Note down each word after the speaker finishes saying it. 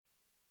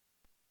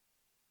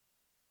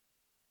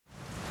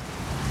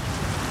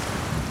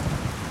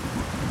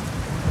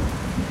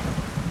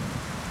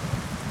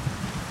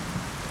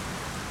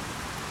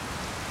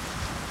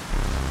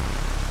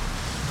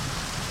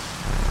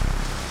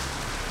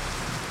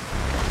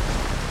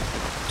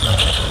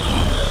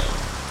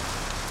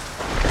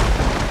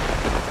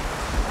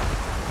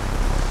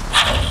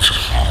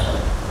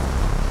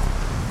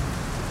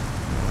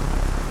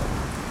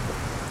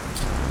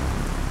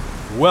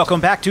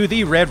Welcome back to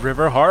the Red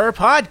River Horror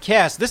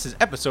Podcast. This is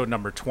episode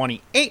number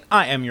 28.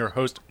 I am your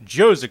host,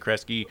 Joe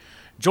Zakreski,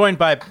 joined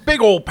by a big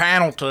old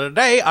panel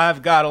today.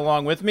 I've got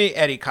along with me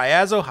Eddie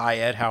Cayazzo. Hi,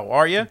 Ed. How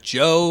are you?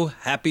 Joe,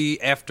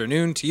 happy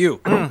afternoon to you.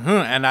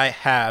 And I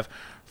have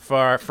for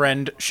our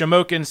friend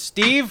Shamokin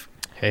Steve.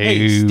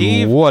 Hey,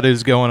 Steve. What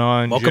is going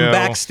on, Welcome Joe?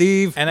 back,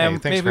 Steve. And Hey,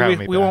 thanks for maybe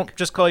having we me won't back.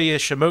 just call you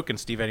Shamokin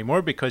Steve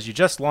anymore because you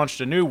just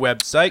launched a new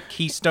website,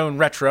 Keystone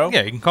Retro.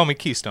 Yeah, you can call me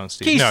Keystone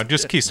Steve. No,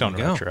 just Keystone There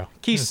you go. Retro.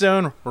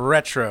 Keystone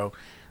Retro,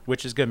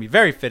 which is going to be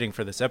very fitting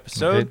for this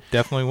episode. It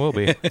definitely will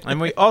be.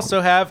 And we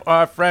also have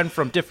our friend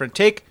from Different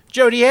Take,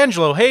 Joe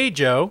D'Angelo. Hey,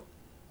 Joe.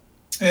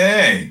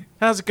 Hey,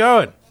 How's it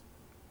going?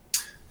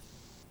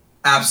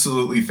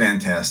 absolutely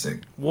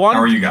fantastic. One-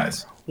 How are you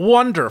guys?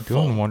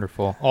 Wonderful. Doing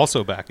wonderful.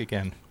 Also back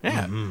again.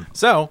 Yeah.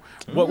 So,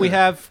 what we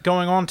have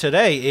going on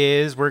today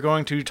is we're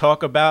going to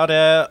talk about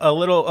a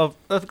little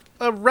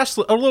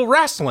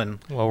wrestling.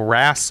 Well,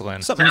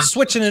 wrestling. Something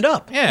switching it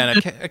up. Yeah,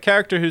 and a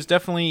character who's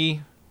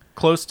definitely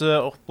close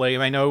to. Like,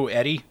 I know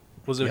Eddie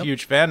was a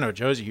huge fan. No,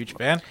 Joe's a huge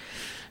fan.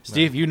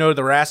 Steve, you know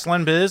the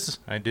wrestling biz.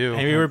 I do.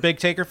 And you were a big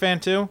Taker fan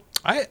too.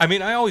 I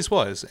mean, I always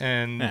was,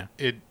 and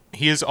Yeah.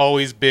 he has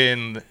always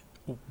been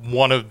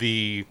one of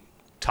the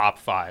top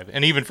 5,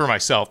 and even for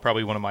myself,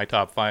 probably one of my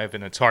top 5.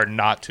 And it's hard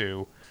not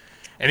to.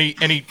 And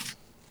he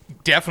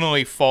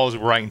definitely falls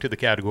right into the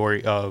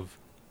category of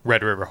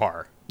Red River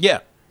Horror. Yeah.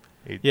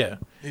 He- Yeah.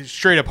 He's a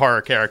straight up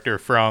horror character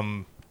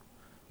from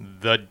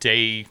the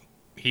day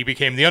he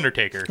became the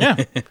Undertaker. Yeah.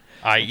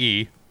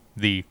 i.e.,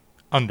 the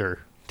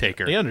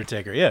Undertaker. The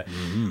Undertaker, yeah.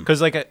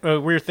 Because we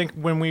were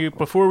thinking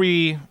before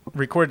we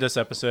recorded this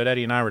episode,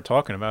 Eddie and I were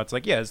talking about. It's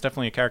like, yeah, it's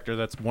definitely a character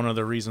that's one of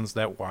the reasons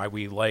that why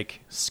we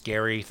like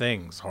scary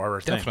things, horror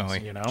Definitely.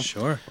 things. You know,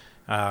 Sure.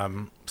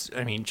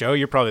 I mean, Joe,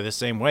 you're probably the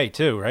same way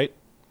too, right?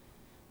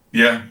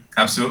 Yeah,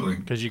 absolutely.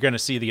 Because you're going to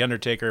see the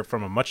Undertaker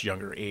from a much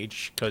younger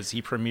age because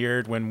he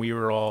premiered when we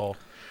were all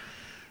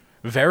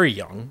very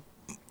young.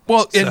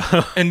 Well,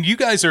 and you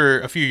guys are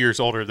a few years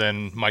older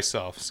than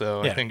myself,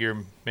 so Yeah. I think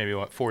you're maybe,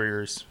 4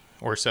 years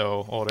or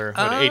so older.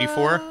 What,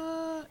 84?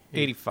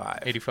 85.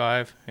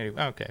 85? 80,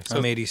 okay. So,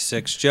 I'm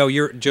 86. Joe,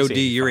 Joe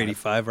D, you're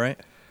 85, right?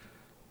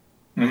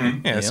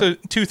 yeah, so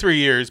 2-3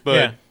 years,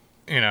 but,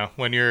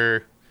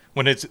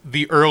 when it's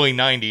the early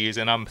 90s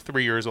and I'm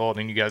 3 years old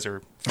and you guys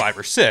are 5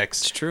 or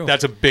 6, It's true.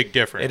 That's a big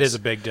difference. It is a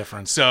big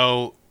difference.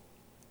 So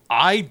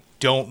I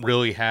don't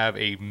really have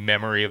a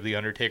memory of The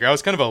Undertaker. I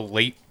was kind of a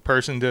late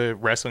person to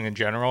wrestling in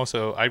general,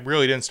 so I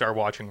really didn't start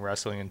watching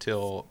wrestling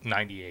until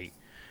 98.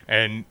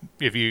 And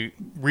if you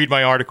read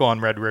my article on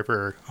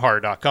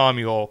redriverhorror.com,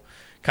 you'll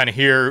kind of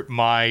hear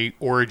my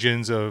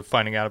origins of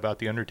finding out about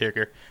The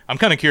Undertaker. I'm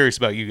kind of curious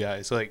about you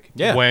guys. Like,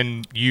 Yeah.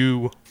 when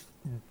you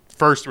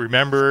first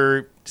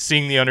remember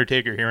seeing The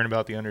Undertaker, hearing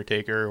about The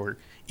Undertaker, or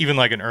even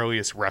like an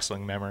earliest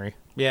wrestling memory.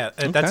 Yeah,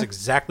 and that's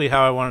exactly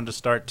how I wanted to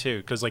start too.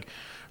 Because, like,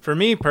 for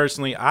me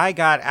personally, I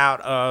got out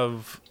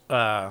of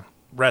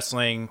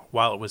wrestling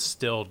while it was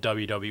still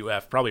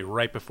WWF, probably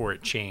right before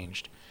it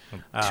changed.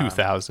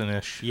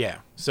 2000-ish. Yeah,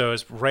 so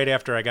it's right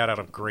after I got out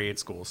of grade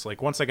school. So,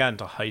 like, once I got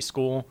into high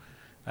school,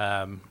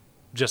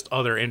 just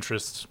other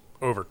interests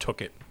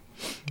overtook it.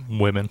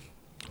 Women.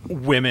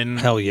 Women,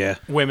 Hell yeah.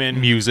 women,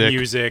 Music.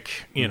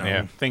 you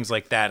know, things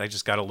like that. I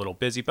just got a little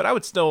busy, but I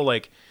would still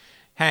like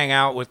hang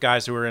out with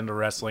guys who were into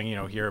wrestling. You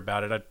know, hear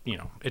about it.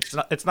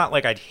 It's not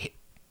like I'd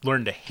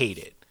learn to hate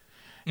it.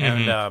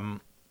 And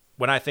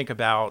when I think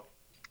about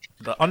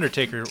the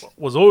Undertaker,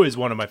 was always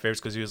one of my favorites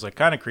because he was like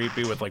kind of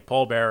creepy with like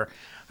Paul Bearer.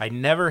 I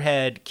never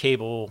had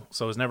cable,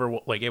 so I was never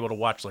like able to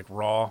watch like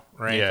Raw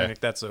or anything like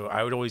that. So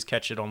I would always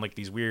catch it on like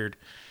these weird.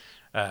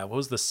 What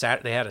was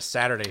they had a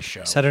Saturday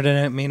show. Saturday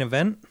night main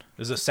event? It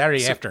was a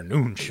Saturday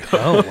afternoon show.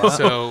 Oh, wow.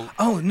 So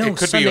Oh, no, it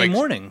could be, Sunday like,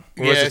 morning.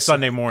 Or was it it's-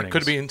 Sunday mornings? It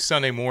could be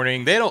Sunday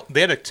morning. They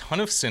had a ton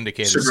of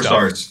syndicated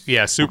Superstars. stuff.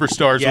 Yeah,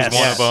 Superstars Yes. was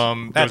one Yes. of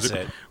them. That's there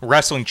was it. a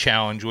Wrestling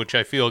Challenge, which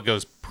I feel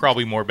goes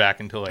probably more back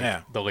into like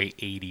Yeah. the late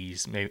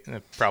 80s. Maybe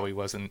it probably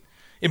wasn't.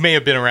 It may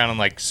have been around in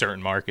like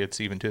certain markets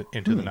even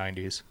into the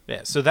 90s.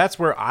 Yeah, so that's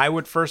where I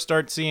would first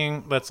start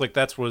seeing.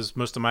 That was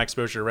most of my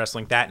exposure to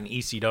wrestling. That and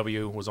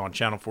ECW was on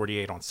Channel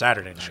 48 on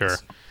Saturday nights. Sure.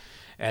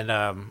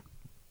 And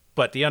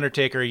but the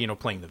Undertaker,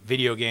 playing the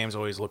video games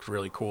always looked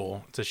really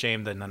cool. It's a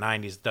shame that in the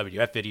 90s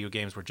WF video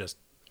games were just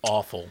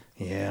awful.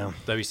 Yeah.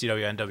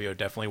 WCW and NWO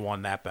definitely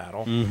won that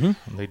battle.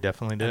 They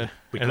definitely did.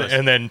 because-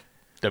 And then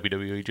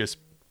WWE just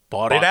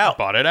Bought it out.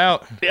 Bought it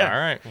out. Yeah. All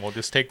right, we'll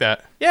just take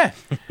that. Yeah.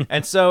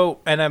 And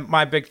then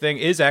my big thing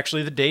is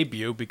actually the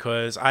debut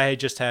because I had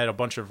just had a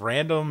bunch of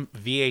random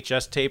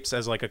VHS tapes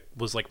as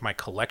was my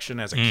collection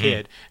as a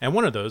kid. And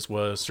one of those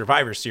was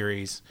Survivor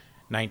Series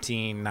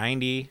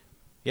 1990.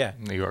 Yeah.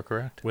 You are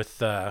correct.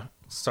 With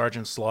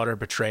Sergeant Slaughter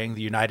betraying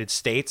the United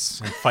States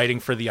and fighting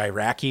for the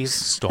Iraqis.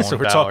 Stolen so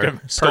we're valor.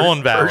 talking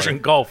Stolen valor. Persian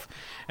Gulf.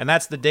 And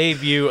that's the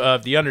debut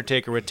of The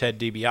Undertaker with Ted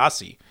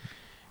DiBiase.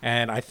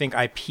 And I think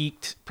I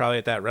peaked probably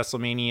at that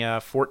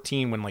WrestleMania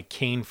 14 when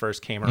Kane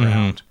first came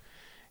around.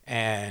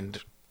 And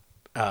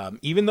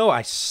even though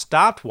I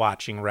stopped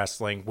watching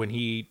wrestling when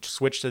he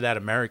switched to that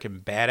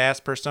American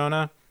Badass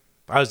persona,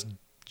 I was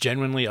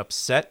genuinely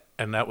upset,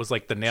 and that was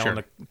like the nail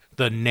in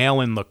the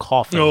nail in the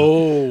coffin.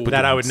 Oh,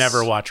 that I would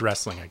never watch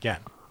wrestling again.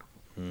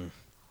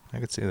 I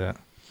could see that.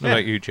 What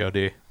about you, Joe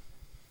D?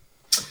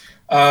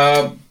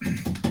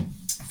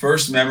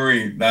 First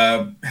memory,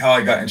 how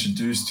I got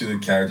introduced to the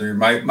character.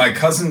 My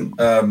cousin,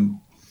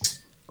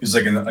 he was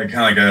like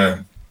kind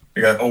of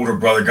like an older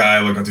brother guy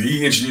I look up to.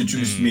 He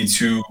introduced me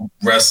to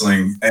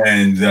wrestling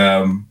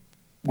and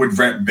would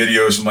rent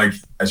videos from, like,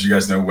 as you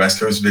guys know, West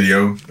Coast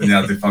Video, and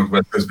now they funk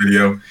West Coast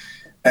Video,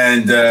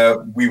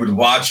 and we would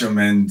watch them.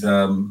 And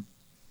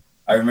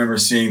I remember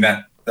seeing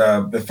that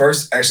the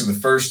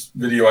first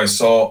video I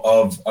saw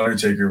of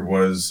Undertaker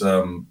was,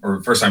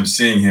 or first time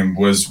seeing him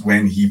was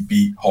when he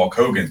beat Hulk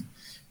Hogan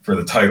for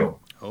the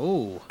title.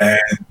 Oh, and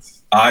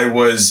I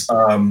was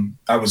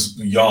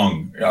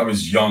young. I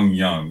was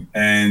young,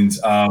 and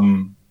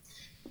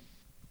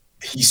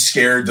he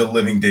scared the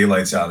living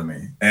daylights out of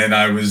me. And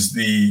I was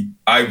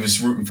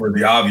rooting for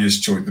the obvious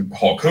choice,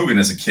 Hulk Hogan,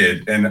 as a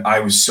kid, and I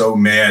was so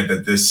mad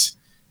that this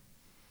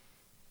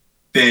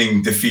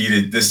thing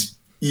defeated this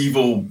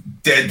evil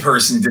dead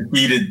person,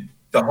 defeated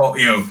the Hulk,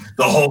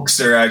 the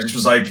Hulkster. I just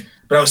was like,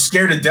 but I was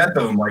scared to death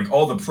of him. Like,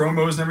 all the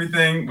promos and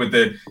everything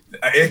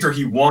after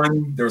he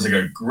won, there was like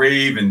a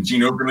grave, and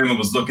Gene Okerlund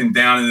was looking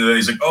down, and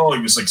he's like, oh,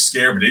 he was like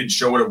scared, but they didn't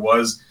show what it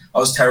was. I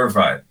was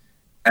terrified.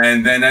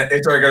 And then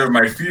after I got over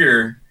my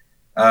fear,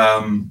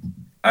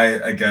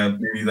 I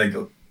got maybe like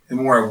the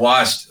more I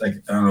watched, like,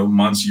 I don't know,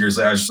 months, years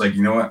later, I was just like,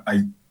 you know what?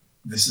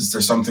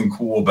 There's something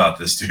cool about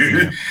this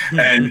dude.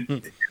 Yeah.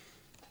 And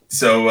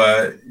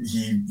so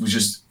he was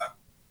just,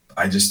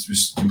 I just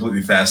was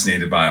completely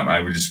fascinated by him. I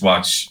would just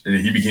watch, and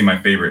he became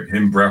my favorite.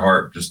 Him, Bret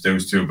Hart, just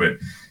those two. But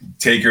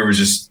Taker was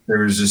just, there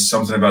was just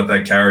something about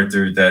that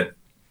character and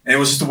it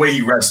was just the way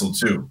he wrestled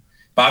too.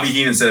 Bobby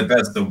Heenan said it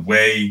best, the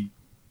way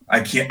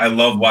I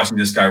love watching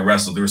this guy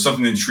wrestle. There was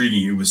something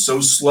intriguing. It was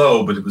so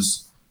slow, but it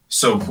was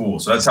so cool.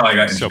 So that's how I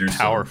got introduced. So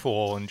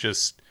powerful and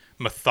just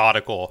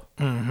methodical.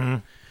 Mm-hmm.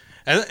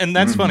 And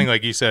that's funny,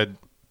 like you said,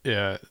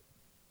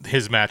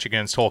 his match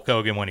against Hulk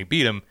Hogan when he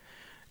beat him.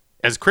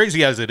 As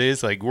crazy as it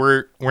is, like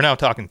we're now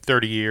talking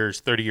 30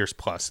 years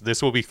plus.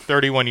 This will be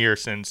 31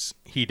 years since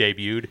he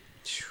debuted.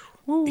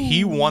 Ooh.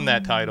 He won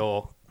that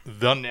title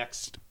the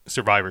next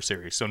Survivor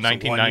Series, so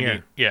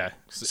 1990. Yeah.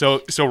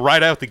 So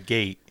right out the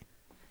gate,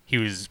 he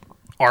was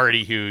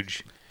already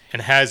huge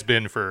and has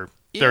been for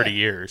 30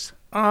 years.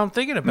 I'm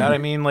thinking about it. I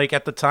mean, like,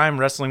 at the time,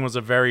 wrestling was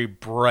a very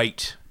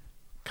bright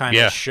kind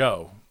of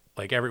show.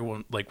 Like,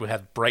 everyone would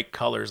have bright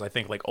colors. I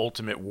think like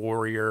Ultimate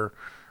Warrior,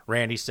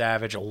 Randy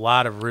Savage, a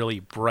lot of really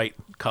bright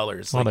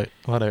colors. A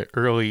lot of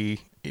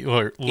early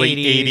or late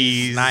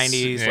 80s,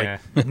 90s,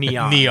 like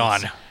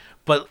neon.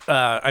 But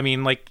I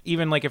mean, like,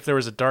 even like if there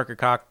was a darker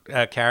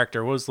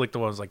character, what was like the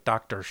ones like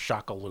Dr.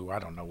 Shakaloo? I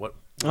don't know what.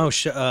 Oh,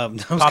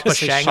 Papa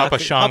Shango. Papa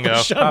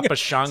Shango.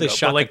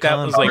 But like that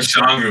was like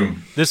Shango.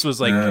 This was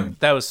like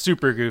that was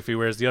super goofy.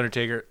 Whereas the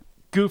Undertaker,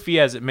 goofy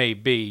as it may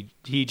be,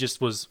 he just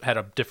had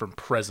a different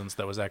presence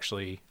that was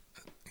actually.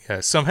 Yeah,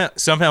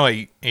 somehow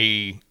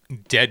a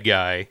dead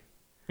guy.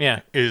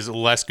 Yeah, is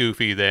less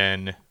goofy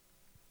than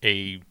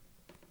a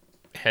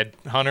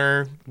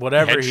headhunter,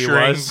 whatever he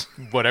was,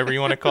 whatever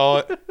you want to call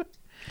it.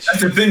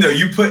 That's the thing, though.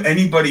 You put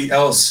anybody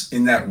else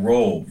in that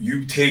role.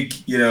 You take,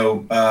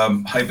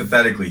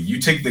 hypothetically, you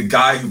take the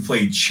guy who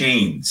played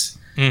Chains,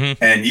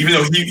 and even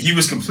though he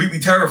was completely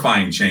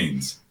terrifying,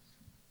 Chains,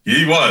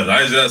 he was.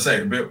 I was gonna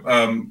say,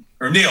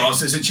 or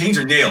Nails. Is it Chains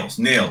or Nails?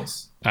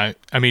 Nails. I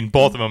mean,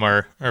 both of them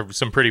are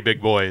some pretty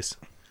big boys,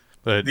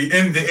 but the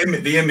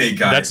inmate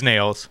guy. That's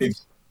Nails.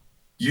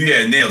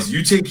 Nails.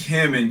 You take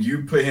him and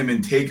you put him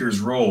in Taker's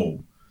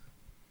role.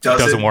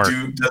 Doesn't work.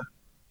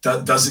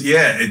 It was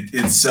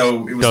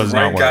the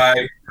right guy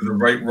for the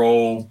right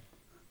role,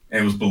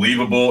 and it was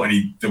believable.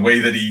 And the way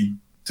that he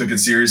took it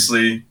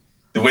seriously,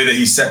 the way that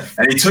he said,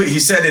 and he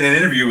said in an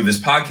interview with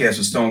his podcast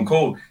with Stone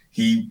Cold,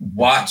 he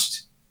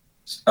watched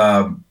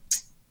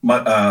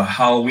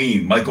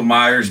Halloween, Michael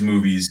Myers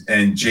movies,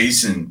 and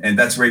Jason, and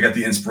that's where he got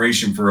the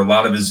inspiration for a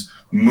lot of his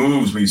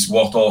moves. When he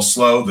walked all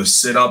slow, the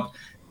sit up,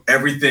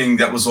 everything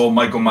that was all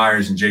Michael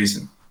Myers and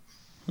Jason.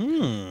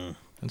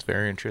 That's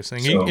very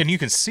interesting, and you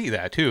can see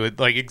that too.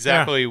 Like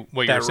exactly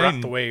what you're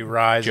saying. The way he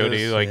rises,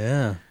 Jody. Like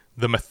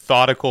the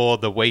methodical,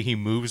 the way he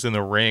moves in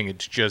the ring.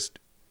 It's just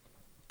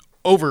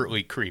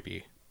overtly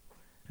creepy.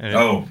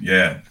 And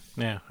yeah.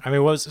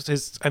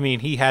 I mean,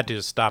 he had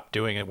to stop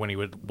doing it when he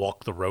would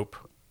walk the rope.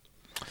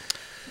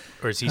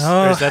 Or is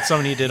that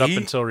something he did up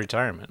until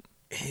retirement?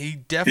 He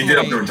definitely did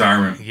up to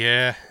retirement.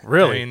 Yeah,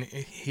 really. I mean,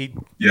 he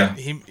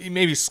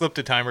maybe slipped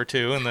a time or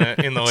two in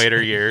the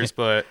later years,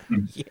 but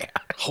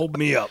hold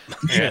me up.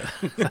 Yeah,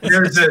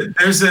 there's a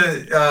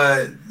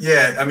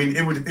I mean,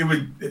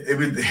 it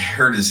would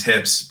hurt his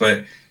hips,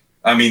 but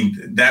I mean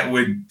that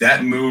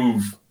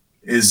move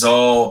is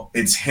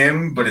it's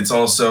him, but it's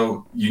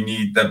also you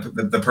need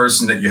the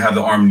person that you have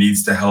the arm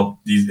needs to help.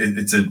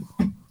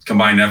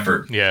 combined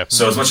effort. Yeah.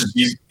 So as much as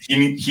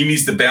he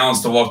needs the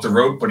balance to walk the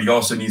rope, but he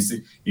also you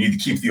need to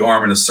keep the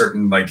arm in a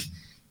certain length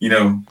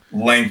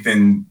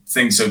and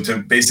thing. So to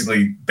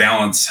basically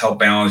help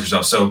balance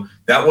yourself. So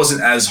that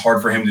wasn't as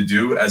hard for him to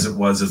do as it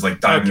was as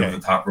diving over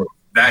the top rope.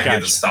 That he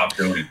had to stop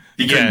doing.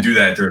 He couldn't do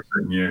that after a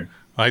certain year.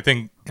 I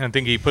think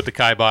he put the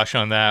kibosh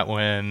on that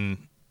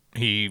when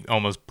he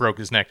almost broke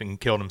his neck and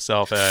killed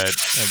himself at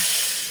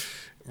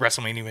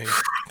WrestleMania. Maybe.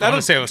 I want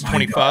to say it was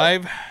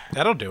 25.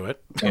 That'll do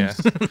it. Yeah,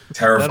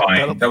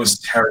 terrifying. That was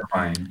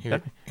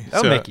terrifying.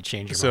 That'll make you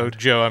change your mind. So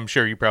Joe, I'm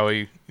sure you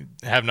probably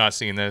have not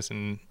seen this,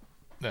 and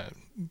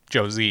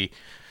Joe Z.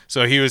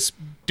 So he was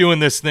doing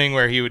this thing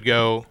where he would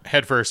go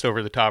headfirst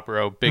over the top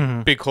rope,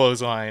 big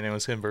clothesline. It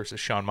was him versus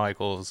Shawn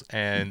Michaels,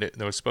 and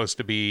there was supposed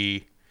to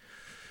be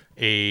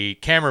a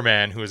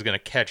cameraman who was going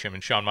to catch him,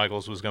 and Shawn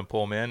Michaels was going to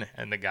pull him in,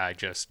 and the guy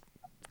just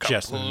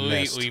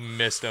completely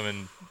missed him,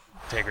 and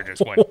Taker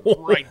just went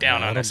right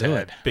down on his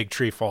head. Big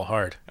tree fall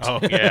hard. Oh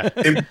yeah,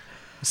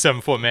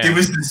 7 foot man. It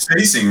was the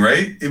spacing,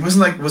 right? It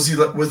wasn't like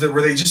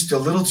were they just a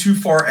little too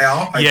far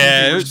out? I think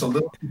they were just a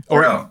little too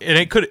far out. And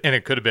it could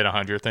have been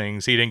 100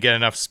 things. He didn't get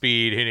enough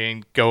speed. He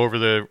didn't go over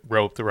the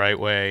rope the right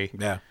way.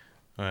 Yeah,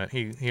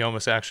 he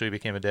almost actually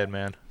became a dead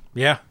man.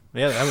 Yeah,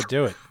 that would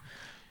do it.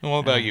 And what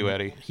about you,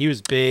 Eddie? He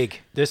was big.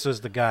 This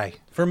was the guy.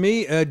 For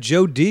me,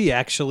 Joe D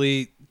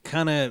actually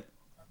kind of,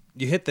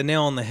 you hit the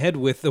nail on the head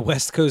with the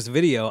West Coast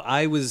Video.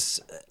 I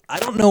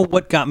don't know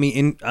what got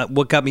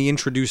me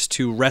introduced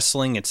to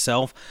wrestling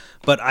itself,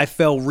 but I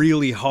fell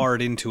really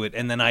hard into it,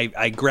 and then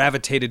I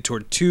gravitated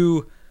toward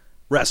two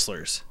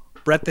wrestlers,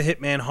 Bret the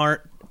Hitman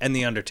Hart and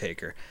The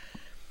Undertaker.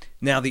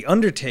 Now, The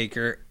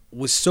Undertaker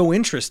was so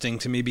interesting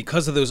to me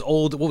because of those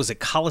old, what was it,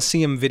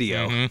 Coliseum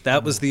Video. Mm-hmm.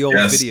 That was the old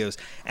videos.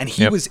 And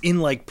he was in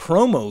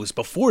promos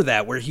before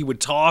that where he would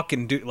talk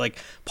and do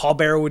Paul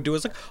Bearer would do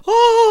it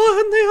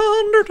oh, and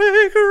the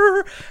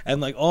Undertaker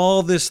and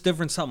all this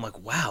different stuff. I'm like,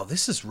 wow,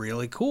 this is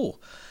really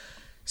cool.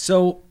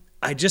 So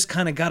I just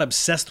kind of got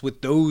obsessed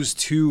with those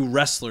two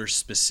wrestlers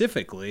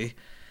specifically.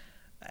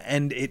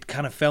 And it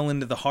kind of fell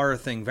into the horror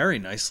thing very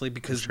nicely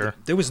because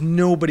there was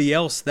nobody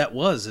else that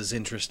was as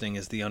interesting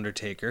as The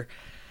Undertaker.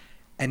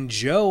 And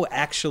Joe,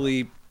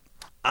 actually,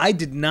 I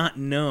did not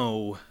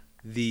know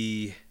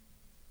you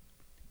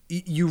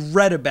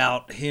read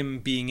about him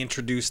being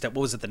introduced at,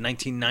 what was it, the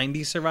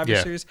 1990 Survivor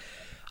Series?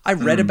 I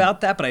read about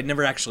that, but I'd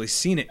never actually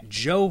seen it.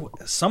 Joe,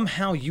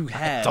 somehow you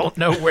had... I don't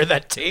know where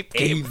that tape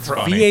came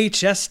from.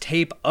 VHS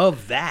tape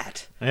of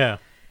that. Yeah.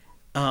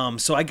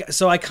 So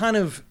I kind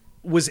of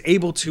was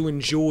able to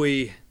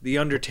enjoy The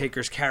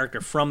Undertaker's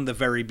character from the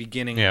very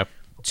beginning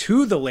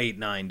to the late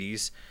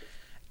 90s.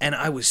 And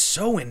I was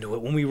so into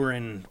it when we were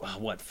in,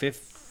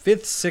 fifth, 6th,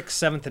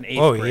 7th, and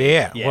 8th grade.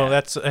 Oh, yeah.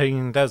 Well,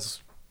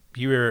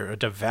 you were a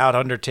devout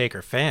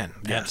Undertaker fan.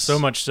 Yes. So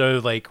much so,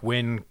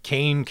 when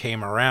Kane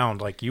came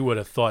around, you would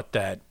have thought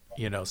that,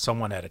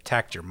 someone had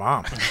attacked your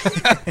mom.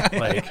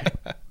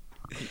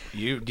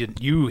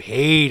 You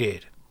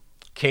hated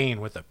Kane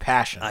with a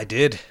passion. I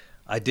did.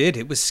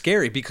 It was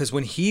scary because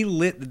when he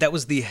lit, that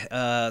was the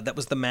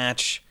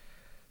match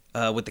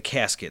with the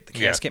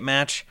casket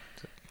match.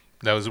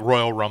 That was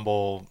Royal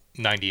Rumble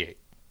 98.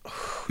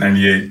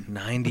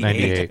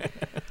 98.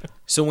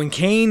 So when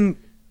Kane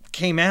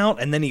came out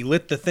and then he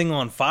lit the thing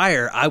on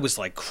fire, I was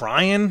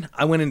crying.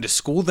 I went into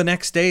school the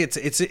next day. It's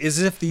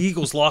as if the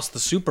Eagles lost the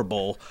Super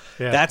Bowl.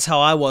 Yeah. That's how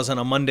I was on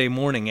a Monday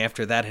morning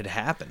after that had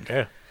happened.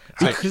 Yeah.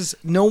 Because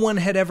no one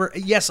had ever...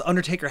 Yes,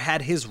 Undertaker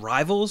had his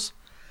rivals,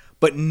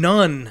 but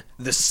none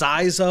the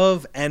size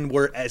of and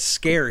were as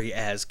scary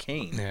as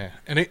Kane. Yeah,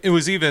 and it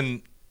was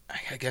even...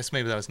 I guess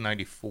maybe that was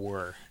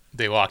 94...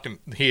 They locked him.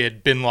 He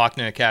had been locked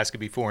in a casket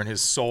before, and his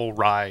soul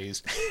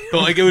rised.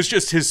 But it was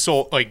just his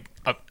soul,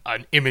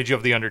 an image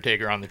of the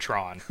Undertaker on the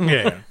Tron.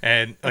 Yeah,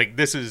 and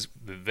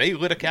they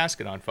lit a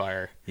casket on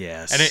fire.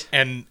 Yes,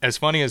 and as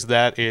funny as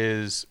that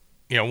is,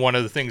 one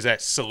of the things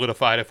that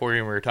solidified it for you,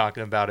 and we were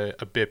talking about it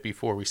a bit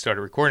before we started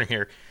recording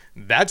here.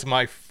 That's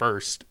my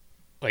first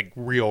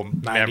real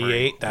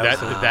memory.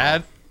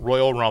 That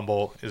Royal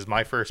Rumble is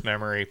my first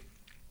memory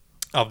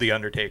of the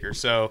Undertaker.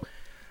 So.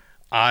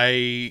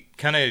 I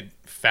kind of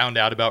found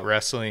out about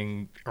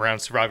wrestling around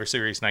Survivor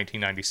Series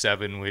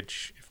 1997,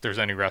 which, if there's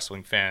any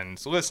wrestling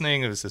fans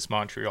listening, it was this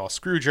Montreal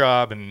screw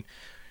job, and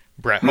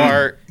Bret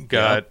Hart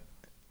got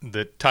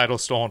the title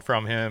stolen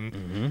from him.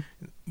 Mm-hmm.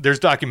 There's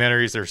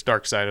documentaries, there's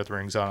Dark Side of the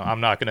Rings on.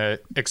 I'm not going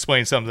to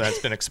explain something that's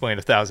been explained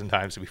 1,000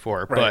 times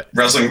before. Right. But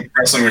wrestling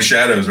with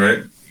shadows,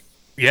 right?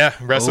 Yeah,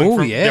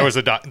 wrestling. There was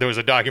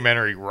a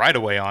documentary right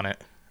away on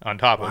it. On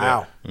top of it,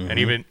 mm-hmm.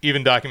 And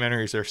even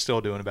documentaries are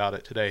still doing about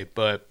it today,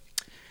 but.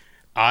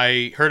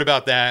 I heard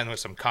about that and there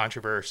was some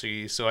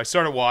controversy. So I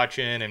started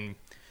watching, and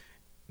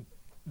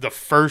the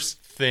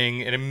first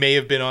thing, and it may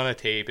have been on a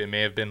tape, it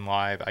may have been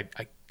live. I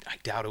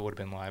doubt it would have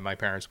been live. My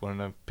parents wouldn't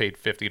have paid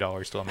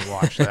 $50 to let me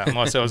watch that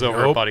unless I was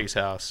over at Buddy's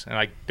house, and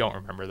I don't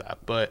remember that.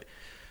 But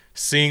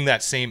seeing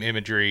that same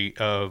imagery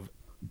of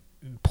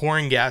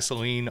pouring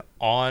gasoline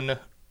on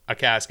a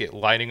casket,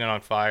 lighting it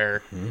on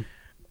fire,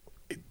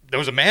 there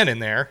was a man in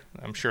there.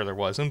 I'm sure there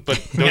wasn't,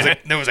 but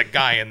there was a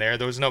guy in there.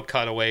 There was no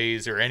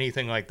cutaways or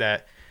anything like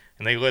that,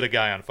 and they lit a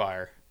guy on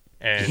fire.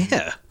 And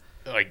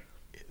like,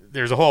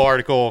 there's a whole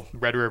article,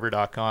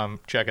 RedRiver.com.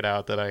 Check it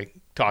out. That I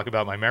talk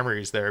about my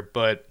memories there,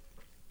 but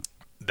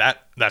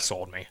that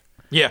sold me.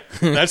 Yeah.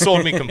 That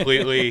sold me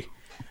completely.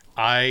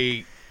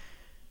 I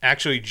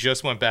actually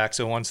just went back.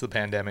 So once the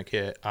pandemic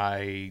hit,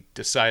 I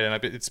decided,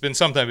 and it's been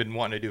something I've been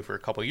wanting to do for a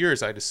couple of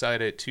years. I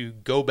decided to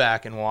go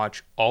back and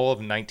watch all of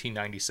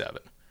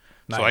 1997.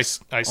 Nice.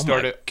 So I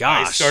started.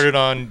 I started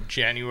on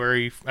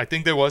January. I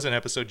think there was an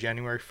episode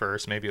January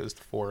 1st. Maybe it was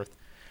the 4th.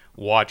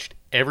 Watched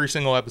every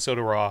single episode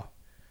of Raw,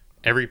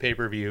 every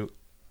pay-per-view.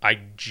 I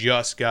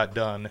just got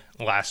done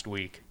last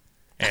week,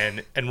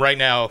 and right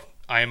now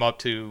I am up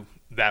to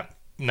that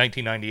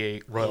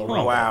 1998 Royal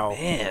Rumble. Wow,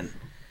 man.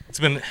 It's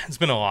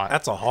been a lot.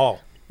 That's a haul.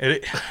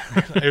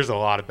 There's a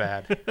lot of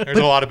bad. There's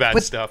a lot of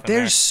bad stuff.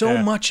 There's so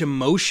much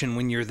emotion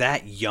when you're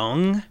that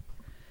young.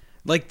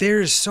 Like,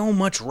 there's so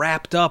much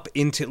wrapped up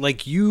into,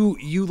 like, you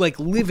like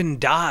live and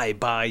die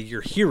by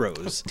your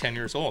heroes. 10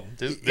 years old.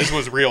 This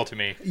was real to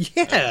me.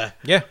 Yeah.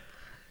 Yeah.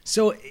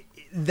 So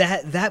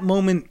that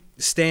moment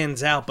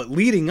stands out, but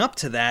leading up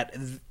to that,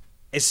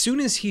 as soon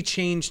as he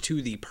changed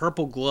to the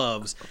purple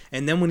gloves,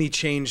 and then when he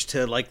changed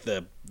to like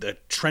the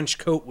trench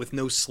coat with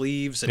no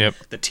sleeves and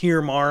the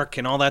tear mark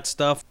and all that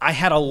stuff, I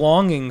had a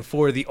longing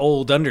for the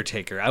old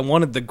Undertaker. I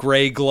wanted the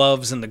gray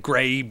gloves and the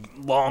gray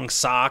long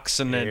socks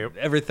and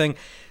everything.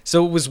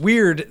 So it was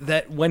weird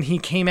that when he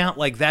came out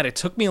like that, it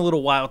took me a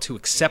little while to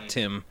accept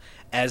him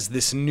as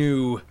this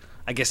new,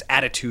 I guess,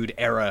 Attitude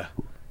Era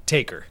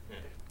Taker,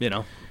 you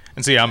know?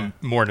 And see, I'm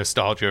more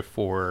nostalgia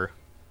for...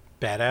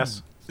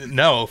 Badass?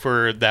 No,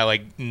 for that,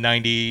 like,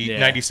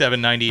 97,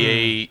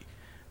 98,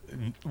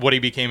 what he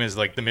became is,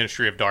 like, the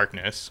Ministry of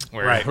Darkness.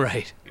 Where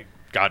Right. it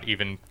got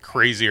even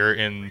crazier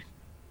in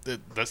the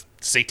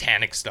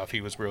satanic stuff he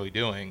was really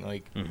doing.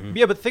 Like,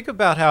 Yeah, but think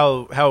about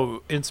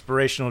how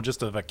inspirational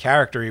just of a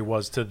character he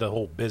was to the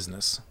whole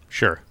business.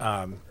 sure.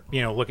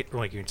 You know, look at,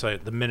 like you can say,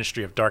 the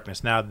Ministry of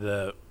Darkness. Now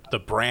the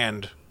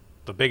brand,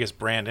 the biggest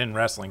brand in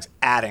wrestling's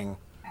adding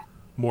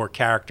more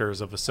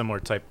characters of a similar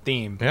type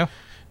theme. Yeah.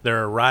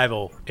 Their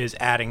arrival is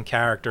adding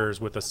characters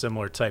with a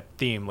similar type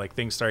theme. Like,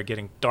 things started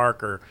getting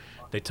darker.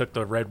 They took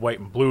the red, white,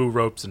 and blue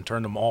ropes and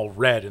turned them all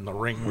red, and the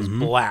ring was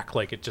black.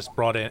 Like, it just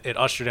it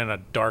ushered in a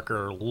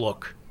darker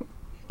look.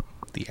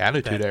 The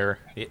Attitude Era.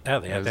 Yeah,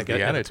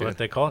 That's what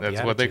they call it.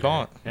 That's what they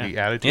call it. Yeah. The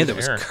Attitude Yeah, there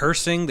was Era.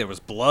 cursing, there was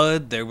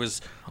blood, there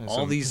was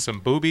all these... Some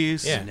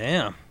boobies. Yeah.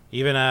 Yeah.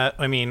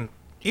 Even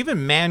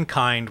even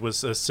Mankind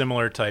was a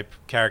similar type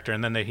character,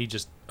 and then he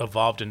just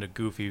evolved into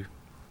Goofy.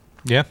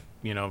 Yeah.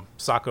 You know,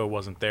 Sacco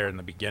wasn't there in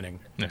the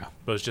beginning. Yeah.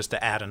 But it was just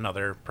to add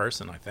another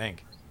person, I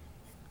think.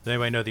 Does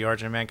anybody know the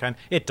origin of Mankind?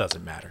 It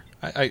doesn't matter.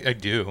 I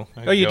do.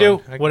 Oh, you do?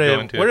 How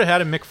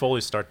did Mick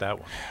Foley start that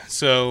one?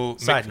 So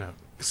Side note.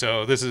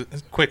 So this is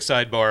a quick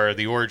sidebar.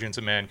 The origins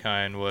of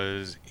Mankind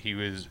was he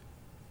was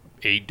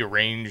a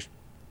deranged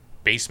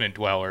basement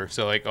dweller.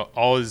 So like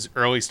all his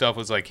early stuff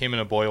was like him in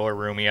a boiler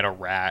room. He had a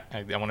rat.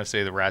 I want to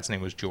say the rat's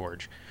name was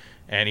George.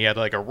 And he had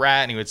like a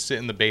rat, and he would sit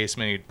in the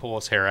basement. He'd pull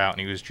his hair out,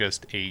 and he was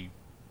just a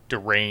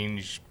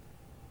deranged,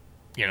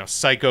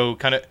 psycho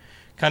kind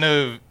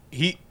of.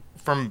 He,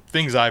 from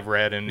things I've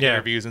read and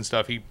interviews and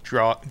stuff, he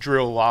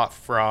drew a lot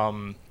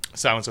from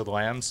Silence of the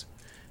Lambs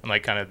and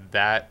like kind of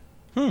that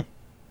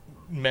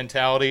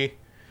mentality.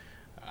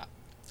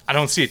 I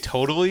don't see it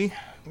totally.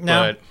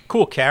 No, but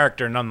cool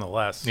character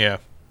nonetheless. Yeah.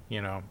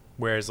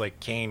 Whereas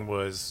like Kane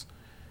was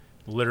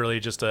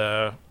literally just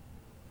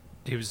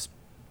he was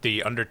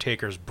the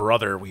Undertaker's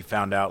brother, we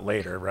found out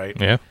later, right?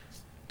 Yeah.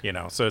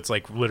 So it's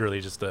like literally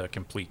just a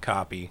complete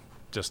copy,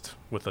 just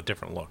with a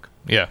different look.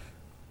 Yeah.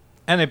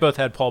 And they both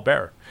had Paul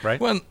Bearer, right?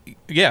 Well,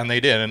 yeah, and they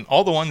did. And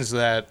all the ones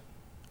that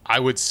I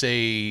would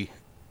say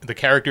the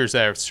characters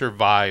that have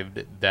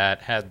survived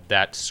that had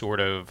that sort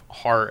of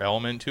horror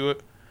element to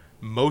it,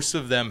 most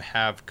of them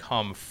have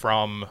come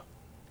from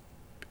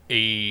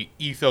a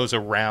ethos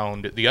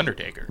around the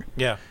Undertaker.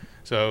 Yeah.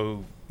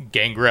 So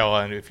Gangrel,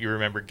 and if you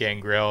remember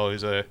Gangrel,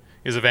 is a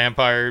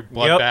vampire,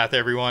 bloodbath,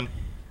 everyone.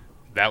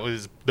 That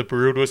was the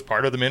Brood was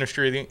part of the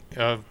Ministry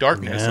of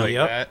Darkness,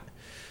 that.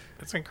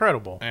 That's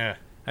incredible. Yeah.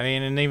 I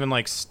mean, and even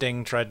like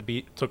Sting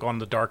took on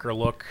the darker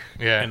look,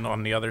 Yeah. and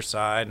on the other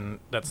side, and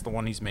that's the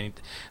one he's made.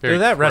 Very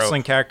That pro.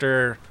 wrestling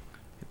character,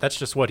 that's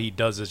just what he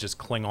does, is just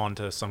cling on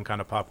to some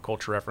kind of pop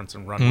culture reference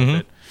and run with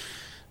it.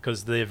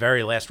 Because the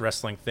very last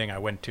wrestling thing I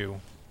went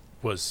to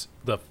was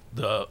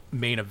the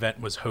main event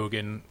was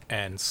Hogan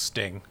and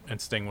Sting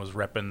was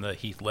repping the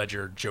Heath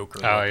Ledger Joker.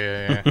 Oh,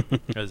 yeah.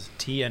 It was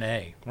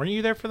TNA. Weren't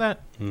you there for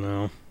that?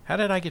 No. How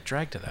did I get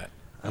dragged to that?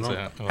 I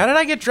don't... How did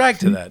I get dragged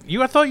to that?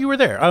 I thought you were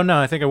there. Oh no,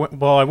 I think I went.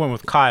 Well, I went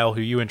with Kyle,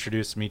 who you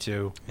introduced me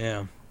to.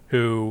 Yeah.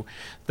 Who,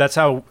 that's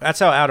how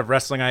out of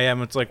wrestling I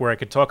am. It's like where I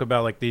could talk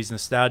about like these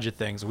nostalgia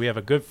things. We have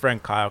a good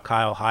friend, Kyle.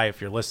 Kyle, hi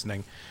if you're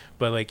listening.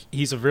 But like,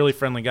 he's a really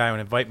friendly guy who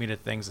would invite me to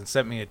things and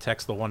sent me a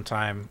text the one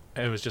time.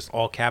 It was just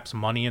all caps,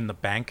 money in the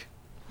bank.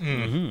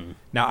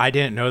 Now I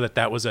didn't know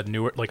that was a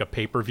newer, like a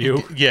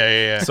pay-per-view.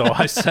 Yeah. So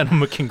I sent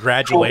him a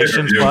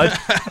congratulations, bud.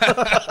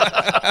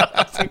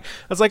 I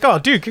was like, oh,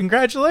 dude,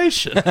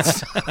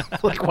 congratulations.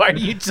 Like, why are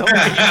you telling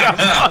me you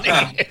got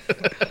money?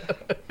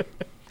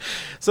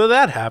 So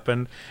that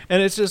happened.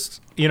 And it's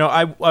just,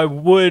 I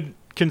would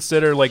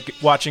consider like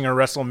watching a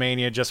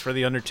WrestleMania just for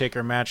the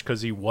Undertaker match,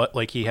 because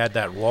he had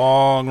that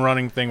long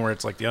running thing where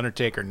it's like the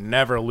Undertaker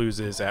never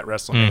loses at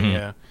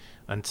WrestleMania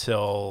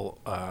until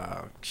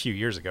a few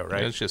years ago,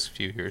 right? It was just a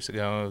few years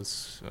ago. It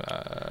was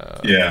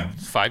 5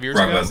 years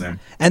Brock ago. Lesnar.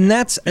 And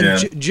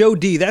Joe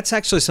D, that's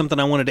actually something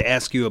I wanted to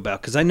ask you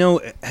about, because I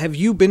know, have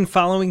you been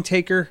following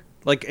Taker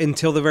like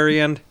until the very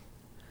end?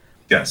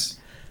 Yes.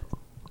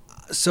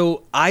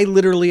 So I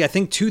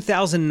think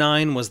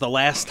 2009 was the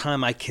last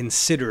time I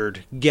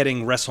considered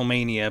getting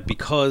WrestleMania,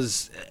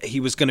 because he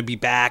was going to be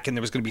back and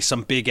there was going to be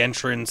some big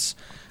entrance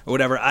or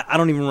whatever. I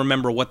don't even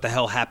remember what the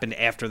hell happened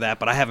after that,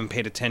 but I haven't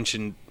paid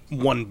attention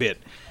one bit.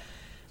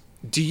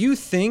 Do you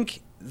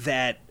think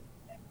that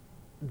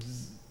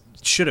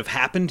should have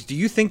happened? Do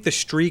you think the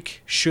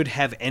streak should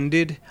have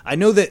ended? I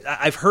know that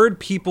I've heard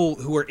people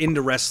who are into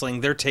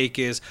wrestling, their take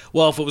is,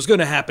 well, if it was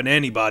going to happen to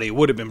anybody, it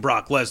would have been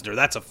Brock Lesnar.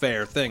 That's a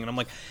fair thing. And I'm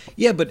like,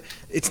 yeah, but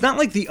it's not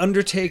like The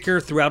Undertaker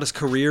throughout his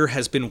career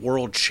has been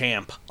world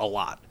champ a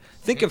lot.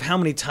 Think of how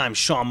many times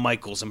Shawn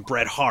Michaels and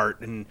Bret Hart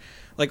and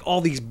like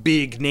all these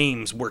big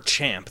names were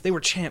champ. They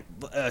were champ,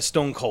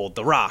 Stone Cold,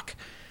 The Rock.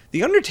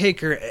 The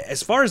Undertaker,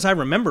 as far as I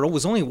remember,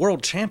 was only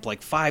world champ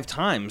like 5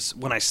 times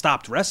when I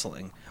stopped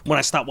watching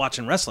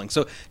wrestling.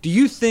 So do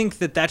you think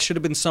that should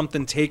have been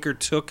something Taker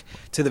took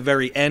to the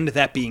very end,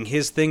 that being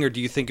his thing, or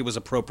do you think it was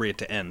appropriate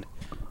to end?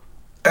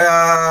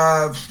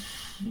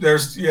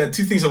 There's 2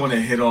 things I want to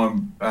hit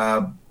on.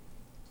 I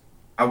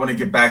want to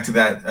get back to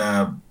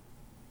that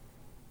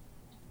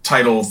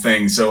title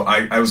thing. So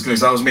I was going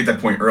to make that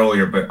point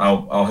earlier, but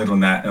I'll hit on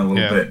that in a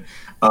little bit.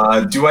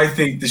 Do I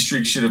think the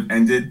streak should have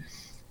ended?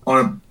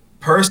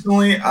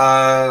 Personally,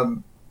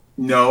 no.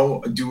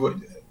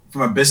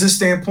 From a business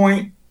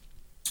standpoint,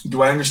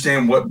 do I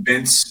understand what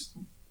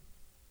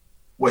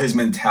his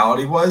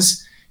mentality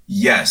was?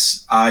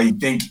 Yes. I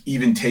think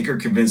even Taker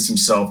convinced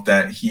himself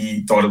that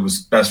he thought it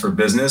was best for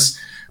business,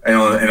 and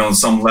on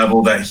some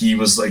level that he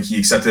was like, he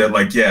accepted it,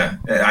 like, yeah,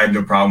 I have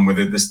no problem with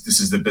it. This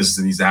is the business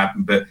that needs to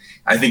happen. But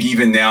I think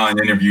even now in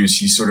interviews,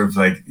 he sort of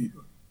like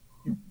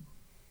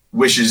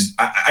wishes,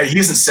 he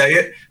doesn't say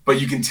it, but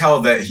you can tell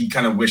that he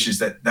kind of wishes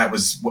that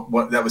was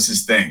what that was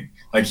his thing.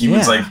 Like he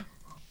was like,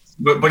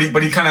 but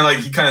he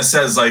kind of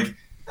says like,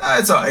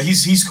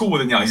 he's cool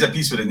with it now. He's at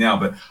peace with it now.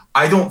 But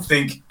I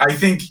think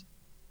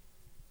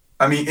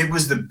it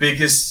was the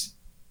biggest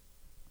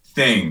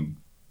thing.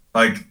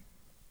 Like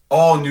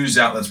all news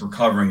outlets were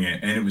covering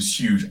it, and it was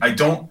huge. But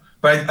do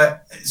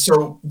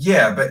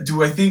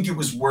I think it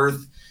was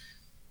worth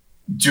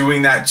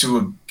doing that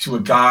to a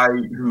guy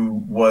who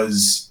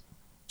was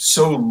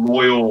so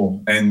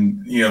loyal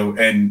and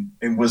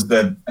it was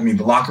the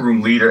locker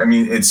room leader?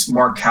 It's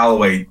Mark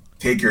Calloway,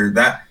 Taker,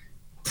 that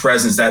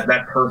presence, that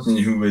person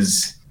who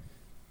has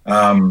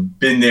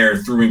been there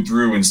through and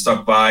through and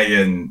stuck by,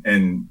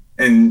 and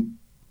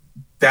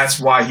that's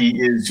why he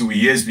is who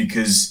he is.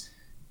 Because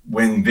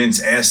when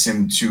Vince asked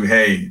him to,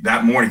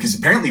 that morning, because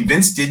apparently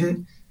Vince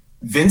didn't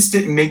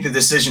make the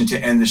decision to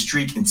end the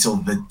streak until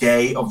the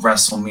day of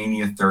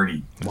WrestleMania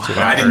 30. Wow.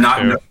 I did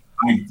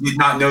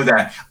not know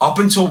that. Up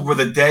until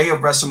the day of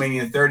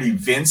WrestleMania 30,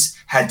 Vince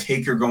had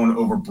Taker going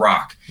over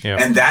Brock. Yep.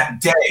 And that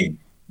day,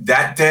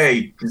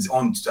 because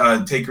on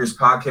Taker's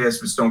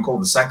podcast with Stone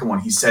Cold, the second one,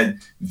 he said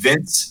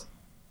Vince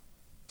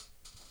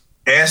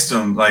asked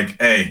him, like,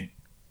 hey,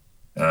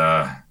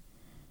 I'm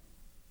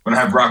going to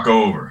have Brock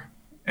go over.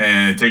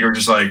 And Taker was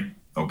just like,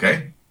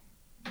 okay.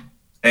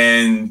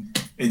 And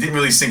it didn't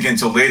really sink in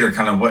until later,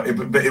 but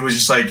it was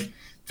just like,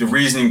 the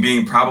reasoning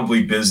being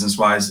probably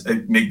business-wise,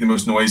 make the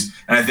most noise.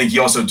 And I think he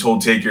also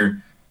told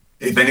Taker,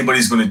 if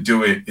anybody's going to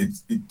do it,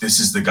 this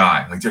is the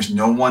guy. Like, there's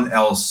no one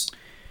else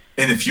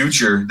in the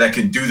future that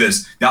can do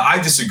this. Now,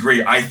 I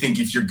disagree. I think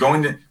if you're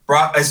going to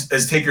Brock,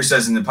 as Taker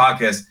says in the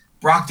podcast,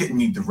 Brock didn't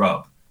need the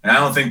rub. And I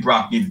don't think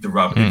Brock needed the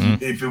rub.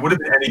 Mm-hmm. If it would have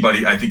been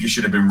anybody, I think it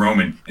should have been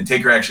Roman. And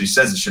Taker actually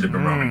says it should have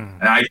been Roman.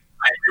 And I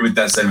agree with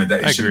that sentiment.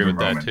 That it should have been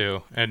Roman. I agree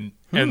with that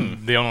too.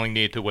 And they only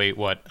need to wait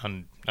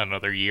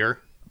another year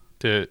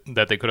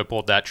that they could have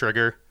pulled that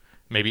trigger,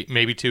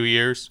 maybe 2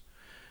 years,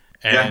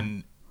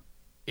 and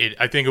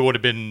I think it would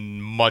have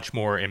been much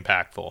more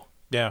impactful.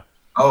 Yeah.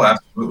 Oh,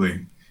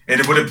 absolutely. And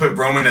it would have put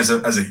Roman as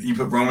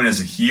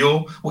a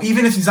heel. Well,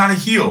 even if he's not a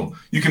heel,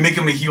 you can make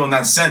him a heel in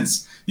that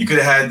sense. You could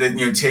have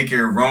had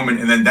Taker, Roman,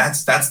 and then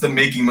that's the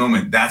making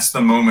moment. That's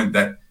the moment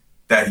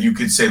that you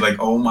could say, like,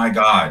 oh my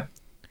God.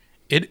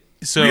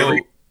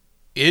 Really?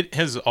 It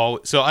has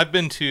always. So I've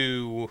been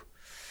to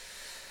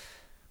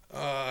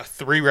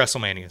 3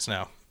 WrestleManias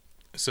now.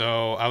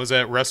 So I was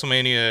at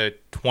WrestleMania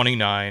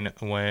 29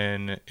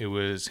 when it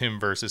was him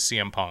versus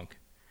CM Punk,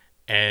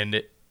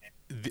 and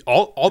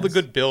all the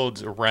good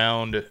builds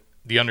around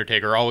the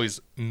Undertaker always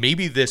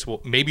maybe this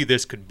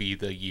could be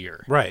the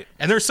year. Right.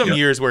 And there's some Yeah.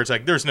 years where it's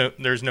like there's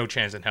no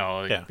chance in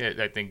hell. Like, Yeah.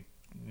 I think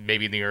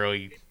maybe in the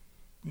early,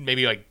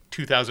 maybe like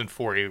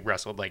 2004, he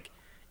wrestled like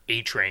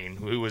A-Train,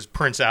 who was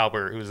Prince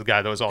Albert, who was the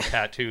guy that was all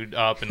tattooed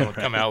up and would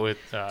come out with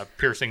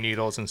piercing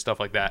needles and stuff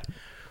like that.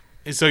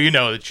 And so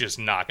it's just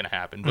not going to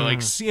happen. But like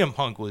CM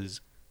Punk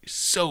was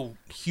so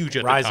huge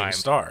at the time. Rising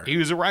star. He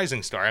was a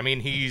rising star. I mean,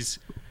 he's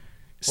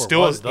Or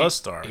still was the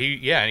star. And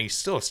he's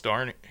still a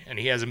star, and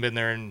he hasn't been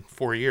there in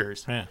 4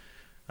 years. Yeah.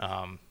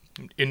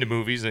 Into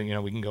movies,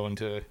 and we can go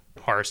into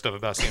horror stuff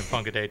about CM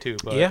Punk a day too.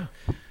 But Yeah.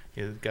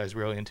 the guy's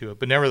really into it.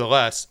 But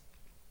nevertheless,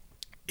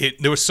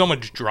 there was so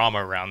much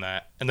drama around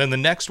that. And then the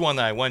next one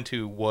that I went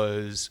to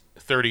was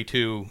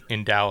 32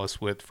 in Dallas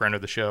with friend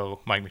of the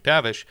show Mike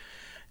McTavish,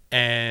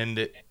 and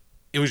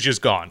it was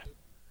just gone.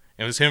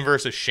 It was him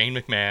versus Shane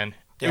McMahon.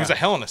 It was Yeah. a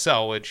Hell in a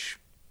Cell, which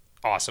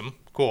awesome,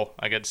 cool.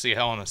 I got to see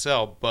Hell in a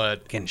Cell,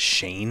 but Again,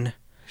 Shane.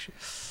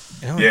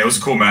 Yeah, it was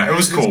cool, man. It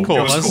was cool. cool.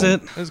 It was Was cool.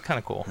 it? it was kind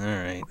of cool. All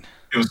right.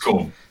 It was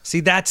cool. See,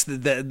 that's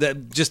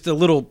the just a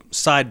little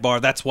sidebar.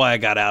 That's why I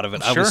got out of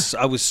it.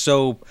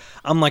 Sure.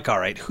 I'm like, all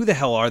right, who the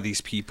hell are these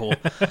people?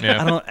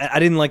 Yeah. I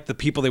didn't like the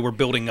people they were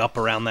building up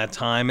around that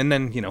time. And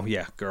then,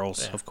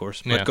 girls, of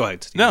course. But Yeah. go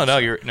ahead, Steve. No,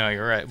 you're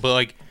right. But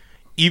like,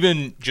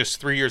 even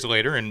just 3 years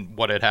later, and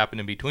what had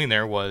happened in between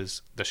there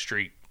was the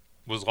streak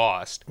was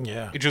lost.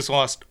 Yeah. It just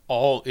lost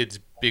all its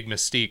big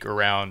mystique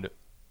around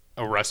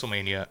a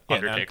WrestleMania Yeah,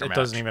 Undertaker it match.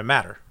 doesn't even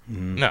matter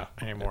No,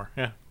 anymore.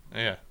 Yeah.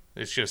 yeah.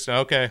 It's just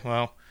okay.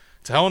 Well,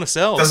 it's a Hell in a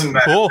Cell. Doesn't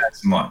matter Cool.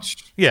 as much.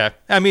 Yeah,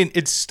 I mean,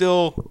 it's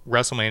still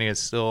WrestleMania. It's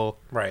still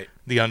Right.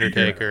 the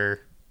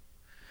Undertaker.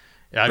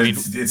 I But mean,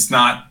 it's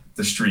not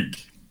the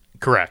streak.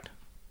 correct.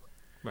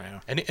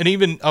 Right. And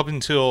even up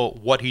until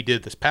what he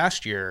did this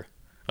past year,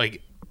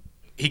 like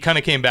he kind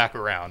of came back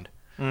around.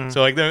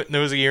 So like there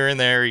was a year in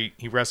there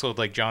he wrestled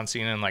like John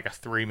Cena in like a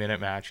 3-minute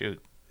match. It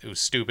was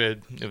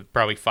stupid. It was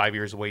probably 5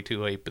 years way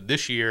too late. But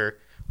this year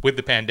with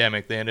the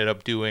pandemic, they ended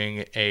up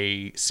doing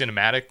a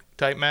cinematic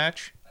type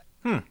match,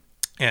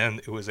 and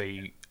it was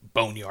a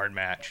boneyard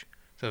match.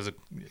 So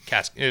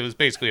it was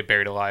basically a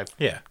buried alive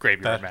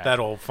graveyard match. That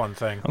old fun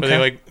thing. But they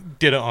like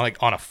did it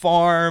on a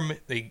farm.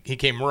 He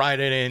came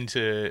riding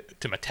into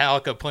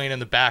Metallica playing in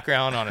the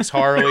background on his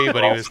Harley,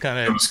 but he was kind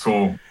It of was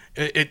cool.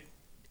 it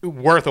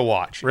worth a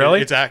watch.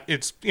 Really? It's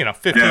 15 Yeah,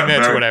 minutes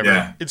or very- whatever.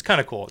 yeah. It's kind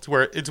of cool. It's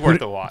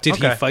worth a watch. Did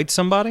he Okay. fight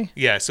somebody?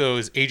 Yeah. So it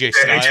was AJ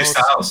Yeah, Styles. AJ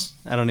Styles.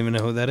 I don't even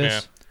know who that is.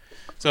 Yeah.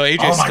 So AJ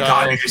Oh my God,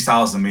 Styles. AJ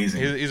Styles is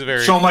amazing. He's a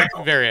very Shawn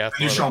Michaels. very New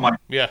athletic. Shawn Michaels.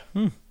 Yeah.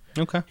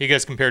 Okay. He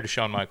gets compared to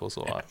Shawn Michaels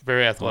a lot.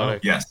 Very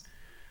athletic. Yes.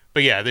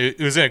 But yeah, it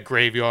was in a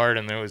graveyard,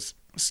 and there was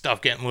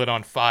stuff getting lit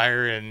on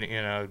fire,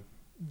 and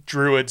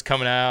druids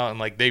coming out, and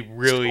like they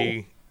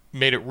really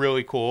made it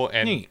really cool.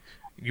 And Neat.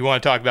 you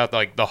want to talk about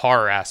like the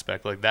horror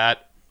aspect, like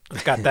that?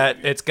 It's got that.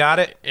 It's got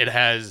it. It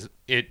has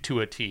it to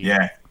a T.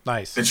 Yeah.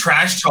 Nice. The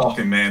trash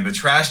talking, man. The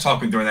trash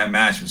talking during that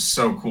match was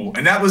so cool.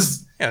 And that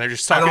was, Yeah, they're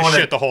just I don't talking wanna-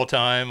 shit the whole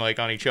time, like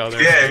on each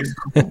other. yeah, it was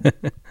cool.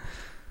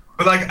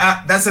 But like,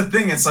 that's the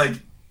thing. It's like,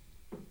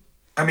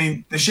 I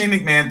mean, the Shane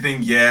McMahon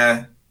thing,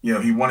 yeah,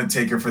 he wanted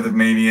Taker for the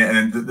Mania.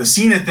 And the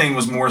Cena thing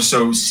was more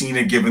so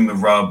Cena giving the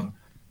rub.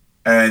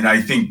 And I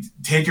think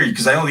Taker,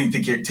 because I don't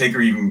think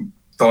Taker even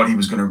thought he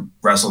was going to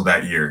wrestle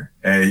that year.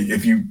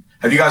 Have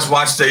you guys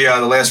watched The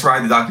Last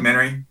Ride, the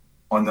documentary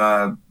on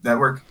the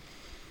network?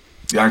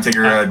 The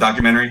Undertaker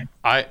documentary?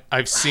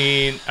 I've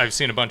seen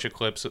a bunch of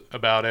clips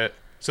about it.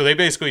 So they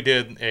basically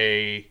did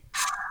a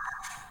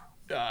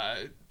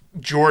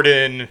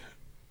Jordan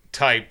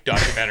type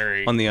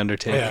documentary On the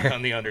Undertaker.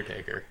 on the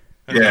Undertaker.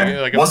 Yeah,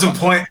 Like a- wasn't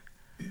planned.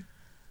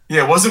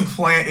 Yeah, wasn't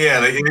planned. Yeah,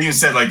 they even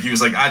said like he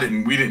was like,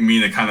 we didn't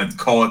mean to kind of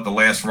call it The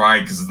Last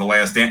Ride because of the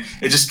last dance.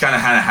 It just kind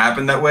of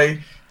happened that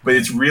way. But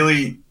it's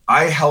really,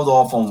 I held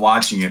off on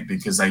watching it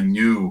because I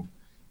knew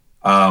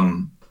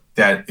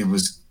that it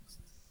was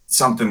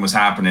something was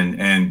happening,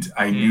 and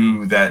I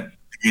knew that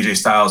the AJ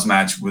Styles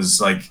match was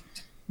like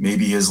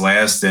maybe his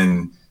last,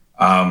 and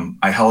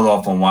I held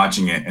off on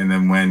watching it. And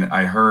then when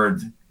I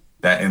heard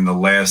that in the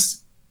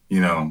last,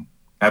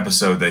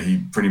 episode that he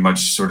pretty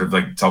much sort of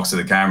like talks to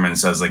the camera and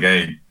says like,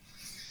 "Hey,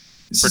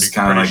 this is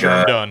kind of like sure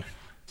I'm done.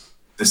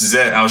 this is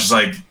it." I was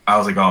like,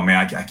 oh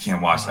man, I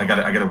can't watch. I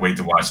gotta wait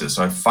to watch this.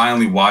 So I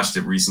finally watched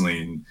it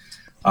recently,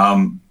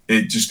 and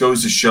it just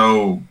goes to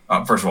show.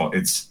 First of all,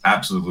 it's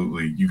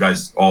absolutely, you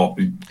guys all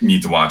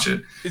need to watch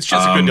it. It's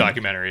just a good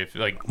documentary. If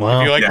you like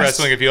Yes.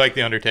 wrestling, if you like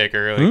the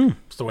Undertaker, like,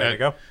 It's the way to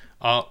go.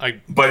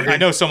 But I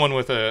know someone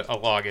with a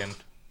login.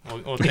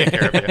 We'll take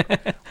care of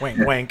you. Wink,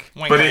 wink.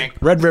 Wink, But wink.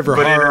 Red River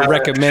But it, Horror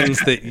recommends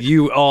that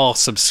you all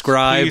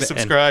subscribe. Please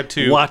subscribe and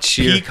to watch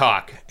your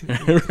Peacock.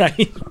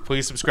 right.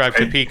 Please subscribe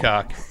to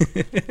Peacock.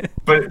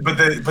 But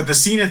the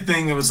Cena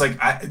thing, it was like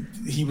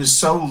he was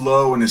so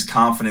low in his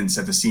confidence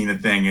at the Cena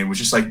thing. It was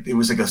just like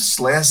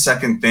a last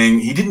second thing.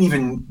 He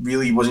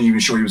wasn't even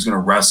sure he was going to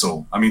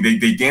wrestle. I mean,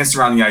 they danced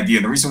around the idea.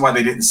 And the reason why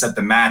they didn't set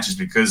the match is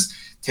because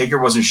Taker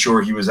wasn't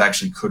sure he was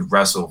actually could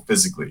wrestle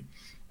physically.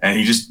 and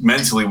he just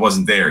mentally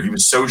wasn't there. He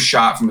was so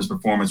shot from his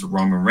performance with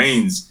Roman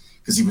Reigns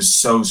because he was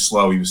so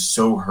slow. He was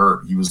so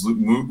hurt. He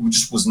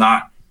just was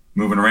not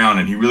moving around,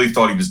 and he really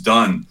thought he was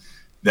done.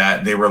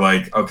 That they were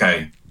like,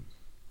 okay,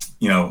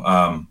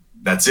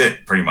 that's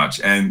it pretty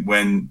much. And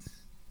when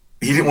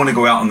he didn't want to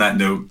go out on that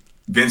note,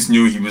 Vince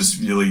knew he was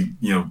really,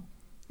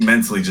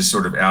 mentally just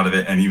sort of out of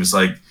it. And he was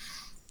like,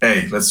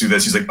 hey, let's do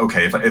this. He's like,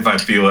 okay, if I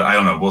feel it, I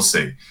don't know, we'll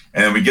see.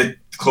 And then we get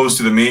close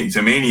to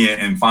Mania,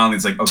 and finally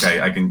it's like,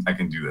 okay, I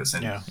can do this.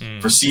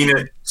 And for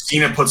Cena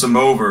puts him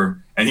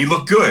over, and he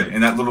looked good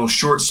in that little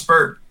short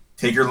spurt.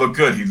 Taker looked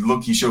good.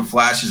 He showed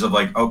flashes of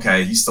like,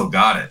 okay, he still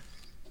got it.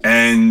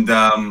 And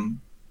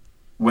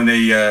when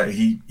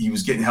he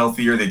was getting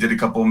healthier, they did a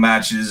couple of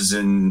matches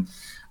and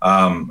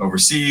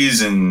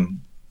overseas, and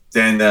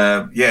then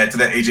to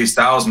that AJ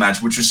Styles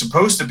match, which was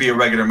supposed to be a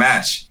regular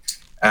match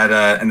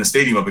in the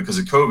stadium, but because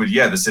of COVID,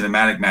 the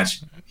cinematic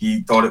match,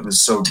 he thought it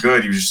was so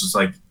good, he was just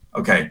like,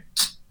 okay,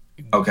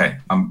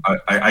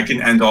 I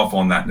can end off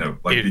on that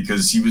note,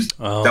 because he was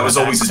that was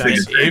always his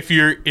biggest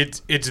thing.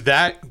 It's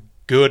that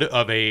good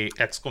of a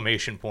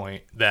exclamation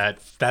point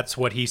that's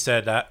what he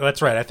said.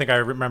 That's right. I think I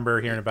remember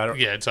hearing about it.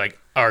 Yeah, it's like,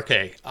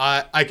 okay,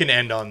 I can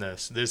end on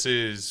this. This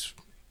is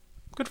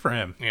good for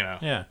him.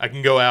 Yeah, I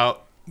can go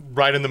out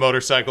riding the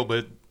motorcycle,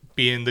 but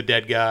being the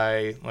dead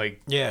guy,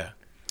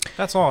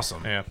 that's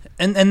awesome. Yeah,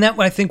 and that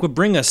I think would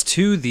bring us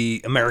to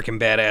the American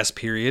Badass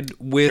period,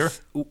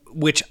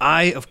 which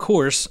I, of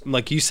course,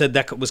 like you said,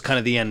 that was kind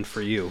of the end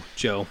for you,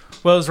 Joe.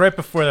 Well, it was right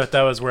before that.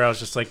 That was where I was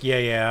just like,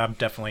 I'm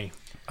definitely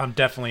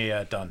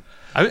done.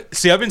 I've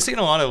been seeing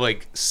a lot of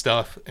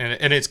stuff,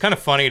 and it's kind of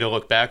funny to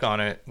look back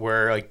on it,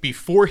 where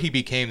before he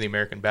became the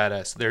American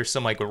Badass, there's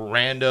some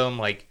random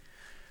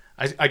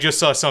I just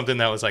saw something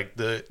that was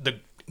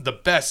the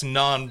best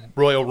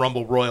non-Royal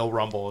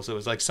Rumbles. It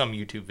was some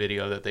YouTube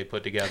video that they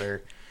put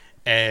together,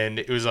 and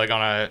it was on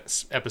a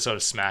episode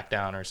of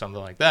SmackDown or something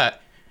like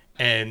that.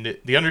 And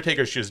the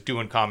Undertaker's just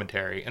doing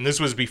commentary, and this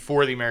was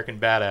before the American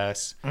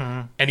Badass,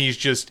 and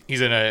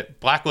he's in a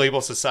Black Label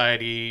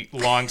Society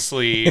long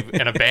sleeve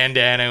and a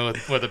bandana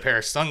with a pair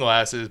of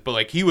sunglasses,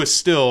 but he was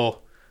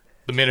still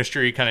the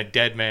Ministry kind of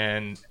dead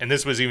man, and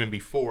this was even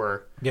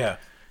before. Yeah,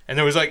 and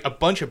there was a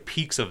bunch of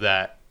peaks of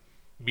that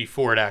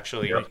before it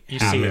actually you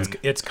see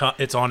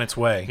it's on its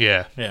way.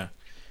 Yeah.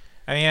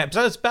 I mean,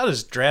 it's about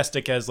as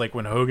drastic as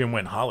when Hogan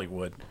went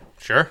Hollywood.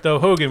 Sure. Though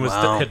Hogan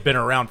had been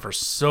around for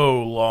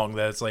so long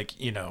that it's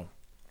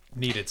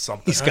needed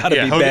something. He's got to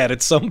be Hogan, bad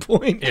at some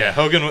point. Yeah,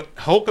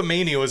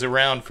 Hulkamania was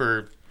around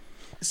for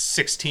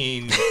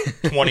 16,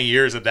 20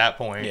 years at that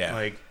point.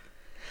 Yeah.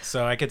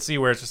 So I could see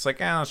where it's just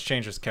let's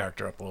change his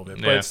character up a little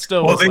bit. But it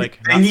still was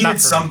they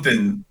needed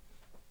something.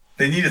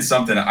 They needed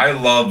something. I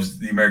loved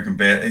the American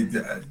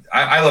Bad.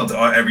 I loved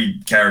every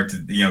character,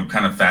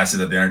 kind of facet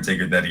of the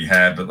Undertaker that he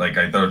had. But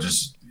I thought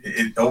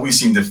it always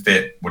seemed to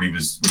fit what he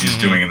was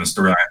doing in the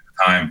storyline at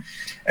the time.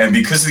 And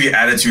because of the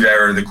Attitude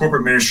Era, the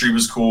corporate ministry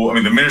was cool. I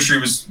mean, the ministry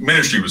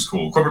was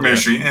cool. Corporate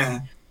ministry,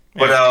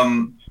 But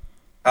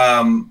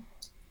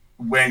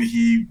when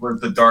he was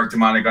the dark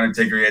demonic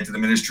Undertaker, he had to the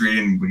ministry,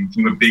 and when he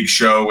became a Big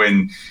Show,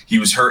 and he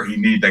was hurt, he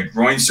needed that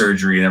groin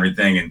surgery and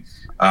everything, and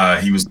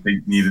he was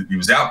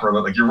out for a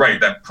little. You're right,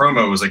 that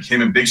promo was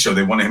him and Big Show.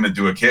 They wanted him to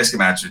do a casket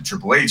match with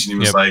Triple H, and he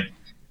was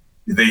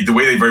the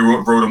way they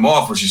wrote him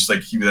off was just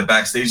he was a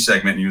backstage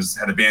segment, and he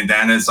had a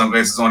bandana and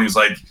sunglasses on. He was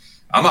like,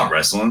 I'm not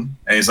wrestling.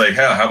 And he's like,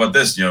 hell, how about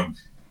this?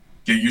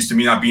 Get used to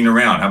me not being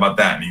around. How about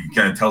that? And he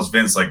kind of tells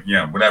Vince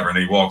whatever. And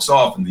then he walks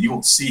off, and you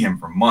won't see him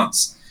for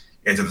months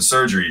after the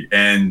surgery.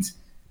 And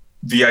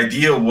the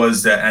idea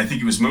was that, and I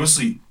think it was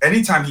mostly,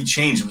 anytime he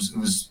changed, it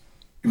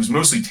was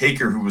mostly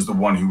Taker who was the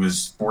one who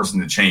was forcing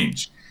the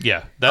change.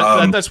 Yeah,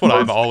 that's what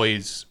I've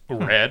always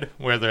read,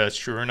 whether that's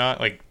true or not.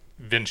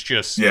 Vince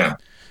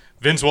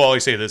Vince will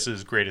always say this is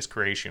his greatest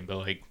creation,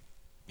 but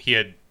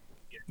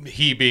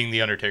he being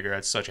the Undertaker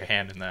had such a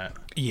hand in that.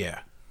 Yeah.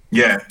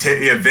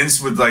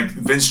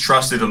 Vince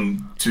trusted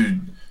him to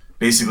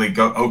basically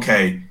go,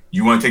 okay,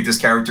 you want to take this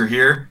character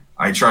here?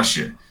 I trust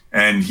you.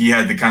 And he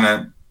had the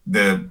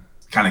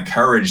kind of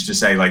courage to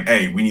say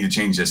hey, we need to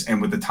change this.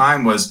 And what the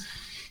time was,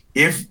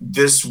 if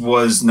this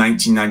was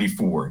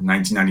 1994,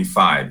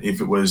 1995,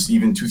 if it was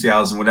even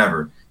 2000,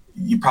 whatever,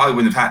 you probably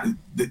wouldn't have had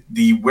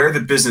where the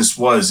business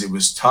was. It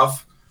was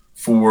tough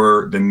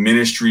for the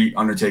Ministry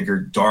Undertaker,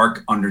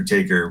 Dark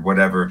Undertaker,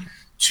 whatever,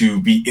 to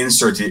be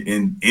inserted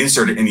in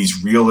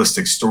these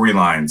realistic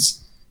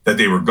storylines that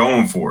they were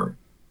going for.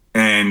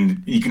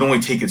 And you can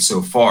only take it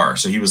so far.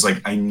 So he was like,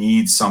 I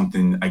need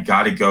something. I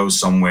got to go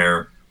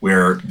somewhere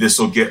where this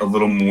will get a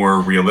little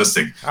more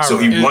realistic.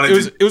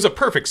 It was a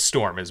perfect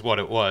storm is what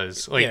it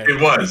was.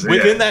 It was.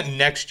 Within that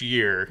next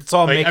year. It's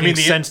all making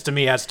sense to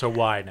me as to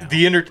why now.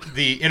 The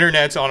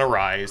internet's on a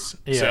rise.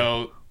 Yeah.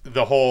 So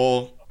the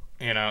whole,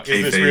 is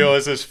this real?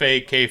 Is this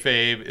fake?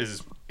 Kayfabe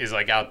is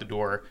out the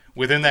door.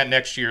 Within that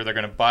next year, they're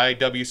going to buy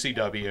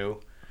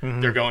WCW. Mm-hmm.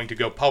 They're going to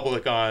go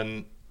public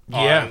on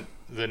the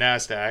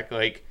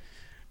NASDAQ.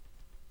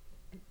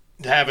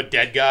 to have a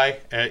dead guy,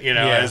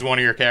 as one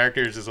of your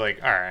characters is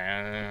like, all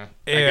right,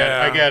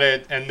 I get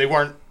it. And they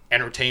weren't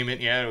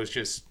entertainment yet. It was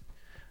just,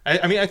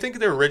 I think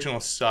their original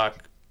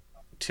stock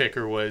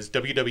ticker was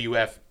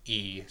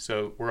WWFE,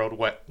 so World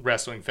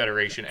Wrestling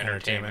Federation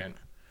Entertainment,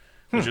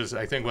 which is,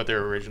 I think, what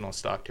their original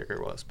stock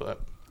ticker was.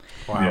 But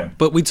Wow. Yeah.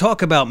 But we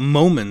talk about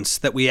moments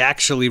that we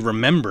actually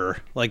remember,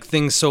 like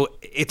things. So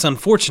it's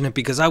unfortunate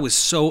because I was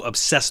so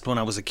obsessed when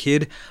I was a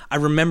kid. I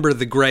remember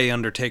the gray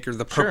Undertaker,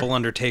 the purple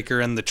Undertaker,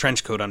 and the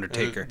trench coat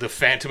Undertaker. The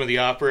Phantom of the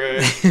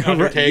Opera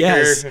Undertaker.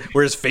 Yes,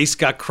 where his face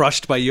got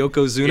crushed by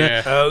Yokozuna.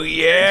 Yeah. Oh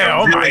yeah!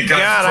 Oh my Really got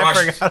God! I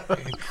crushed.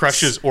 forgot.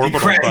 Crushes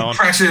orbital bone.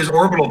 Crashes his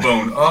orbital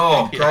bone.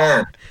 Oh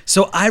God.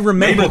 So I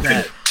remember Mabel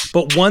that. did.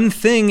 But one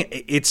thing,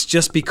 it's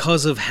just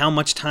because of how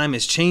much time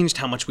has changed,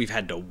 how much we've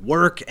had to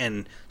work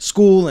and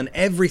school and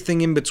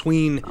everything in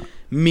between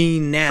me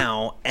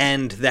now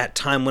and that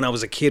time when I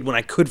was a kid when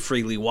I could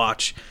freely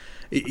watch,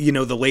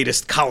 the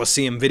latest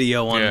Coliseum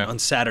video on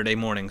Saturday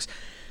mornings.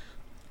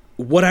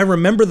 What I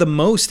remember the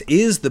most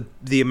is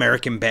the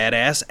American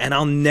Badass, and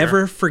I'll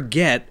never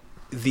forget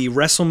the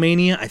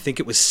WrestleMania, I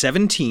think it was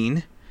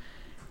 17,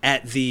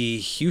 at the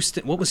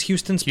Houston, what was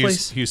Houston's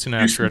place? Houston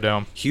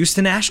Astrodome.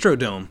 Houston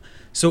Astrodome.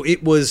 So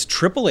it was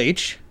Triple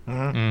H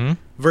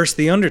versus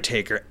The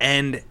Undertaker,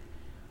 and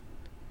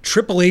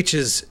Triple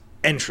H's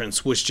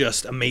entrance was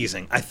just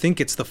amazing. I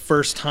think it's the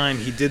first time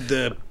he did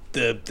the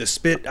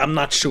spit. I'm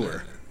not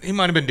sure. He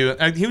might have been doing.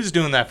 He was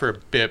doing that for a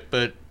bit,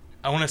 but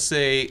I want to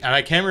say, and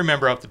I can't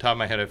remember off the top of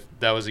my head if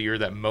that was the year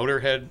that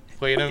Motorhead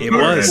played him. It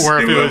was. or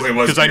if It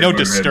was because I know Motorhead.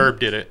 Disturbed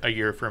did it a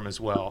year from as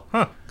well.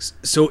 Huh.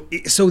 So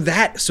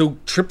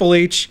Triple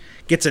H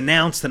gets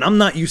announced, and I'm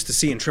not used to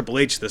seeing Triple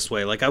H this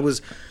way. Like I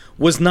was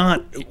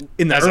not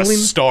in the As early a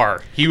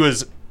star, he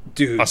was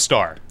dude. a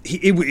star. And he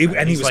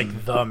He's was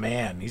like the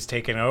man. He's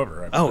taken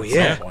over. Oh, at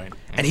yeah. some point.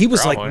 and he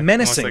was Probably, like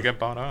menacing. Unless they get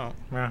bought out.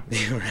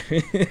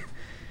 Yeah.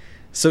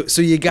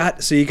 So you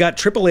got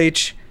Triple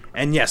H,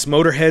 and yes,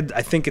 Motorhead.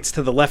 I think it's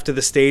to the left of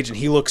the stage, and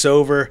he looks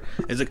over.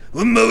 And he's like,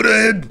 well,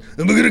 Motorhead,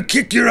 I'm gonna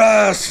kick your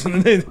ass,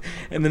 and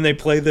then they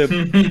play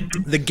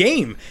the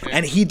game,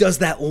 and he does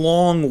that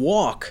long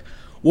walk.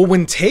 Well,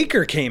 when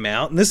Taker came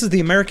out, and this is the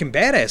American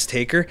Badass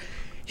Taker,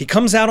 he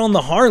comes out on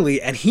the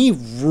Harley and he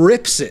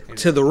rips it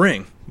to the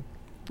ring.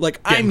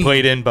 Like Getting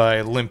played in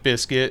by Limp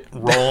Bizkit,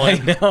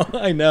 rolling,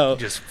 I know.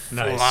 just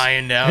Nice.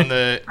 flying down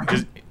the.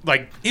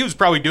 Like he was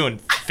probably doing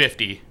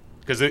 50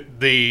 because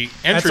the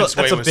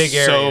entranceway that's a was big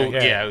area, so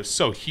yeah. it was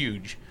so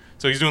huge.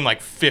 So he's doing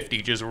like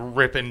 50, just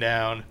ripping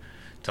down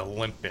to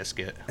Limp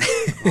Bizkit,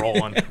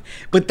 rolling.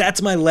 But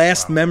that's my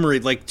last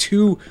memory. Like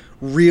two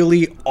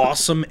really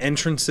awesome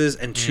entrances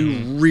and two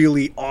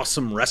really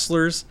awesome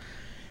wrestlers.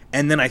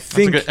 And then I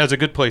think That's a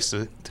good place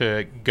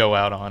to go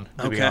out on.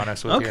 To be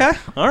honest with you. Okay,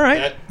 all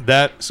right.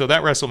 That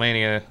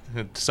WrestleMania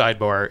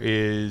sidebar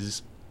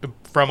is,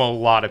 from a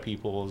lot of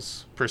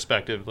people's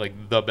perspective, like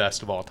the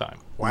best of all time.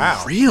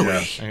 Wow.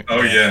 Really? Yeah.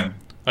 Oh yeah.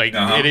 Like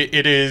Uh-huh.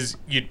 it is.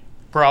 You'd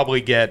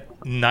probably get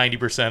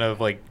 90% of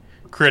like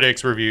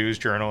critics, reviews,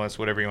 journalists,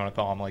 whatever you want to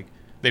call them. Like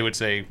they would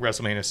say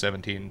WrestleMania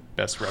 17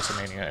 best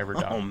WrestleMania ever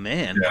done. Oh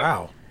man. Yeah.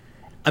 Wow.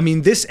 I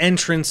mean, this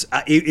entrance,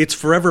 it's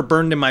forever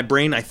burned in my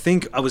brain. I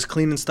think I was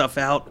cleaning stuff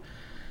out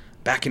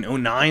back in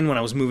 2009 when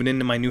I was moving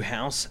into my new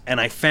house, and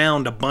I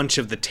found a bunch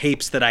of the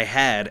tapes that I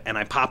had, and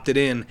I popped it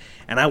in,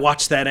 and I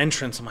watched that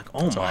entrance. I'm like,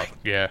 oh my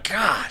Yeah.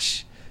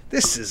 gosh,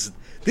 this is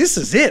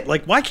it.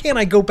 Like, why can't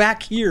I go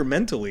back here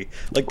mentally?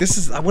 Like,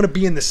 I want to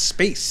be in this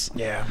space.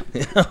 Yeah.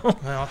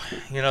 Well,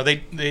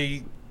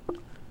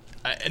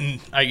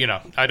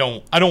 I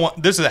don't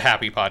want. This is a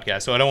happy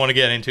podcast, so I don't want to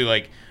get into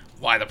like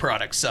why the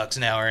product sucks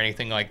now or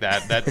anything like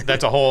that.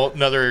 That's a whole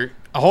nother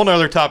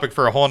topic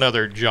for a whole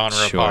nother genre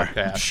Sure.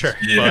 podcast. Sure.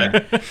 Yeah.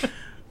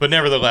 But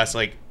nevertheless,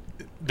 like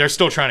they're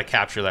still trying to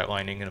capture that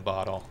lightning in a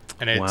bottle,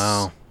 and it's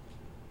Wow.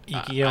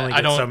 You only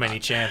I get so don't- many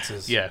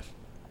chances. yeah.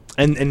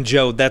 And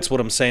Joe, that's what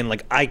I'm saying.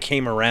 Like, I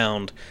came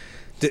around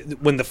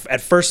when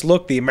at first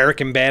look, the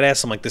American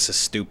Badass, I'm like, this is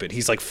stupid.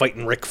 He's like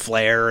fighting Ric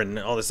Flair and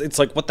all this. It's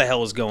like, what the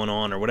hell is going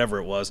on, or whatever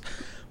it was.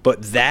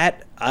 But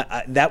that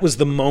was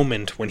the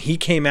moment when he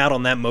came out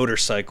on that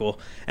motorcycle,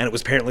 and it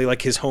was apparently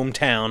like his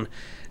hometown, and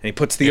he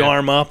puts the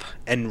arm up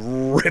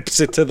and rips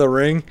it to the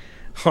ring.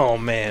 Oh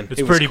man, It's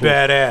it was pretty cool.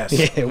 badass.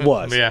 Yeah, it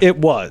was. Yeah. It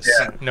was.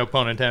 Yeah. No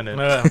pun intended.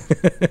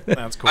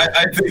 That's cool.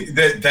 I think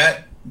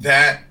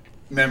that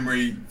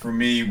memory for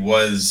me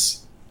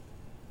was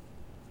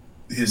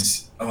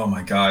his. Oh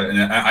my God,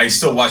 and I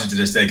still watch it to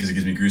this day because it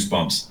gives me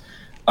goosebumps.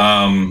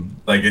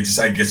 Like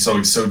I get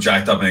so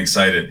jacked up and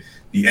excited.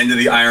 The end of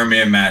the Iron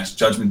Man match,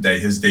 Judgment Day,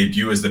 his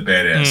debut as the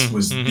Badass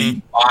was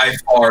by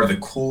far the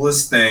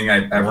coolest thing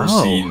I've ever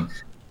Whoa. seen.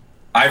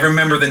 I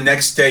remember the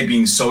next day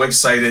being so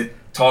excited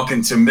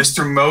talking to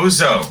Mr.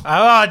 Mozo.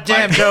 Oh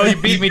damn, Joe, you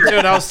beat me to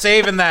it. I was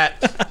saving that.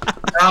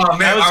 Oh man,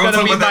 That was I will gonna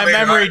talk be about my that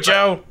later. memory,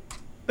 Joe.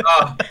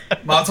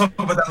 I'll talk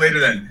about that later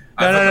then.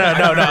 No.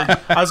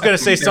 I was gonna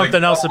say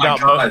something else Oh my about.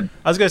 God.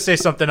 I was gonna say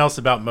something else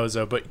about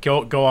Mozo, but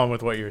go on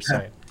with what you were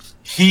saying.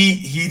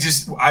 he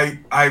just I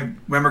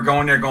remember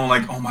going there going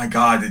like, oh my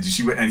God, did you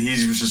see what? And he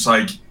was just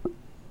like,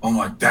 oh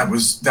my, that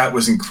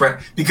was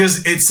incredible,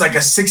 because it's like a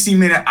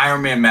 60-minute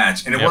Iron Man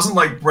match, and it wasn't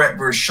like Brett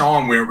versus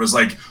Shawn where it was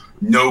like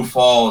no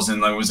falls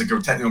and like, it was like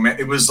a technical match.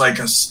 It was like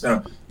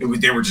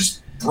they were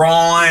just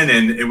brawling,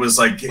 and it was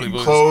like getting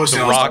close. The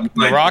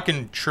Rock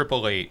and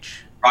Triple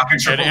H.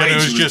 And it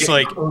was just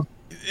like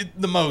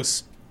the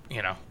most,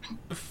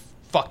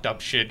 fucked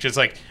up shit. Just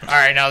like, all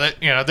right, now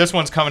that this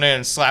one's coming in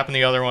and slapping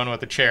the other one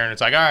with a chair, and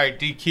it's like, all right,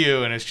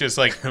 DQ, and it's just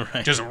like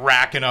just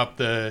racking up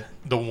the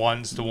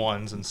ones to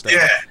ones and stuff.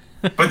 Yeah.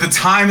 But the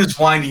time is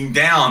winding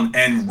down,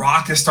 and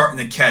Rock is starting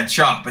to catch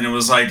up, and it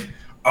was like,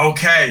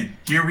 okay,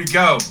 here we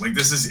go. Like,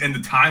 this is, and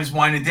the time's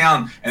winding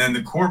down, and then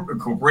the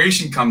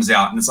corporation comes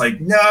out, and it's like,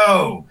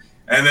 no.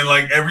 And then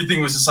like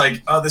everything was just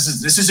like, oh, this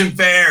isn't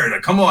fair.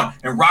 Like, come on.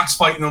 And Rock's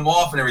fighting them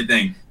off and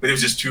everything, but it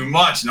was just too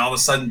much. And all of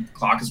a sudden,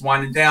 clock is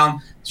winding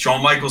down.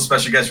 Shawn Michaels,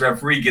 special guest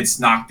referee,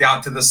 gets knocked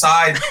out to the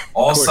side.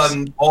 All of a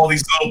sudden, all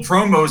these little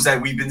promos that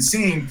we've been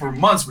seeing for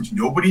months, which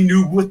nobody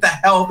knew what the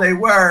hell they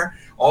were,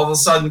 all of a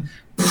sudden,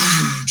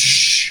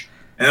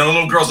 and the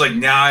little girl's like,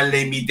 now I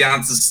lay me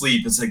down to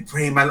sleep. It's like,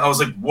 pray my. I was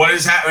like, what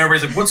is happening?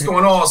 Everybody's like, what's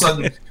going on? All of a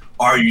sudden,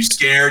 are you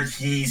scared?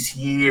 He's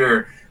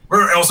here. All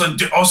of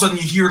a sudden,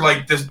 you hear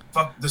like the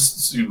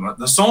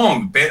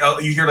song.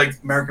 You hear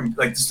like American,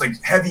 like this,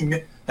 like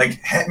heavy, like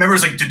remember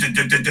it's like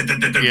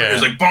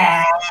it's like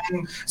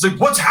bong. It's like,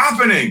 what's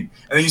happening?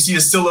 And then you see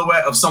a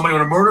silhouette of somebody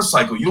on a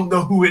motorcycle. You don't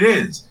know who it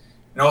is.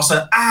 And all of a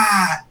sudden,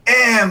 I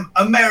am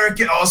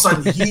American. All of a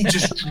sudden, he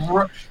just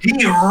he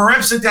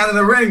rips it down in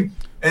the ring.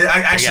 And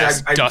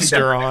I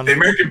duster on. The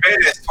American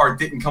Badass part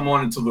didn't come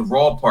on until the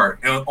Raw part.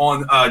 And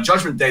on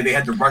Judgment Day, they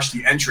had to rush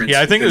the entrance.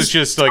 Yeah, I think it was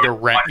just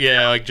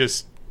like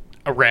just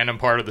a random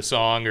part of the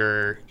song,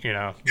 or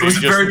it was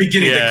the very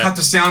beginning. They cut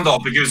the sound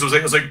off because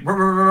it was like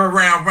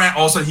round.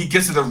 All of a sudden he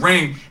gets to the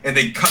ring and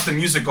they cut the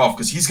music off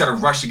because he's got to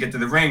rush to get to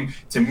the ring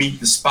to meet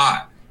the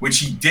spot, which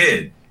he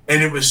did,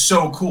 and it was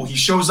so cool. He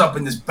shows up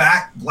in this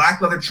black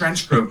leather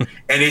trench coat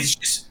and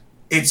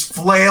it's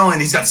flail,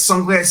 and he's got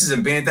sunglasses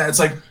and bandana. It's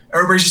like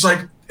everybody's just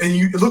like, and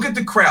you look at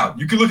the crowd.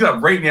 You can look it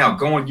up right now.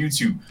 Go on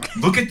YouTube.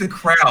 Look at the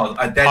crowd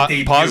at that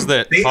debut. Pause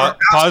the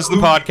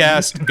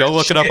podcast. Go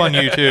look it up on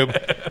YouTube.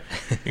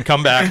 And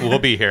come back. We'll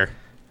be here.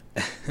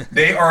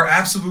 They are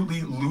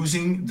absolutely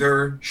losing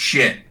their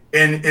shit,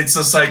 and it's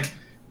just like,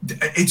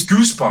 it's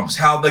goosebumps.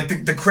 How like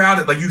the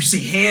crowd, like you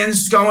see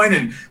hands going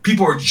and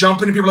people are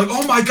jumping and people are like,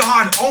 oh my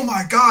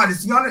god,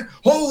 it's not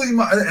holy,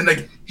 and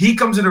like he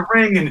comes in the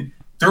ring and.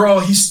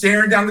 He's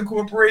staring down the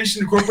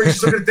corporation. The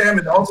corporation's looking at them,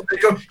 and also they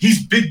go,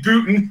 he's big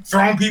booting,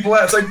 throwing people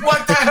out. It's like,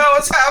 what the hell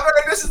is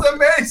happening? This is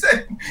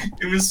amazing.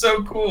 It was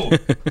so cool.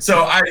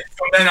 So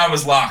then I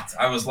was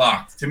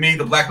locked. To me,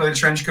 the black leather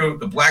trench coat,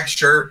 the black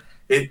shirt,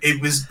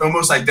 it was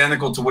almost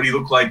identical to what he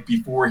looked like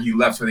before he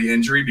left for the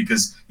injury,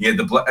 because he had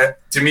the black.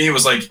 To me, it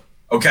was like,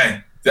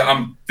 okay,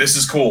 this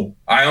is cool.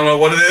 I don't know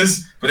what it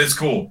is, but it's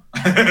cool.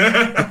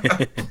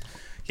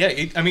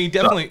 Yeah, I mean,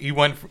 definitely, he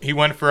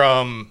went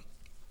from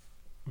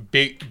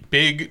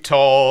big,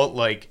 tall,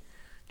 like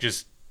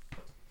just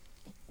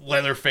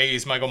leather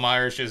face Michael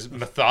Myers, just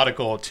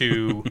methodical,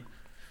 to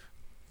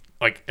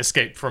like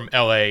Escape from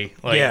LA,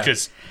 like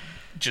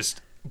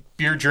just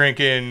beer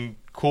drinking,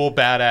 cool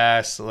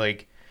badass,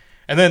 like.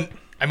 And then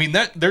I mean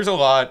that there's a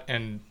lot,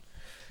 and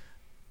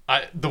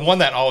the one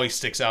that always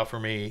sticks out for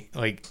me,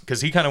 like,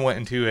 because he kind of went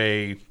into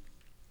a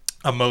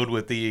mode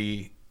with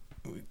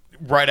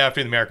right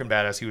after the American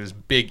Badass, he was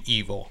Big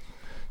Evil.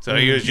 So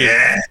he was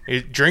just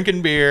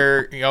drinking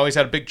beer. He always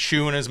had a big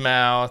chew in his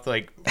mouth,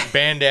 like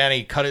bandana.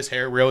 He cut his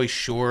hair really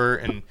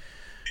short, and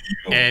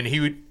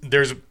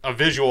there's a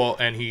visual,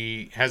 and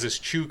he has his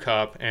chew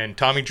cup. And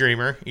Tommy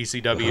Dreamer,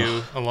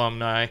 ECW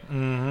alumni,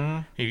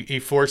 he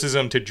forces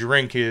him to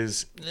drink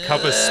his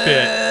cup of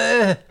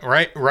spit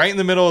right in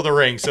the middle of the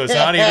ring. So it's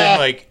not even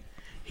like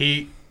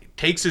he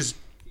takes his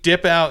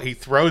dip out, he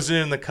throws it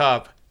in the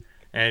cup,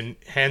 and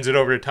hands it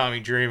over to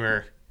Tommy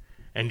Dreamer,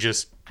 and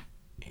just.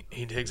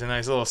 He takes a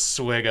nice little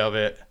swig of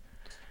it.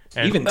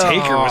 And, even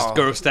Taker was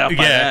grossed out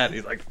by that.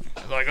 He's like,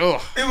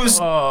 oh. It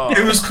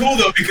was cool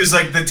though, because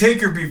like the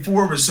Taker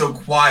before was so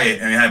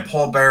quiet, and he had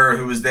Paul Bearer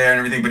who was there and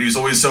everything, but he was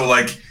always so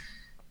like,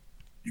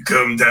 you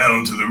come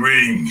down to the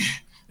ring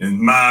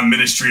in my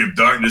ministry of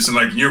darkness, and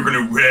like you're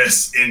gonna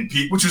rest in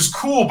peace, which was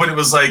cool, but it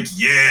was like,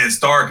 yeah, it's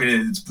dark and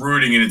it's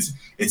brooding and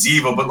it's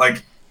evil, but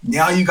like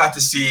now you got to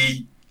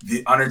see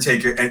the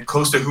Undertaker and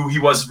close to who he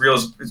was really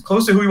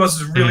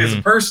as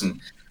a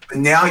person.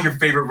 Now your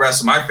favorite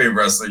wrestler, my favorite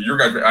wrestler, your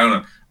guy, I don't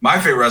know, my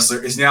favorite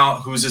wrestler is now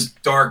who's this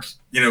dark,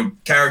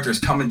 character is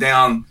coming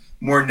down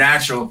more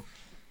natural,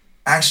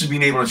 actually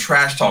being able to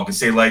trash talk and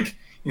say like,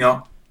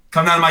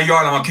 come down to my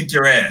yard, I'm gonna kick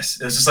your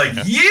ass. It's just like,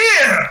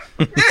 yeah,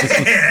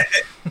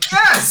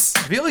 yes.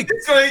 I feel like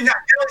it's really not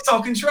really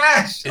talking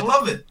trash. I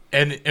love it.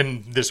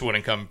 And this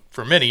wouldn't come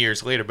for many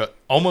years later, but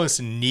almost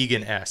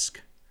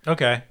Negan-esque.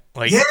 Okay.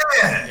 Like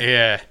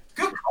yeah.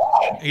 Good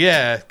call.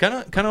 Yeah, kind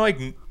of like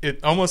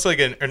it, almost like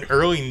an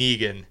early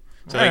Negan.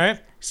 So like, right.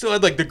 Still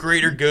had like the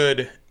greater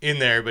good in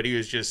there, but he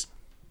was just,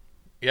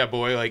 yeah,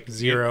 boy, like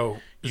Zero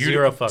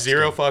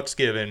fucks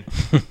given.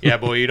 Yeah,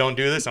 boy, you don't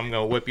do this, I'm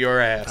gonna whip your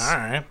ass. All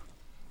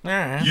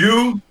right.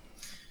 You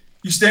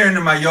staring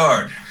in my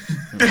yard.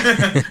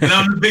 And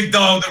I'm the big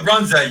dog that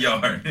runs that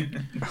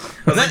yard.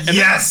 I was like,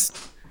 yes.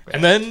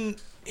 And then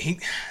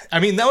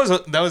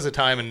that was a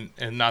time,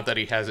 and not that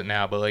he has it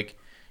now, but like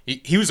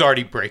he was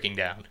already breaking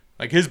down.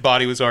 Like his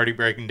body was already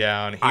breaking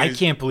down. I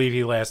can't believe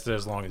he lasted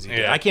as long as he did.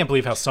 Yeah. I can't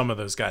believe how some of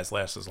those guys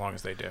last as long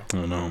as they do.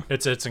 I know.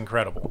 It's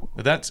incredible.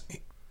 But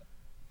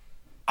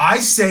I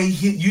say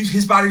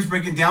his body's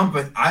breaking down,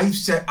 but I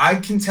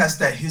contest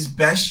that his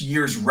best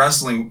years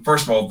wrestling.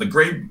 First of all, the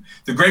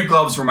great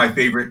gloves were my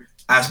favorite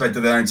aspect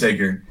of the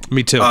Undertaker.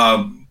 Me too.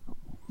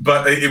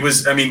 But it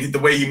was, I mean, the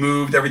way he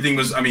moved, everything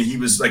was. I mean, he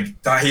was like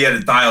he had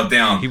it dialed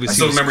down. I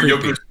still remember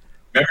creepy.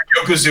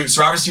 Yokozuna,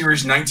 Survivor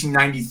Series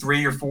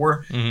 1993 or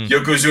 4.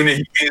 Yokozuna,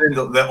 he came in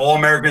the All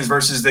Americans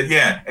versus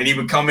and he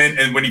would come in,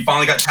 and when he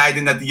finally got tagged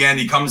in at the end,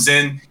 he comes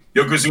in.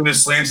 Yokozuna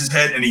slams his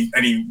head and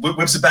he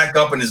whips it back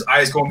up, and his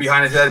eyes going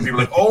behind his head, and people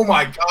are like, "Oh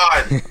my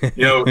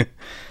god!"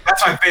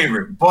 That's my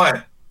favorite.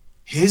 But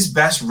his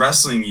best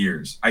wrestling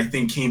years, I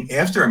think, came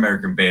after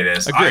American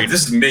Badass.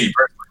 This is me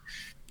personally.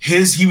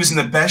 He was in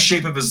the best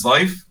shape of his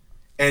life,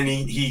 and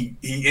he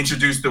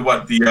introduced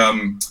what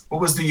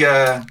was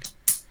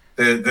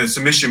the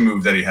submission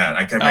move that he had?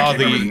 I can't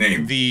remember the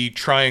name. The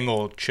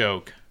triangle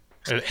choke.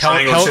 It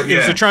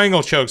was the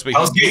triangle chokes, but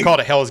he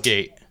called it Hell's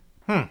Gate.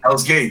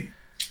 Hell's Gate.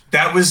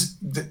 That was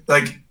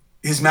like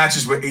his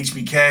matches with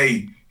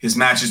HBK, his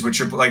matches with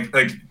Triple,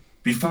 like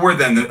before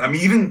then.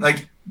 Even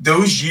like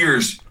those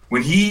years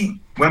when he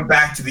went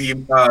back to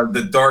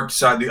the dark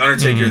side, the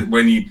Undertaker,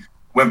 when he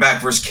went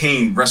back versus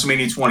Kane,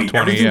 WrestleMania 20.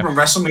 Everything from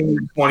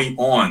WrestleMania 20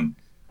 on,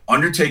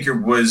 Undertaker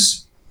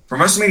was from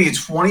WrestleMania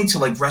 20 to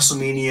like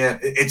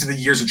WrestleMania into the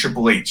years of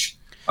Triple H.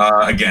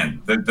 Again,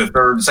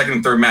 the second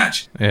and third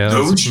match. Yeah,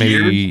 those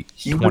years,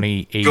 he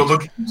 28. Go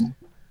look.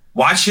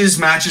 Watch his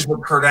matches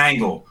with Kurt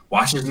Angle.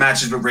 Watch his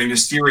matches with Rey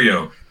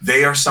Mysterio.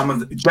 They are some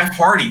of the Jeff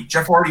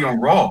Hardy on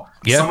Raw.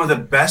 Yep. Some of the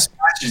best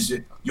matches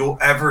you'll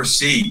ever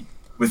see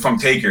from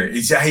Taker.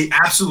 He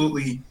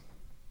absolutely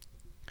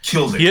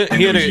killed it.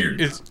 He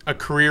had a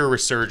career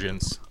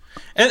resurgence,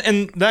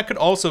 and that could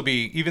also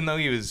be, even though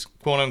he was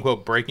quote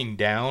unquote breaking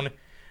down.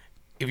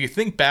 If you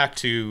think back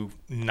to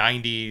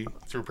 90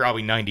 through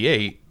probably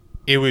 98,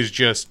 it was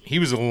just he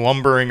was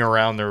lumbering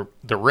around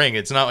the ring.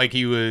 It's not like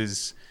he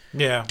was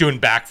doing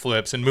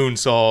backflips and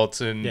moonsaults,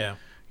 and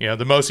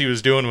the most he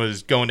was doing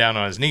was going down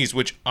on his knees,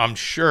 which I'm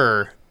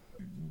sure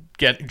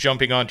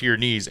jumping onto your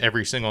knees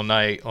every single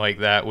night like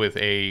that with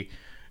a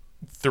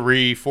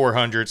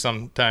 400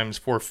 sometimes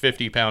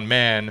 450-pound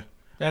man,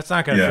 that's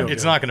not gonna feel good.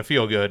 It's not gonna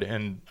feel good,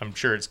 and I'm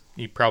sure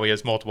he probably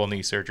has multiple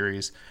knee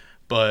surgeries,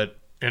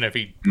 and if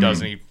he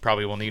doesn't, he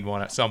probably will need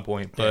one at some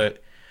point.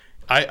 But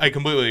I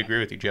completely agree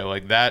with you, Joe.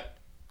 Like that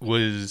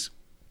was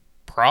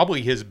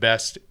probably his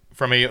best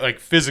from a like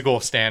physical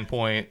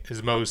standpoint,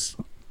 his most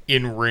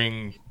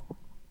in-ring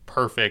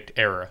perfect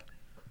era.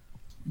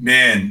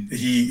 Man,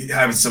 he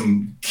had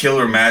some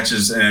killer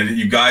matches, and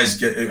you guys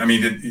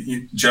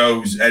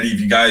Joe, Eddie, if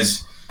you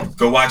guys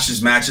go watch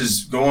his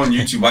matches, go on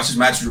YouTube, watch his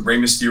matches with Rey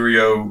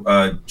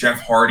Mysterio,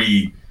 Jeff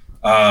Hardy,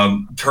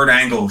 Kurt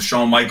Angle,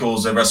 Shawn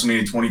Michaels at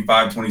WrestleMania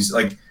 25, 26,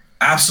 like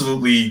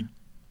absolutely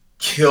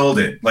killed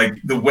it. Like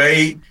the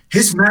way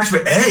his match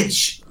with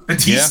Edge,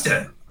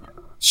 Batista,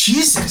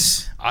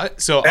 Jesus.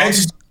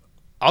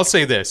 I'll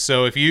say this.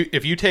 So if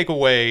you take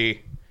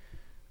away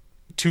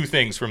two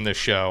things from this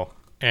show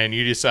and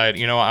you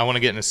decide, I want to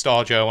get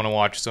nostalgia, I want to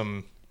watch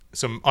some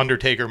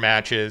Undertaker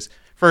matches.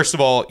 First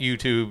of all,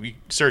 YouTube, you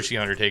search The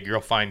Undertaker,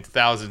 you'll find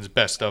thousands of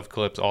best of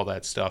clips, all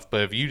that stuff.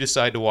 But if you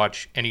decide to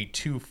watch any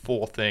two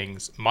full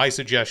things, my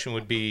suggestion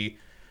would be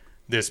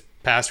this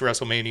past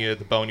WrestleMania,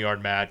 the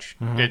Boneyard match.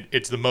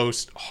 It's the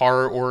most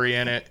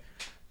horror-oriented.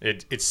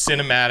 It's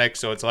cinematic,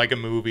 so it's like a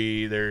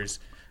movie.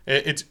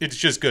 It's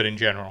just good in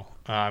general.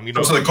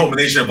 Also the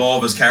culmination of all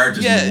of his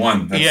characters in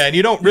one. And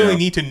you don't really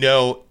need to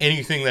know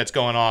anything that's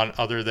going on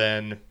other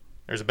than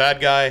there's a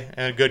bad guy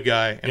and a good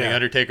guy, and the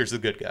Undertaker's the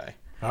good guy.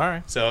 All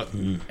right. So,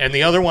 and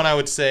the other one I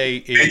would say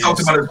is... He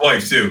talked about his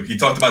wife, too. He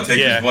talked about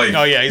taking his wife.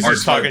 Oh, yeah. He's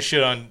just talking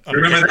shit on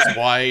Undertaker's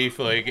wife.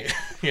 Like,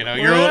 you're a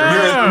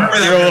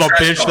little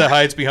bitch that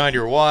hides behind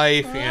your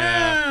wife.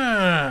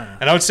 Yeah.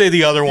 And I would say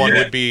the other one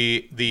would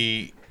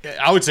be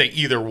I would say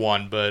either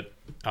one, but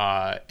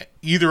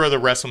either of the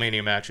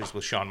WrestleMania matches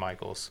with Shawn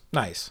Michaels.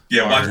 Nice.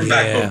 Yeah, watch them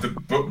back.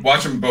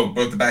 Watch them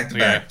both the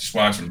back-to-back. Just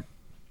watch them.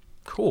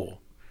 Cool.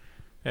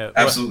 Yeah,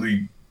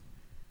 absolutely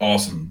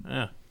awesome.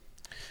 Yeah.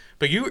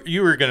 But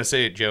you were gonna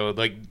say it, Joe.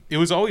 Like it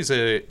was always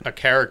a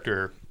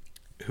character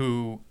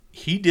who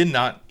he didn't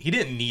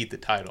need the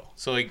title.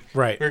 So like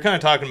we were kind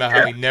of talking about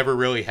how he never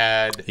really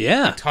had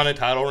a ton of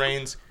title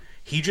reigns.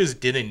 He just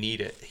didn't need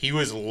it. He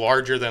was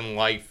larger than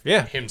life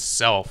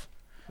himself.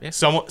 Yeah.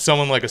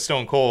 Someone like a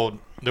Stone Cold.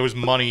 There was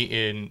money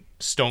in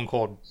Stone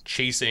Cold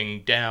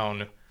chasing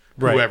down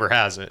whoever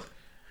has it,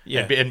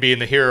 and being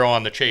the hero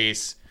on the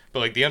chase. But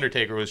like the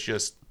Undertaker was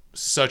just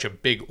such a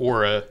big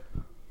aura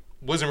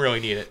wasn't really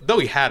needed. Though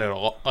he had it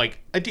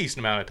a decent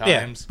amount of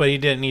Yeah, times. but he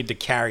didn't need to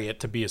carry it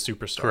to be a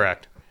superstar.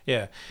 Correct.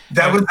 Yeah.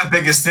 That was the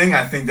biggest thing.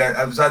 I think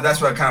that's what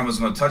I kind of was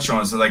going to touch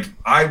on. So like,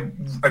 I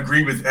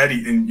agree with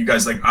Eddie and you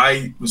guys. Like,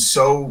 I was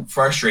so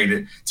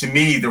frustrated. To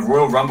me, the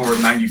Royal Rumble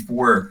in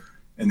 '94,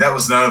 and that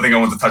was another thing I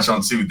wanted to touch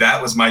on too.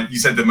 That was you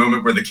said the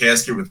moment where the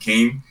casket with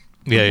Kane.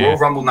 Royal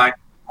Rumble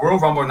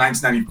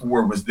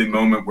 1994 was the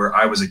moment where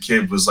I was a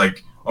kid, was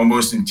like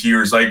almost in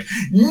tears, like,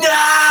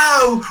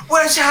 no,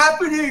 what's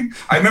happening?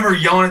 I remember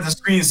yelling at the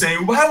screen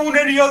saying, why won't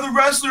any other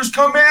wrestlers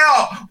come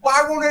out?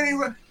 Why won't any?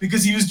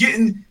 Because he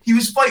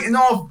was fighting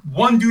off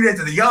one dude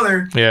after the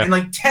other, and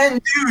like 10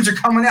 dudes are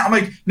coming out. I'm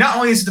like, not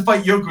only is it to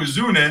fight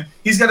Yokozuna,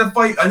 he's got to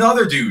fight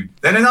another dude,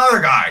 then another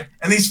guy,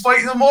 and he's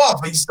fighting them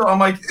off. I'm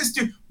like, this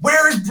dude,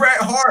 where is Bret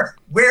Hart?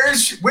 Where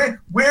is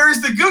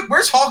the good?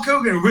 Where's Hulk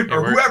Hogan or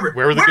whoever?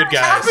 Where are the good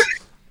guys?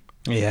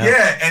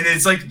 Yeah, and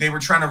it's like they were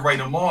trying to write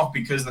him off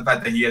because of the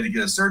fact that he had to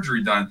get a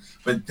surgery done.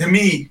 But to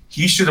me,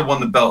 he should have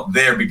won the belt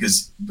there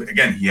because,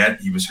 again,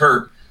 he was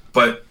hurt,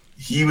 but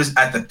he was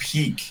at the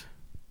peak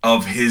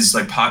of his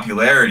like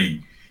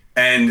popularity,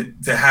 and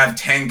to have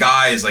 10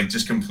 guys like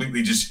just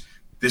completely just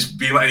this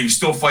be and he's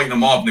still fighting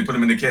them off, and they put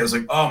him in the cage. I was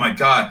like, oh my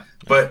god!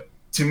 But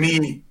to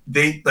me,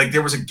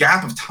 there was a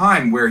gap of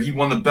time where he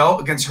won the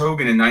belt against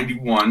Hogan in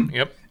 '91.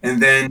 Yep,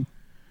 and then.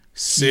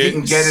 He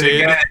didn't get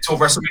it again until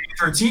WrestleMania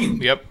 13.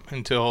 Yep,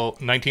 until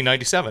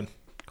 1997.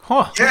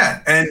 Huh.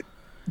 Yeah, and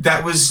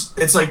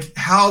it's like,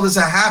 how does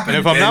that happen?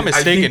 And if I'm not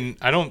mistaken,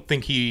 I don't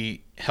think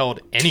he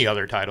held any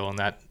other title in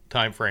that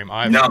time frame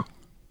either.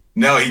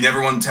 No, he never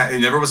won. He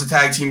never was a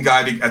tag team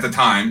guy at the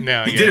time.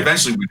 No, he did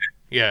eventually win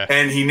it. Yeah,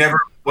 and he never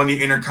won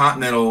the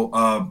Intercontinental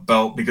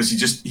belt because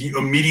he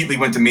immediately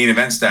went to main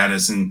event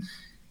status. And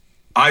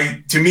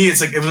to me,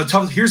 it's like it was a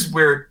tough. Here's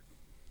where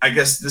I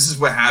guess this is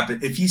what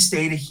happened. If he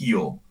stayed a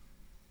heel,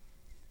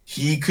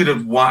 he could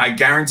have won. I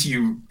guarantee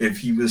you, if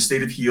he was a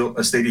state of heel,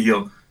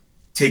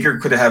 Taker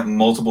could have had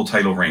multiple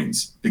title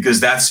reigns because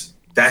that's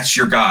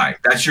your guy.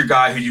 That's your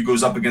guy who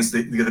goes up against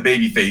the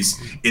baby face.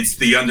 It's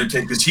the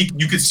Undertaker, because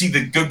you could see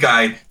the good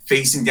guy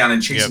facing down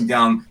and chasing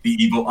down the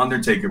evil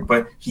Undertaker.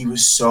 But he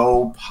was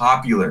so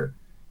popular.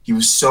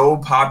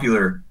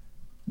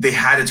 They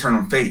had to turn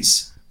him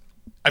face.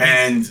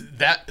 And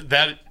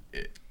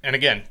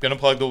again, gonna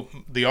plug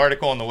the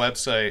article on the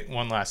website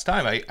one last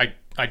time.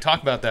 I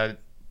talk about that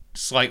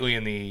slightly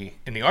in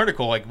the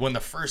article. Like, when the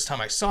first time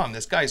I saw him,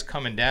 this guy's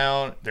coming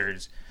down,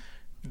 there's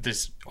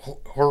this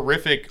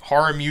horrific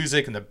horror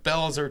music and the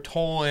bells are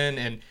tolling,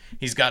 and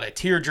he's got a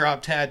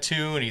teardrop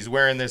tattoo, and he's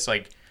wearing this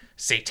like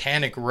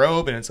satanic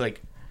robe, and it's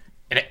like,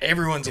 and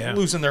everyone's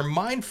losing their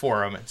mind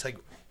for him. It's like,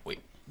 wait,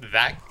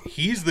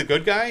 he's the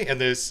good guy,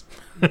 and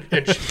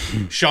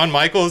Shawn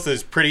Michaels,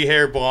 this pretty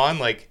hair blonde,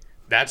 like,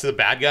 that's the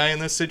bad guy in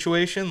this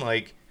situation.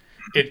 Like,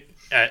 it,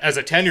 as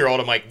a 10-year-old,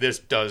 I'm like, this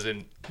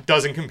doesn't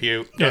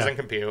compute.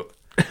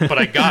 But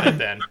I got it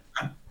then.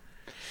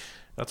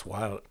 That's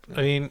wild.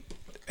 I mean,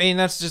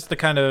 that's just the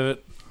kind of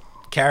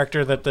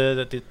character that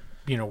the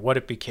what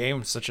it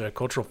became, such a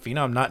cultural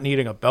phenom, not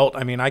needing a belt.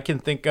 I mean, I can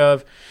think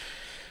of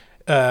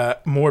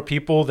more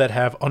people that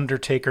have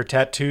Undertaker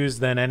tattoos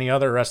than any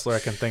other wrestler I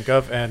can think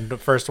of. And the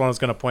first one I was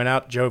going to point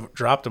out, Joe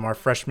dropped him, our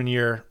freshman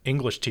year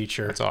English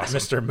teacher. That's awesome.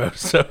 Mr.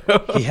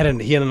 Moso. he had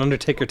an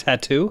Undertaker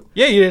tattoo?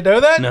 Yeah, you didn't know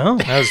that? No.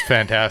 That was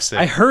fantastic.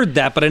 I heard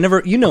that, but I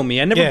never, you know me,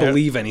 I never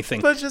believe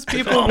anything. But just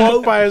people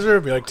walk by his room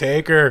and be like,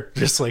 Taker,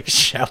 just like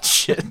shout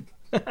shit.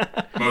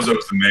 Mozo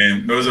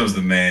was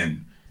the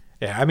man.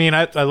 Yeah, I mean,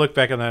 I look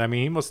back on that. I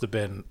mean, he must have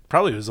been,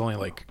 probably was only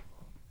like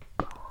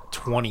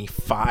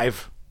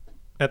 25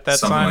 at that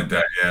Something time. like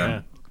that,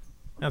 yeah.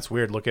 That's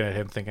weird looking at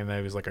him thinking that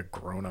he was like a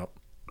grown-up.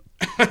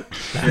 I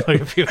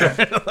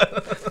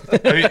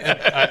mean,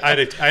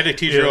 I had a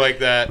teacher like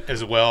that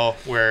as well,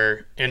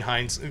 where in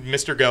hindsight,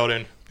 Mr.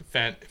 Golden,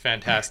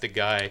 fantastic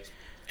guy,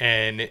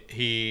 and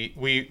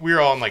we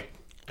were all in like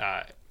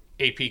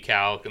AP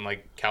Calc and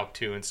like Calc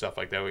 2 and stuff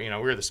like that. We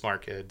were the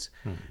smart kids,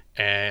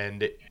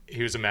 and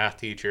he was a math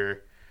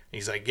teacher.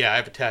 He's like, yeah, I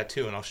have a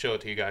tattoo, and I'll show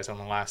it to you guys on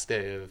the last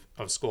day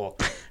of school.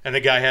 And the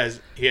guy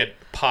had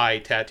pi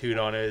tattooed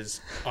on his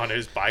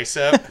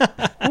bicep.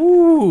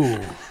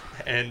 Ooh.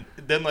 And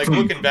then, like,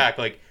 looking back,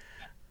 like,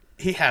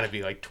 he had to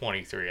be like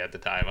 23 at the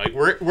time. Like,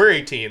 we're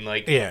 18.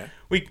 Like, yeah,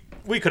 we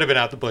could have been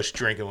out the bush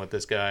drinking with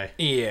this guy.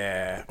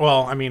 Yeah.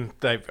 Well, I mean,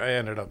 I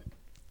ended up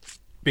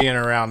being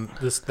around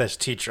this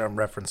teacher I'm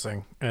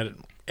referencing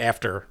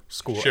after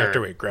school,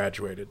 after we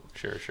graduated.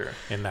 Sure.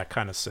 In that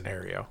kind of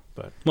scenario.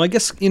 But well, I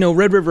guess,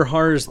 Red River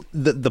Horror's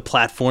the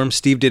platform.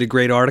 Steve did a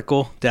great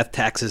article, Death,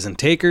 Taxes, and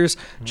Takers.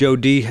 Joe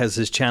D has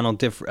his channel,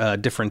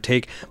 Different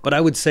Take. But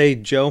I would say,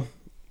 Joe,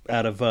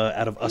 out of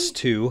us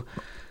two,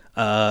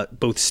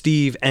 both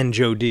Steve and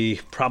Joe D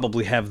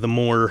probably have the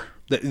more.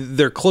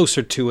 They're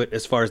closer to it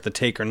as far as the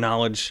Taker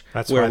knowledge.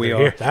 That's where why we are.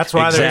 Here. That's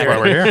why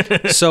we're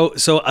here. So,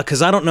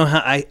 because I don't know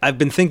how I've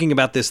been thinking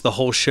about this the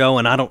whole show,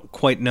 and I don't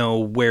quite know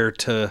where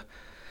to.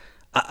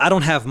 I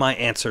don't have my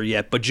answer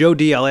yet. But Joe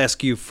D, I'll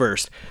ask you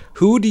first.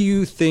 Who do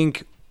you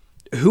think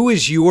who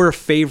is your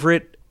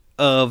favorite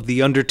of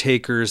the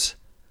Undertaker's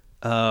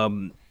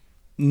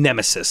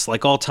nemesis,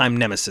 like all-time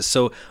nemesis?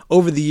 So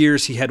over the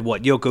years, he had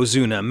what?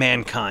 Yokozuna,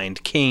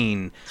 Mankind,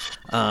 Kane.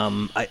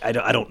 I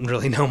don't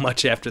really know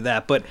much after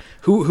that, but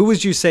who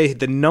would you say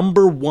the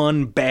number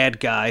one bad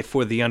guy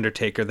for the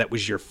Undertaker that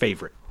was your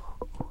favorite?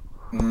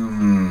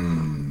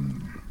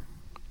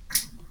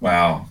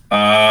 Wow.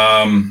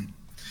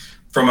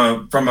 From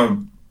a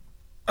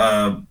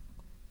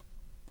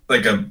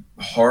like a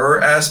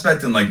horror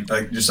aspect and like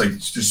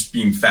just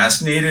being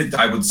fascinated,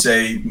 I would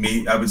say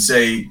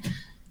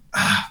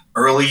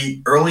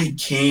early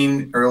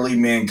Kane, early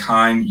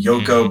Mankind,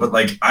 Yoko, but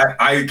like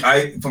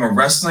I from a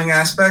wrestling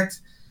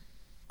aspect,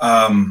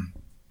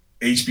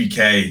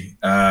 HBK,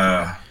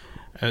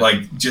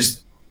 like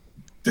just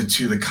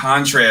the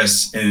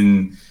contrast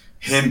in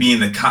him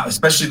being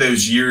especially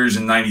those years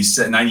in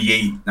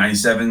 98,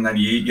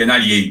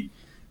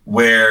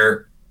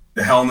 where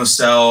the Hell in a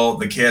Cell,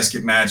 the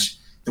casket match,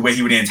 the way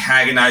he would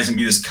antagonize and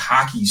be this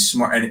cocky,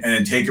 smart,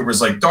 and Taker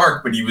was like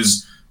dark, but he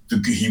was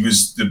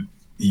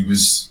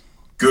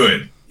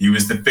good. He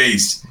was the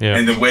face,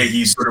 and the way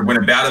he sort of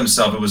went about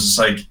himself, it was just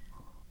like,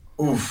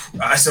 oof.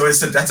 So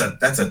that's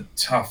a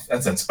tough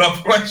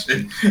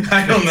question.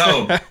 I don't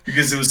know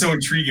because it was so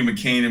intriguing with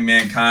Kane and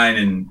Mankind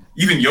and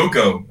even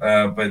Yoko,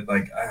 but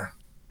like,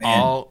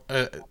 man.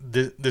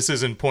 This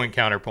isn't point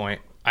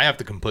counterpoint. I have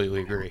to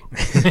completely agree.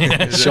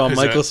 Shawn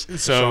Michaels.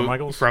 Shawn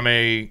Michaels.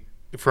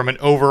 From an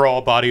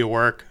overall body of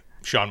work,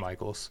 Shawn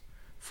Michaels.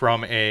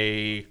 From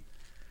a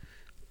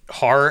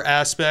horror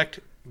aspect,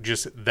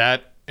 just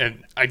that,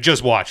 and I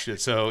just watched it,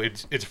 so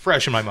it's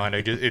fresh in my mind.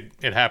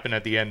 It happened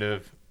at the end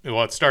of,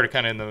 well, it started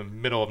kind of in the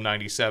middle of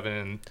 '97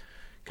 and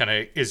kind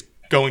of is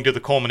going to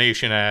the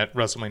culmination at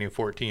WrestleMania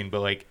 14.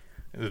 But like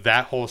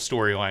that whole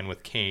storyline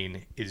with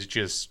Kane is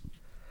just,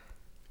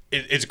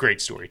 it's great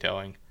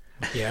storytelling.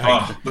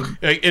 Yeah.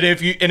 And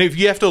if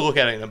you have to look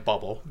at it in a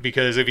bubble,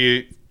 because if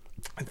you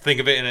think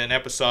of it in an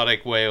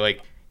episodic way,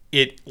 like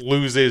it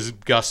loses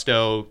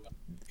gusto.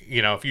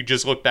 You know, if you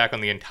just look back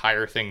on the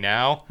entire thing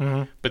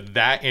now, but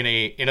that in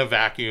a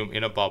vacuum,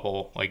 in a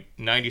bubble, like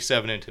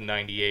 97 into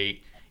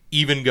 98,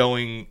 even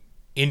going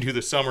into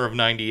the summer of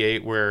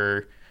 98,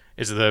 where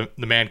is the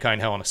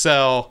Mankind Hell in a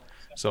Cell.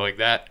 So like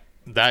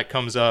that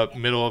comes up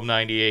middle of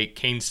 98.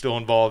 Kane's still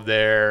involved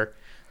there.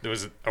 There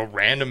was a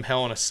random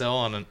Hell in a Cell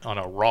on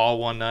a Raw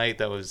one night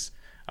that was,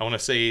 I want to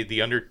say,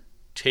 The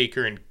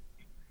Undertaker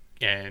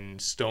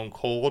and Stone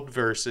Cold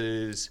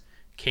versus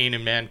Kane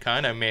and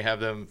Mankind. I may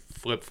have them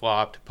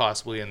flip-flopped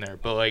possibly in there,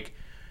 but like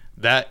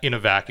that in a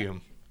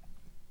vacuum,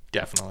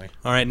 definitely.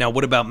 All right, now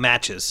what about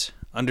matches?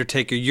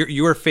 Undertaker,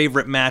 your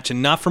favorite match,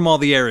 and not from all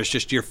the eras,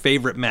 just your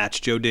favorite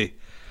match, Joe D.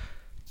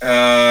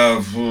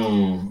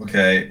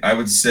 Okay, I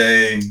would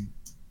say,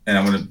 and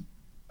I want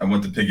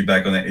to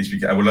piggyback on that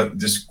HBK. I would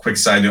just quick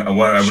side note. I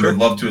would have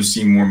loved to have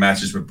seen more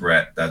matches with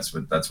Brett. That's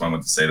why I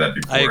want to say that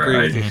before. I agree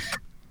with you.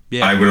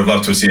 Yeah. I would have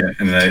loved to have seen it,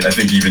 and I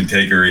think even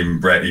Taker, even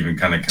Brett, even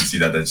kind of can see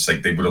that. That's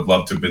like they would have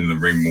loved to have been in the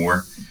ring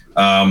more.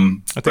 I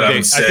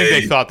think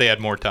they thought they had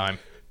more time.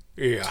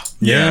 Yeah,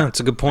 that's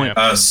a good point.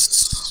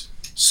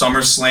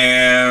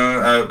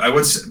 SummerSlam, I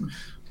would say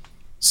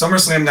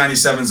SummerSlam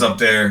 '97's up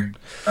there.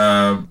 It's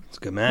a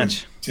good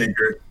match.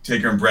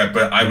 Taker and Brett,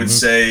 but I would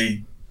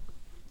say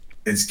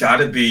it's got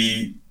to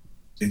be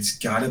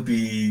Taker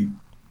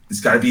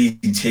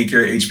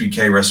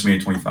HBK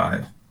WrestleMania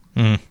 25.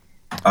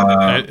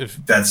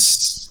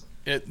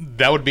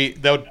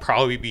 That would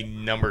probably be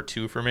number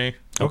 2 for me.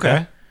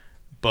 Okay.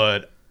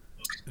 But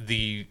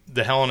the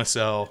Hell in a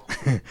Cell,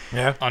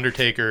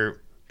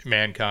 Undertaker,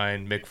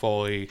 Mankind, Mick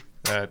Foley,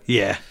 that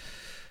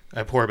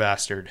poor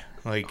bastard.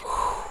 Like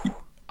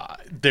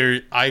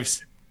I've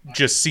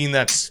just seen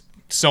that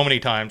so many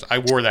times. I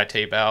wore that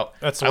tape out.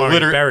 That's the one where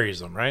he buries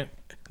them, right?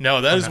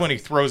 No, that is when he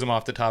throws him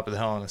off the top of the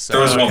Hell in a Cell.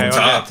 Throws him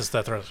off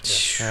the top.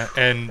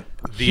 And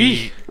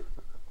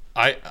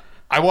I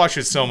watched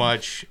it so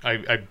much.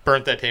 I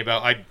burnt that tape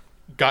out. I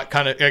got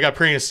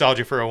pretty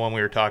nostalgic for one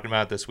we were talking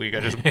about this week.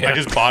 I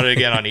just bought it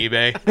again on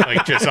eBay,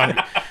 like just on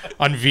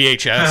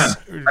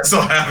VHS. I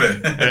still have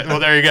it. Well,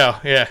 there you go.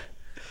 Yeah,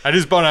 I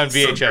just bought it on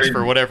VHS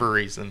for whatever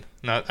reason.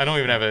 I don't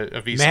even have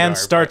a VCR. Man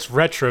starts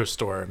retro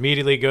store,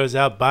 immediately goes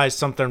out, buys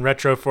something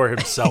retro for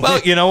himself.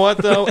 Well, you know what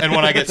though, and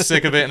when I get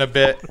sick of it in a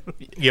bit,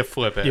 you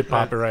flip it. You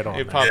pop it right on.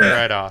 You pop it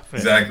right off.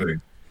 Exactly.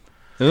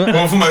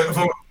 Well, from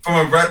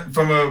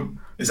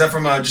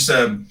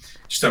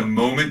just a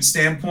moment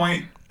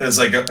standpoint, as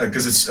like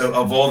because it's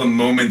of all the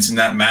moments in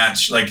that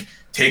match, like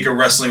Taker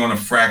wrestling on a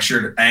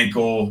fractured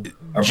ankle,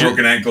 a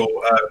broken ankle,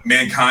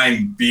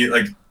 Mankind be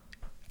like.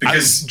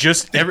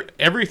 Because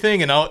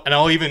everything, and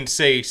I'll even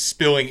say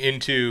spilling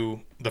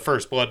into the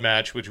First Blood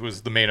match, which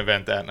was the main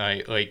event that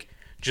night. Like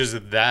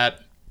just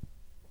that,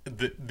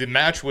 the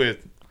match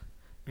with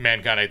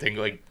Mankind, I think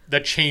like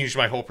that changed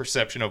my whole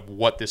perception of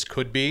what this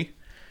could be.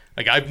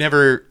 Like I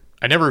never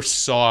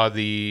saw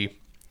the,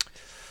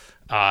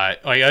 I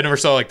never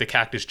saw like the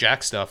Cactus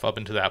Jack stuff up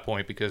until that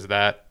point because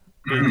that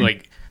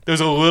like there was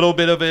a little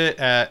bit of it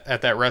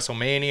at that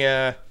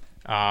WrestleMania.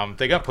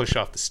 They got pushed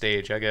off the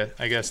stage. I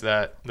guess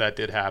that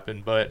did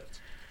happen, but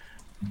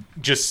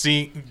just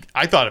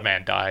I thought a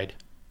man died.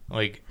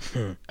 Like,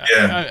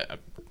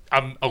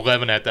 I'm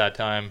 11 at that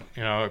time.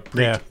 You know,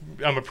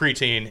 I'm a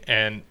preteen,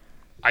 and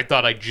I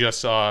thought I just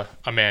saw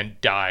a man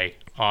die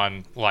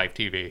on live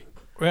TV.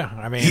 Yeah,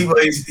 I mean,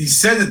 he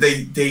said that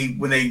they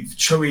when he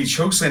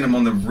chokeslammed him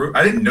on the roof.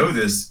 I didn't know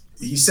this.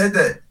 He said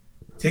that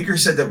Taker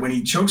said that when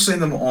he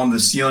chokeslammed him on the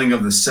ceiling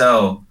of the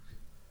cell.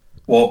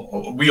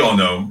 Well, we all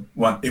know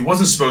it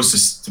wasn't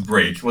supposed to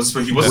break. He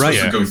wasn't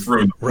supposed to go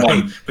through.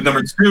 One, but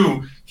number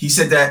two, he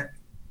said that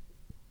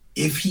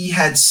if he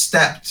had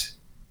stepped,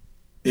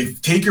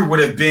 if Taker would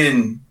have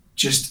been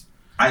just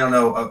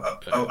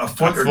a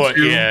foot or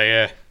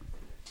two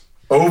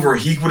over,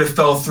 he would have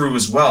fell through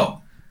as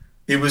well.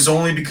 It was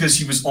only because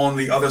he was on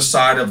the other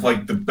side of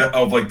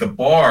the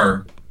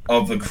bar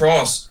of the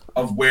cross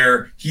of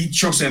where he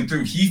chokeslammed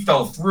through. He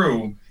fell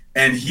through.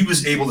 And he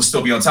was able to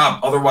still be on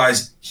top.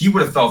 Otherwise, he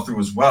would have fell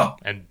through as well.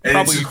 And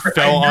probably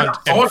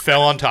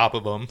fell on top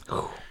of him.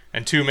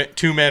 And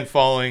two men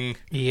falling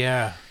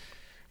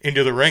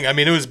into the ring. I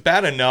mean, it was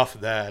bad enough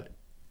that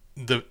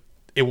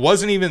it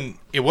wasn't even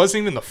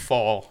the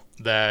fall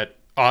that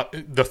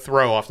the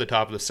throw off the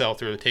top of the cell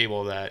through the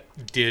table that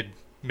did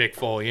Mick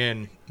Foley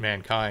in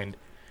Mankind.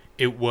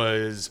 It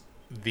was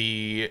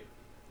the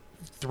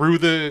through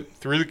the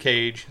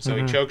cage. So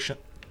he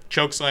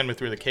chokeslammed him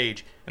through the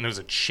cage, and there was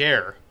a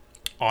chair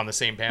on the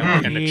same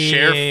panel, and the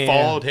chair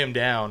followed him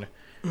down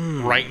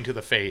right into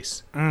the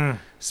face.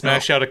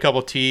 Smashed out a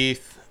couple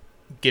teeth,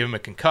 gave him a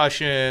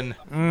concussion.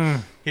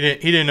 He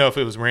didn't know if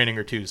it was raining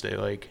or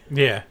Tuesday.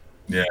 Yeah.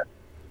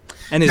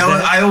 And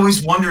I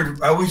always wondered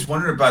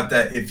about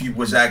that, if he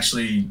was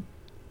actually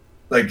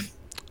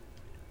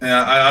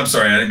I'm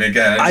sorry, I didn't make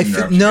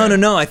that.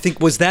 No. I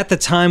think, was that the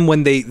time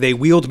when they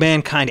wheeled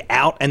Mankind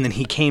out and then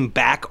he came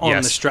back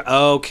on the strap?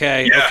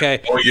 Okay.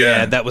 Oh,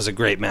 yeah. That was a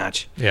great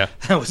match. Yeah.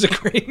 That was a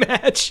great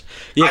match.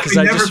 Yeah, because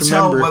I just never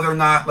tell remember whether or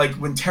not,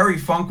 when Terry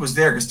Funk was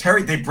there, because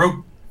they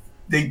broke.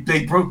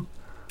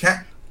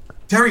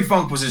 Terry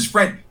Funk was his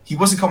friend. He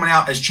wasn't coming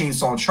out as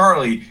Chainsaw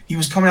Charlie. He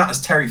was coming out as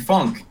Terry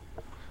Funk,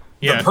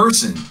 the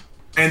person.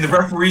 And the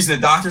referees and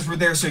the doctors were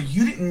there, so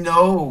you didn't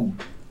know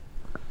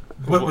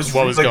what was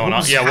going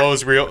on. What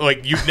was real.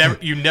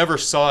 You never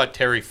saw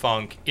Terry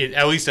Funk,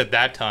 at least at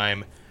that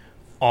time,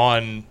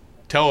 on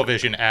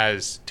television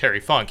as Terry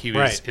Funk. He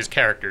was his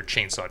character,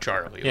 Chainsaw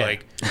Charlie.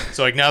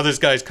 So now this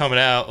guy's coming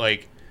out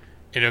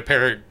in a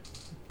pair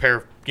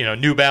of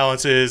New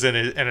Balances and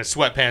a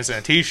sweatpants and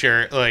a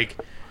t-shirt,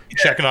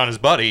 checking on his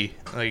buddy.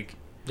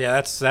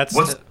 That's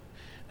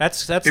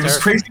it was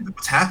crazy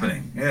what's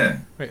happening. Yeah.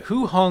 Wait,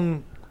 who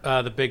hung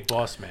the Big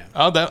Boss Man?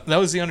 Oh, that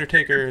was the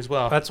Undertaker as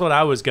well. That's what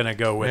I was gonna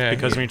go with,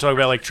 because when you talk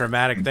about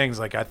traumatic things,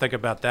 I think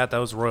about that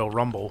was Royal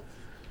Rumble.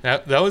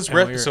 That was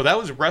so that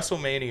was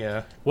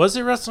WrestleMania. Was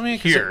it WrestleMania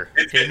here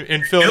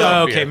in Philadelphia?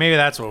 Oh, okay, maybe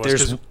that's what it was.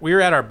 Because we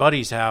were at our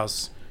buddy's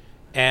house,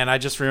 and I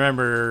just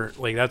remember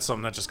that's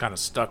something that just kind of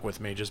stuck with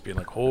me, just being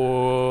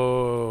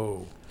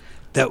oh.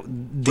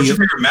 What's your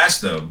favorite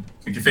match though?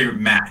 Your favorite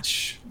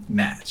match?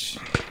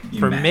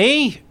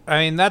 Me,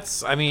 I've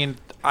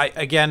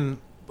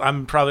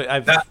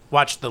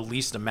watched the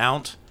least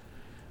amount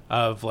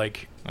of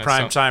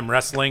primetime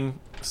wrestling,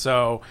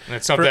 so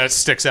that's something that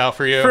sticks out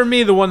for you. For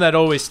me, the one that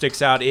always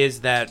sticks out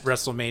is that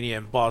WrestleMania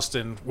in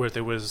Boston, where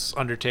it was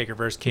Undertaker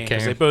versus Kane,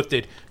 because they both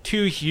did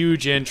two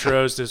huge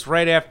intros. Just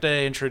right after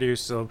they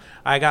introduced them,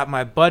 I got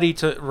my buddy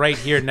right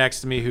here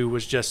next to me who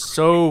was just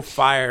so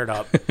fired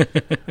up.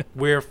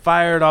 We're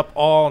fired up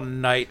all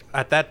night.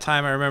 At that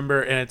time, I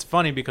remember, and it's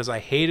funny because I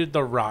hated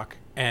The Rock,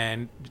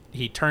 and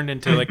he turned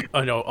into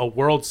a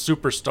world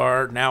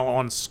superstar now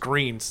on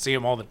screen. See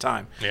him all the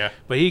time. Yeah.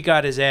 But he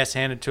got his ass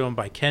handed to him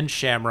by Ken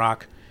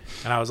Shamrock,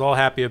 and I was all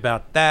happy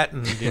about that.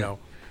 And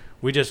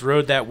we just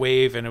rode that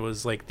wave, and it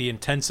was the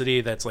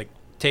intensity that's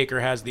Taker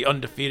has the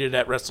undefeated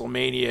at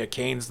WrestleMania.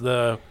 Kane's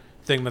the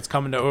thing that's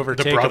coming to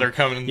overtake the brother him.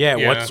 coming. Yeah.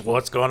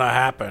 What's going to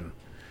happen?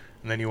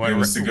 And then you went. It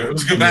was a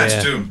good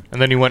match too.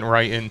 And then you went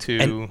right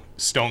into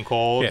Stone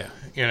Cold.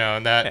 Yeah.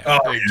 And that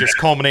just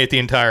culminate the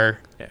entire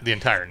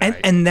night.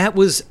 And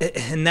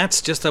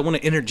that's just, I want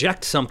to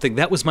interject something.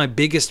 That was my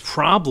biggest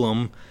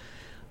problem.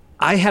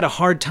 I had a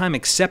hard time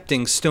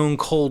accepting Stone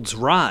Cold's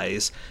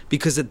rise,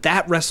 because at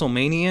that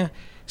WrestleMania,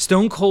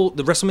 Stone Cold,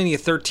 the WrestleMania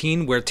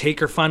 13, where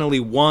Taker finally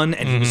won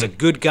and he was a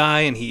good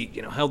guy and he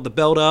held the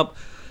belt up,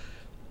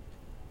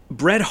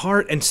 Bret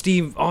Hart and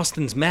Steve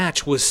Austin's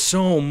match was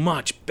so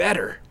much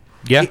better.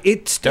 Yeah,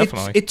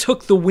 definitely. It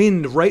took the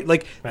wind, right?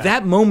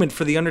 That moment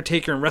for The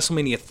Undertaker in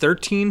WrestleMania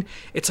 13,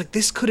 it's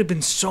this could have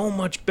been so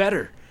much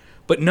better.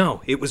 But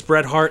no, it was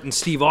Bret Hart and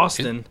Steve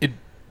Austin. It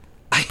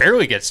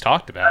barely gets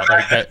talked about.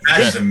 That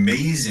is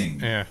amazing.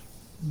 Yeah.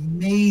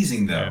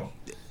 Amazing, though.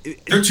 Yeah.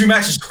 There are two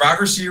matches,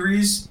 Survivor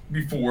Series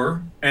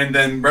before, and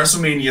then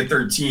WrestleMania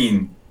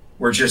 13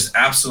 were just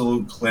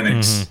absolute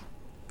clinics.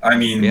 I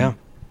mean... Yeah,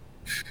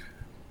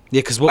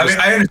 because I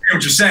understand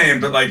what you're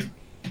saying, but,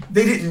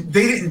 they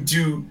didn't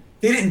do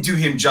they didn't do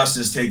him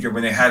justice, Taker,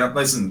 when they had him.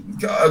 Listen,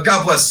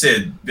 God bless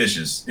Sid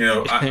Vicious. You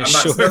know, I'm not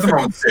Sure. nothing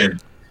wrong with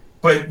Sid,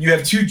 but you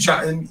have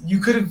and you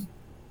could have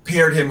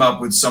paired him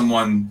up with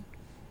someone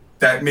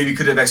that maybe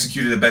could have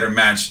executed a better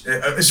match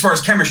as far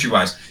as chemistry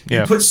wise.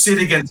 Yeah. You put Sid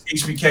against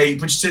HBK, you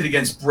put Sid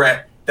against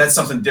Brett. That's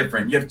something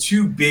different. You have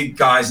two big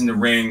guys in the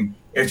ring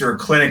after a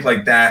clinic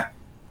like that.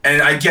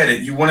 And I get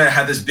it. You want to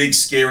have this big,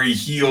 scary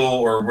heel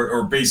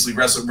or basically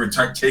wrestler where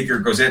Taker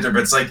goes after,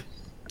 but it's like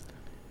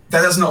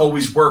that doesn't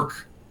always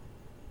work.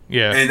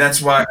 Yeah, and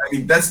that's why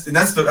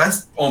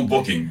that's on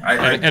booking.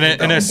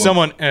 And as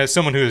someone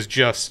who has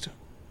just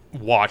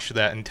watched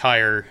that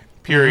entire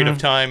period of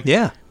time,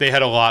 they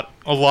had a lot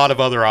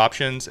of other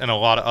options and a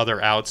lot of other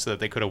outs that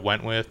they could have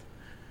went with.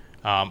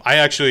 I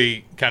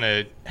actually kind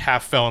of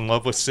half fell in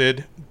love with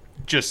Sid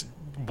just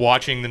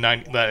watching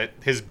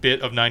his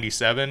bit of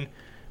 97.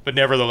 But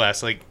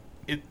nevertheless, like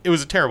it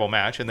was a terrible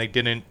match, and they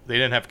didn't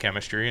have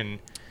chemistry, and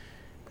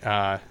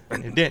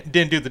it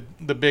didn't do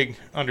the big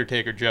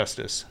Undertaker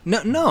justice.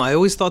 No, I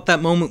always thought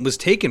that moment was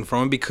taken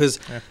from him because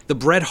the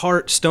Bret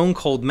Hart Stone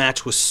Cold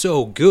match was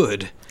so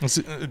good.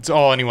 It's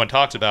all anyone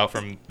talks about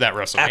from that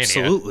WrestleMania.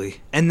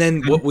 Absolutely. And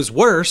then what was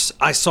worse,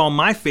 I saw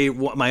my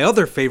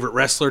other favorite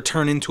wrestler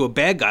turn into a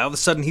bad guy. All of a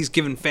sudden, he's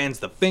giving fans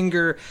the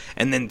finger,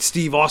 and then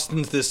Steve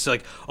Austin's this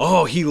like,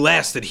 oh, he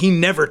lasted. He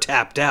never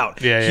tapped out.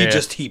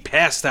 He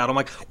passed out. I'm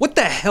like, what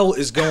the hell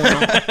is going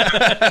on?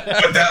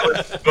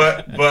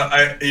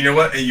 but you know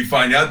what? And you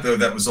find out though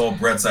that was all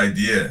Bret's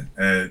idea.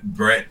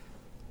 Bret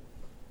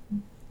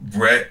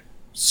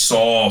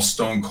saw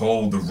Stone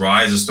Cold, the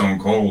rise of Stone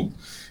Cold.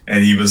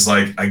 And he was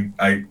like,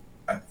 I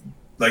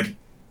like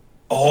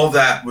all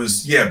that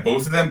was,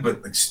 both of them,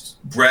 but like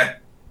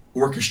Bret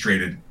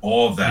orchestrated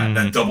all of that,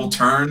 that double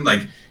turn,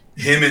 like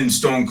him and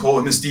Stone Cold,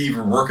 him and Steve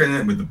were working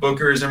it with the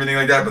bookers and everything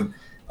like that.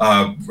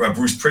 But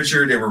Bruce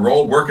Pritchard, they were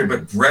all working,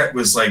 but Bret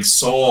was like,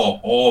 saw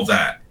all of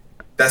that.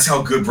 That's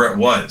how good Bret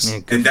was.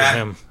 And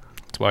that,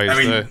 that's why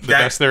he's the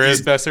best there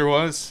is, best there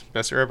was,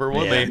 best there ever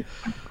will be.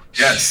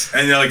 Yes.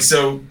 And like,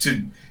 so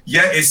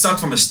it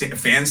sucked from a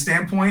fan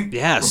standpoint.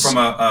 Yes. From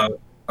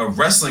a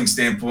wrestling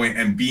standpoint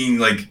and being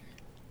like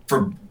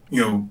being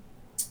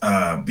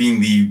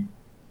the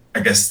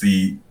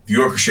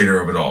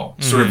orchestrator of it all,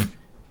 sort of,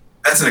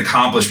 that's an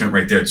accomplishment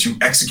right there to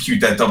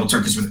execute that double turn,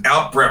 because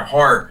without Bret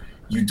Hart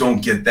you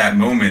don't get that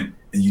moment,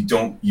 and you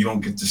don't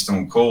get to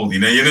Stone Cold, you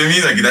know what I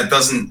mean? Like that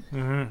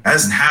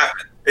hasn't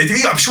happened.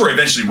 I'm sure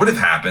eventually would have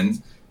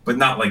happened, but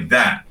not like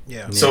that.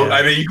 So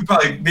I mean, you could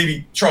probably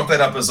maybe chalk that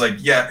up as like,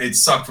 it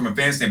sucked from a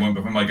fan standpoint,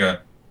 but from like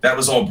that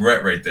was all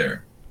Bret right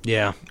there.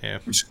 Yeah,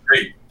 which is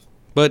great.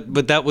 But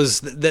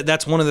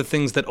that's one of the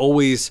things that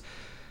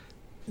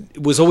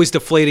was always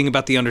deflating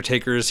about the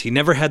Undertaker's. He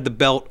never had the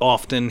belt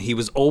often. He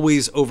was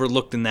always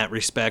overlooked in that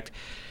respect.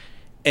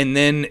 And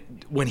then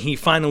when he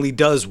finally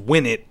does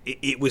win it,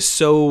 it was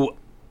so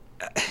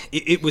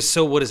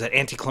what is that,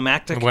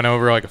 anticlimactic? It went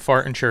over like a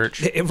fart in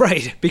church.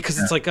 Right, because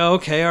it's like, oh,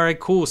 okay, all right,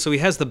 cool. So he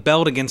has the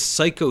belt against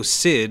Psycho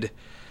Sid.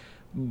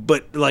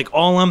 But like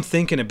all I'm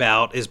thinking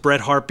about is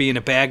Bret Hart being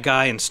a bad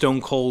guy and Stone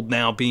Cold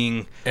now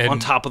being on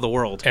top of the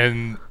world.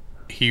 And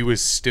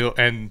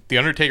the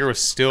Undertaker was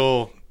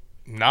still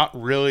not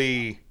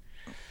really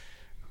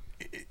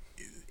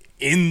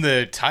in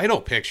the title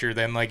picture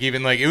then. Like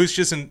even like it was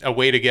just a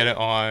way to get it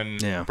on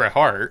Bret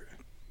Hart,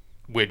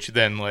 which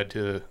then led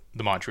to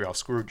the Montreal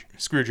screw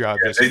job.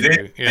 And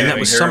that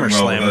was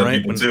SummerSlam,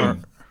 right?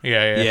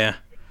 Yeah.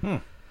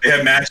 They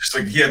had matches,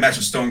 like he had a match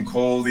with Stone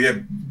Cold. He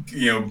had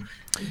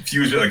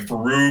fused with like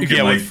Farouk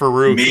and like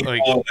Farouk, Maple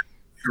or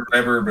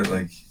whatever, but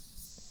like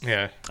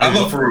I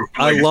love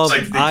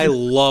Farouk. I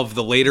love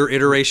the later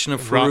iteration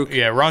of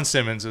Farouk. Ron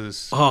Simmons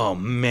is. Oh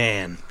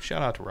man!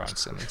 Shout out to Ron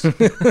Simmons,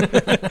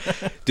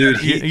 dude.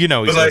 He's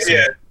like,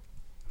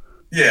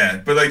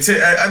 but like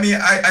I mean,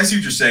 I see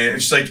what you're saying.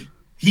 It's like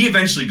he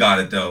eventually got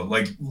it though.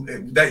 Like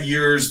the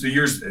years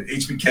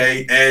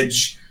HBK,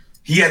 Edge.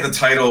 He had the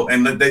title,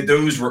 and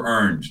those were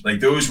earned. Like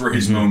those were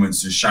his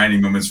moments, his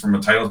shining moments from a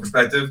title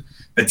perspective.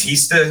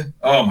 Batista,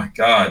 oh my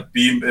God,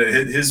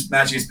 his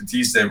match against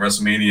Batista at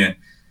WrestleMania,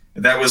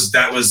 that was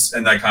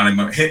an iconic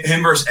moment.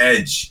 Him versus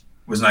Edge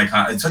was an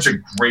iconic. It's such a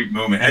great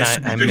moment.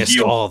 And I missed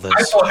all of this.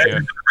 I thought Edge was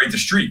going to break the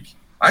streak.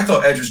 I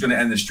thought Edge was going to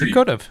end the streak. He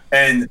could have,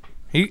 and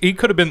he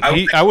could have been.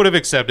 I would have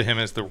accepted him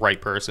as the right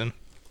person.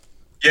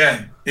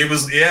 Yeah, it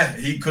was. Yeah,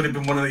 he could have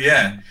been one of the.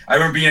 Yeah, I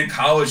remember being in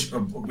college.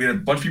 We had a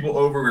bunch of people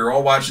over. We were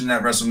all watching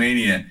that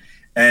WrestleMania,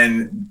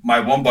 and my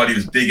one buddy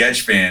was a big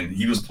Edge fan.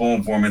 He was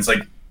pulling for him. It's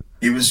like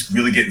it was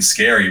really getting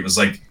scary. It was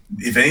like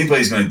if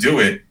anybody's going to do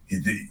it,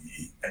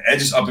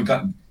 Edge is up and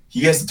coming.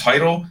 He has the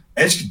title.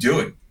 Edge could do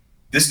it.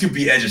 This could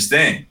be Edge's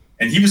thing,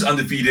 and he was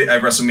undefeated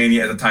at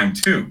WrestleMania at the time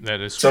too.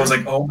 That is. So I was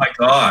like, oh my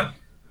God,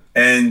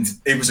 and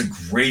it was a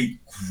great,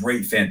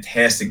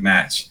 fantastic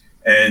match.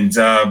 And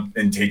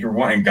Taker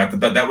won and got the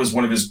belt. That was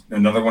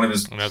another one of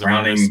his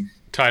crowning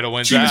title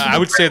wins. I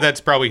would say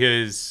that's probably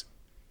his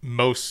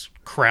most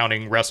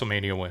crowning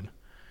WrestleMania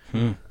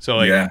win.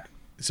 So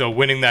so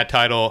winning that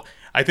title,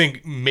 I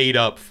think, made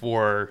up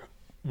for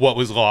what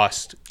was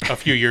lost a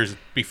few years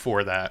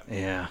before that.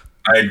 Yeah.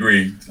 I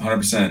agree.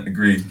 100%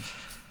 agree.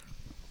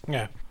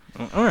 Yeah.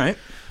 All right.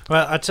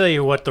 Well, I'll tell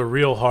you what the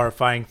real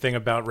horrifying thing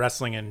about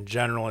wrestling in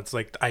general, it's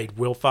like I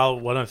will follow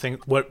one of the things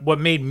what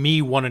made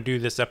me want to do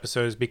this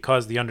episode is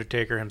because the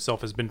Undertaker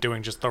himself has been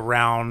doing just the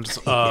rounds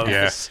of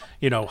Yes.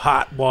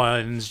 Hot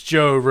Ones,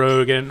 Joe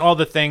Rogan, all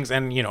the things,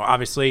 and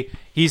obviously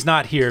he's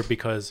not here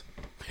because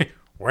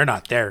we're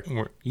not there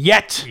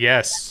yet.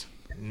 Yes.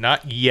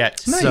 Not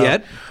yet. Not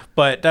yet.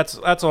 But that's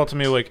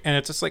ultimately like, and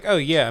it's just like, oh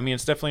yeah, I mean,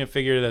 it's definitely a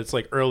figure that's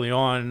like early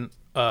on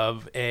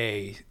of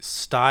a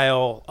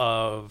style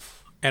of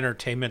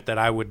entertainment that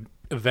I would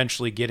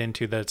eventually get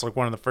into. That's like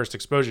one of the first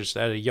exposures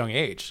at a young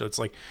age. So it's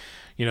like,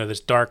 this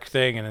dark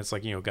thing, and it's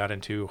like, got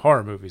into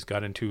horror movies,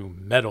 got into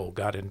metal,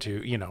 got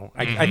into,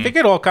 I think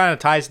it all kind of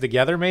ties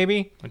together.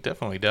 Maybe It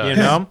definitely does.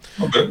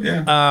 Okay,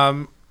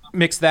 yeah.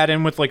 mix that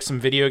in with like some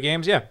video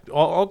games. Yeah,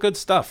 all good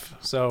stuff.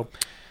 So.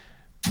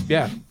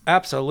 Yeah,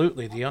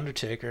 absolutely, The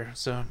Undertaker.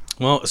 So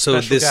Well, so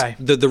Special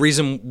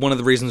guy. one of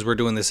the reasons we're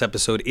doing this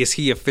episode, is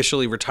he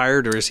officially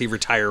retired or is he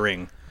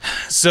retiring?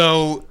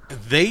 So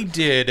they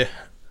did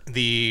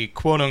the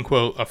quote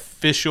unquote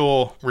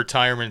official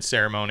retirement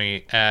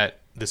ceremony at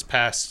this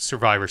past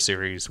Survivor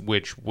Series,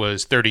 which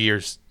was 30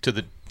 years to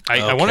the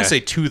I want to say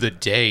to the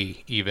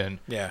day even.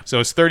 Yeah. So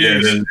it's 30 Yeah,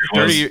 years. it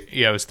was.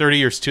 It was 30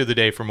 years to the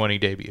day from when he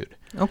debuted.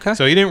 Okay.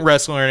 So he didn't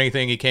wrestle or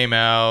anything. He came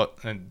out,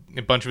 and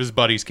a bunch of his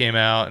buddies came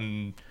out,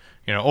 and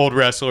old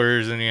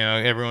wrestlers, and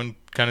everyone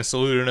kind of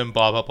saluted him.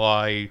 Blah blah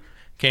blah. He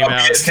came out.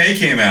 PSK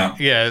came out.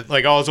 Yeah,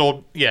 like all his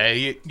old. Yeah,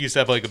 he used to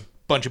have like a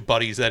bunch of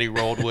buddies that he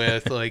rolled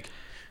with. Like,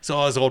 so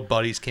all his old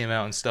buddies came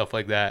out and stuff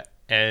like that.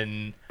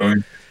 And Oh,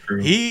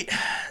 true.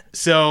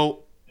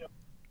 So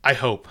I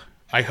hope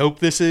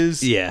this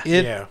is Yeah.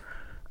 it. yeah.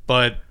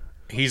 But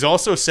he's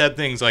also said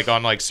things like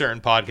on like certain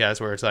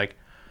podcasts where it's like,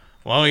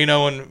 well,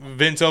 when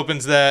Vince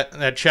opens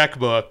that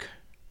checkbook,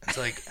 it's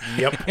like,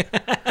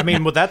 Yep. I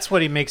mean, well, that's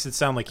what he makes it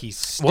sound like he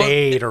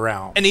stayed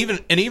around. and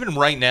even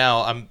right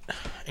now,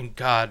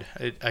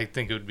 I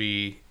think it would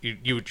be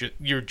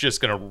you're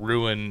just gonna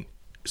ruin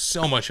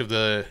so much of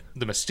the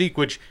mystique,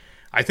 which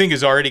I think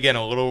is already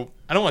getting a little.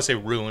 I don't want to say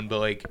ruined, but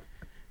like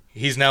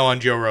he's now on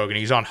Joe Rogan.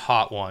 He's on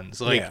Hot Ones.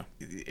 Like Yeah.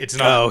 it's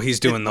not. Oh, he's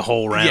doing the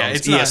whole rounds. Yeah,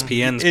 it's not-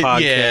 ESPN's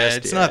podcast. Yeah,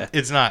 it's not.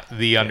 It's not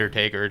the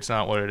Undertaker. It's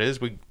not what it is.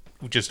 We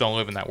just don't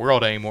live in that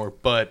world anymore.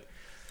 But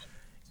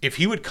if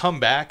he would come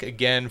back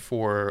again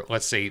for,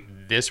 let's say,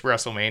 this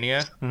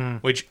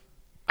WrestleMania, which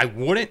I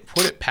wouldn't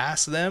put it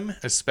past them,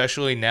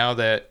 especially now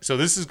that. So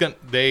this is gonna.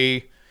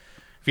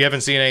 If you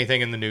haven't seen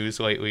anything in the news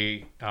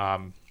lately,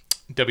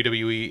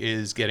 WWE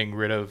is getting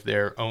rid of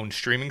their own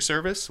streaming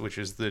service, which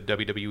is the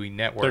WWE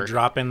Network. They're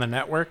dropping the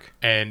network.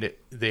 And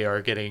they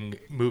are king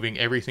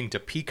everything to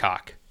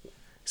Peacock.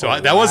 So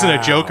that wasn't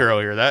a joke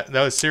earlier. That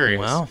was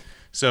serious. Wow.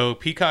 So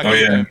Peacock Oh,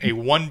 is yeah. a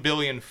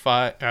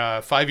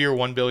 $5-year,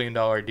 $1 billion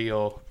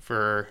deal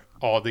for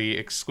all the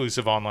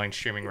exclusive online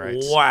streaming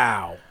rights.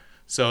 Wow.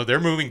 So they're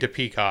moving to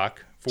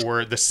Peacock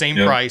for the same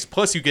Yep. price.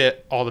 Plus, you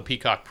get all the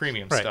Peacock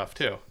premium Right. stuff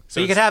too. So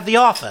you can have The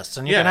Office,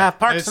 and you can have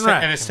Parks and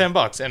Rec. and it's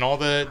 $10, and all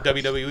the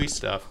WWE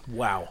stuff.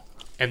 Wow.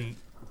 And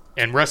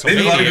They have a lot of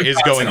WrestleMania good is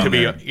going content to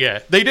be on there. yeah,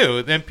 they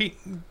do. Then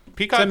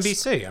Peacock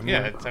NBC. I mean,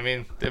 yeah,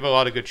 they have a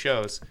lot of good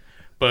shows,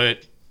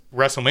 but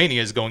WrestleMania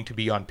is going to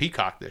be on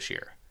Peacock this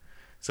year.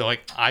 So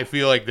like I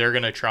feel like they're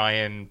gonna try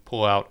and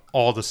pull out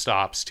all the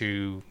stops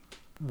to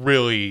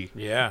really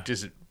Yeah.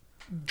 just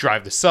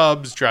drive the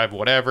subs, drive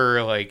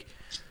whatever. Like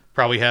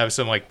probably have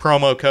some like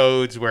promo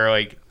codes where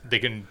like they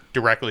can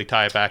directly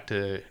tie it back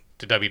to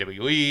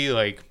WWE.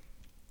 Like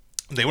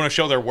they want to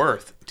show their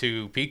worth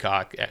to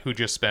Peacock, who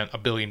just spent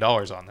 $1 billion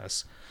on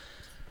this.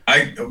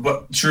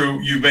 But true,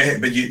 you may,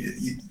 but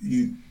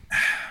you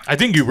I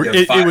think it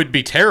would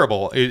be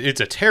terrible. It's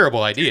a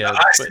terrible idea,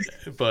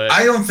 but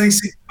I don't think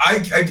so.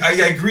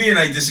 I agree and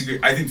I disagree.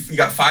 I think you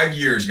got 5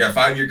 years. You got a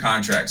 5-year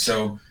contract.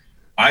 So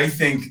I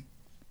think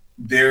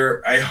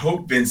I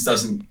hope Vince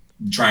doesn't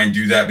try and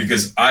do that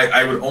because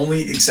I would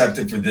only accept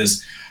it for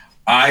this.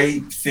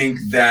 I think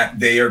that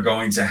they are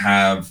going to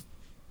have.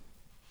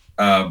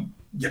 I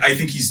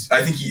think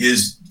he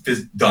is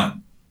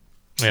done.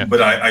 Yeah.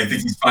 But I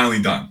think he's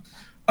finally done.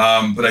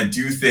 But I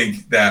do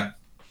think that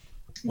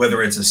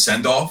whether it's a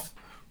send-off,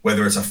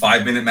 whether it's a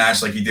 5-minute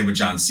match like he did with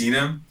John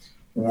Cena,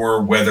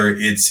 or whether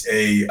it's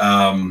a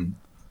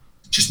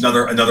just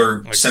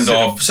another Like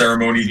send-off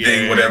ceremony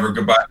thing, yeah. whatever,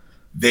 goodbye.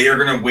 They are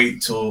going to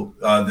wait till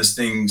this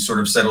thing sort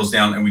of settles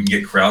down and we can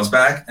get crowds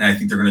back. And I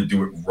think they're going to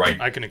do it right.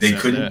 I can They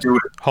accept couldn't that. do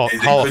it. Hall they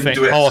of couldn't Fame,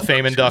 do it Hall of as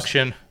Fame much.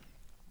 induction.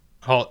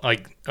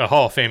 A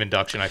Hall of Fame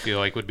induction, I feel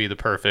like would be the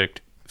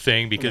perfect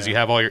thing because you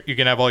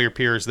can have all your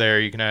peers there,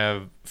 you can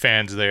have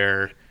fans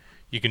there,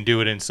 you can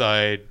do it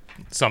inside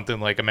something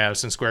like a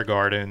Madison Square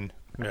Garden,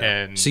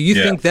 and So you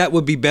think that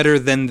would be better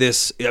than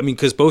this? I mean,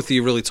 because both of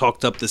you really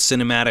talked up the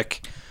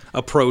cinematic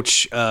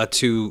approach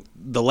to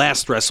the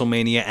last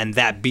WrestleMania, and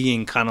that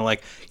being kind of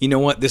like, you know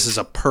what, this is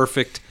a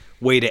perfect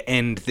way to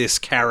end this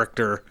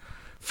character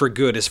for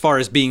good as far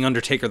as being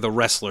Undertaker the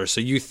wrestler. So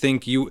you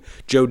think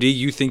Joe D,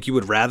 you think you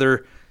would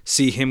rather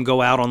see him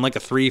go out on like a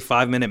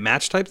 3-5 minute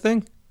match type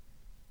thing?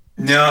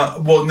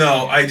 No, well,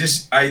 no.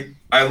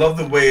 I love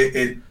the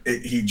way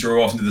he drove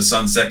off into the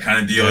sunset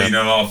kind of deal. Yeah. You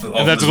know, off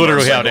And that's his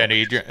literally how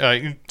motorcycle. it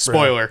ended.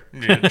 Spoiler: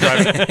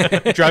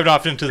 driving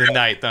off into the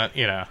night.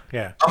 You know.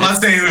 Yeah. I'm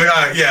not saying,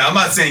 I'm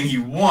not saying he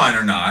won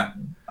or not.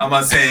 I'm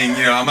not saying,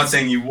 I'm not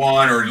saying he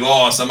won or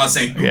lost. I'm not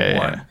saying who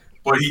won.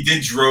 But he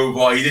did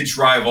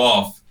drive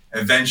off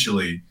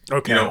eventually.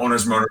 Okay. On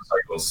his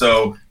motorcycle.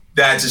 So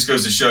that just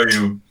goes to show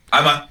you,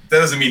 that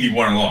doesn't mean he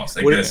won or lost.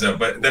 I guess.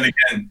 But then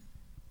again,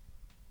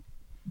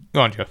 Go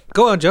on, Joe.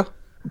 Go on, Joe.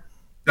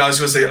 no, I was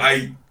going to say,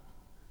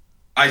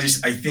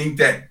 I think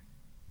that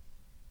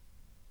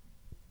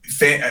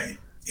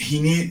he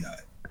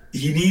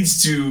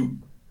needs to.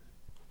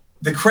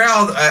 The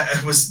crowd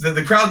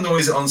the crowd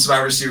noise on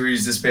Survivor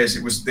Series this past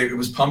it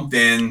was pumped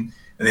in,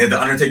 and they had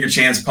the Undertaker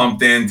chants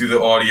pumped in through the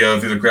audio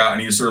through the crowd,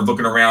 and he was sort of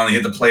looking around. And he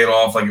had to play it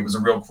off like it was a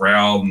real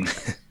crowd,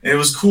 and it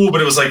was cool,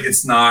 but it was like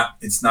it's not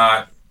the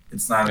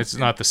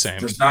same.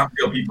 There's not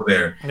real people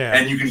there,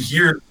 and you can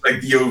hear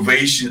like the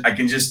ovation.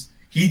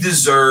 He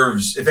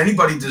deserves, if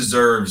anybody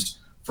deserves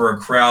for a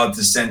crowd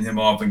to send him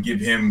off and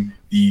give him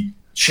the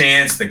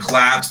chants, the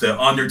claps, the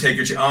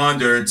Undertaker,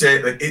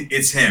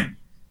 it's him.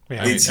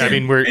 Yeah. I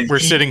mean, we're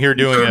sitting here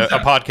doing a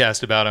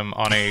podcast about him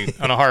on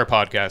a horror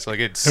podcast. Like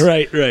it's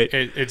right.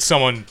 It's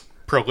someone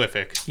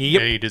prolific.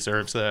 Yep. He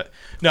deserves that.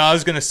 No, I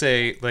was gonna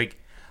say like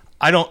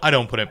I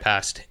don't put it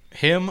past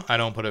him. I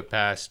don't put it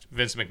past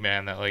Vince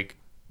McMahon that like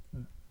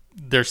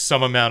there's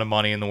some amount of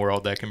money in the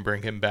world that can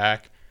bring him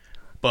back.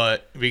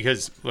 But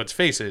because let's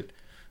face it,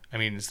 I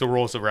mean, it's the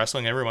rules of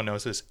wrestling. Everyone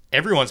knows this.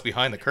 Everyone's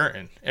behind the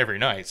curtain every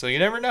night, so you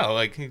never know.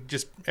 Like,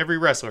 just every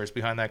wrestler is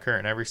behind that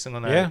curtain every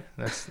single night. Yeah.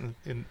 That's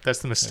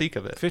the mystique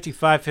of it.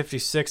 55,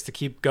 56 to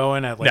keep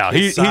going at like No,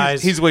 his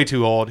size. he's way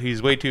too old.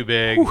 He's way too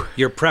big.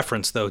 Your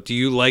preference, though, do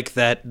you like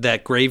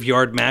that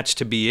graveyard match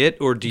to be it,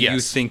 or do you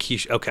Yes. think he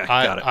okay,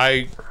 got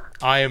it.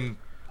 I am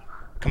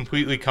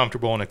completely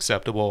comfortable and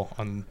acceptable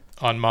on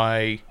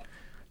my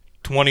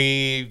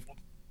 20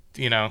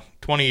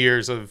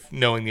 years of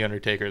knowing the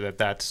Undertaker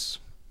that's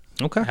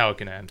Okay. how it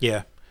can end.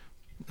 Yeah.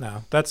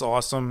 No, that's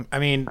awesome. I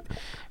mean,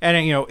 and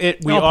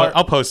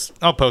I'll post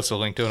a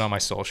link to it on my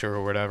social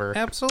or whatever.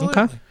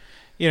 Absolutely. Okay.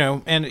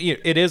 And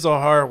it is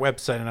a horror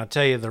website, and I'll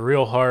tell you, the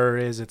real horror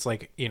is it's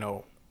like,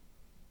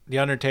 the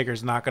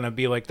Undertaker's not going to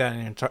be like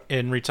that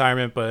in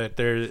retirement, but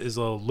there is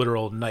a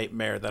literal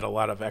nightmare that a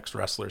lot of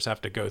ex-wrestlers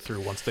have to go through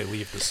once they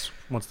leave the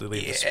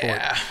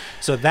sport.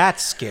 So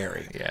that's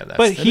scary. Yeah,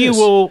 but he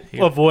will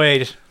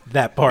avoid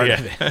that part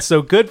of it.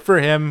 So good for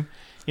him.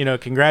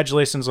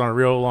 Congratulations on a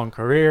real long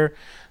career.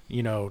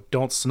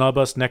 Don't snub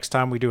us next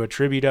time we do a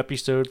tribute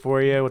episode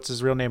for you. What's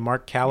his real name?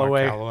 Mark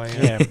Calloway.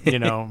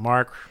 Yeah,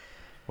 Mark.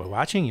 We're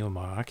watching you,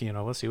 Mark.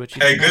 Let's see what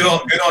you. Hey, good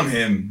on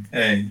him.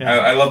 Hey, yeah.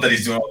 I love that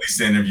he's doing all these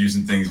interviews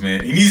and things,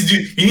 man. He needs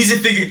to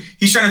figure.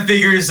 He's trying to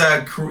figure his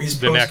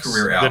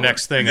post-career out. The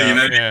next thing.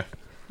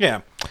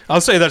 Yeah.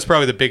 I'll say that's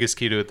probably the biggest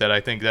key to it that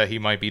I think that he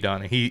might be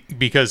done.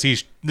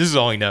 This is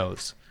all he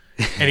knows,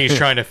 and he's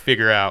trying to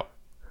figure out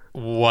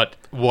what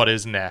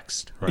is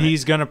next. Right.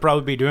 He's gonna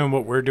probably be doing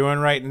what we're doing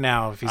right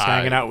now if he's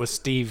hanging out with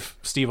Steve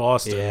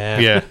Austin.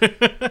 Yeah.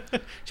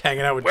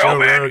 Hanging out with Joe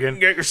Rogan.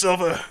 Get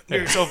yourself a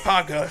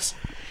podcast.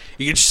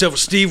 You get yourself a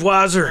Steve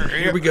Weiser.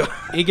 Here we go.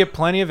 You get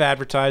plenty of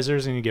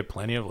advertisers and you get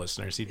plenty of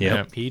listeners. He'd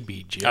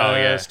be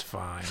just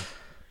fine.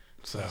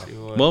 So,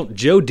 well,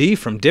 Joe D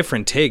from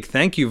Different Take,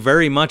 thank you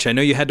very much. I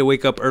know you had to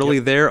wake up early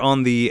there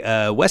on the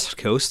West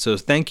Coast, so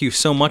thank you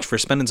so much for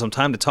spending some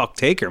time to talk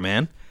Taker,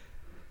 man.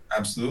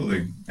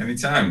 Absolutely,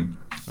 anytime.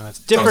 It's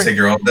different.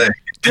 Taker all day.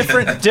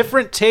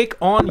 different Take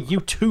on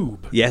YouTube.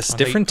 Yes,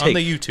 Different Take on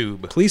the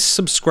YouTube. Please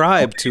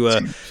subscribe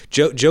to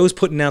Joe's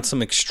putting out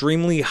some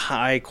extremely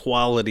high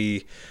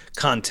quality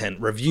content,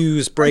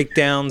 reviews,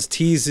 breakdowns,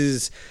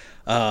 teases.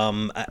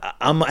 I'm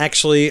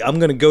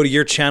going to go to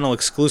your channel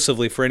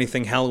exclusively for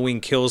anything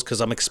Halloween Kills because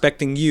I'm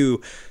expecting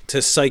you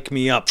to psych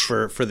me up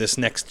for this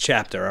next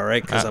chapter. All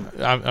right? Because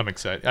I'm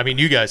excited. I mean,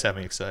 you guys have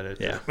me excited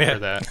for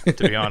that,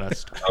 to be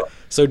honest.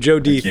 So Joe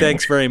D,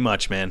 thanks very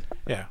much, man.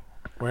 Yeah.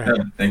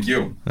 Thank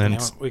you. And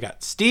we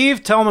got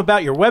Steve. Tell them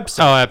about your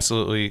website. Oh,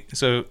 absolutely.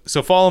 So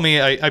follow me.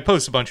 I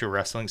post a bunch of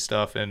wrestling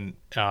stuff, and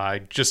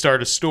I just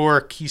started a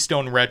store,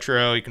 Keystone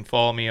Retro. You can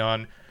follow me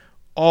on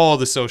all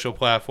the social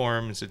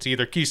platforms. It's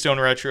either Keystone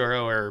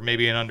Retro or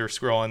maybe an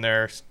underscroll in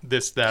there,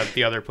 this, that,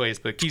 the other place.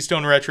 But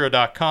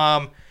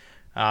KeystoneRetro.com.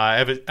 I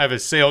have a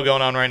sale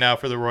going on right now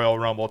for the Royal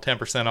Rumble,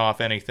 10%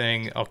 off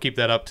anything. I'll keep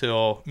that up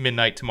till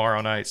midnight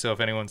tomorrow night. So if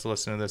anyone's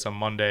listening to this on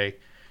Monday,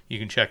 you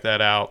can check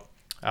that out.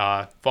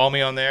 Follow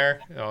me on there.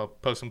 I'll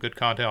post some good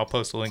content. I'll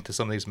post a link to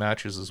some of these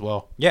matches as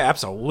well. Yeah,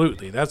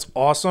 absolutely. That's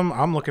awesome.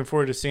 I'm looking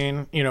forward to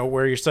seeing,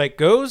 where your site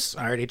goes.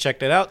 I already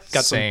checked it out.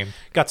 Got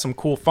some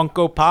cool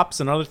Funko Pops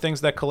and other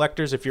things that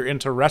collectors, if you're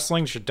into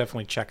wrestling, should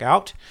definitely check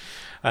out.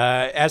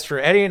 As for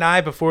Eddie and I,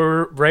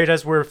 right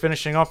as we're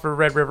finishing off for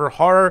Red River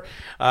Horror,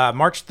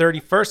 March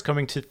 31st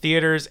coming to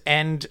theaters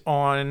and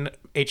on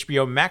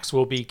HBO Max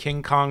will be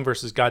King Kong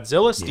versus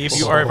Godzilla. Steve,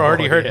 you have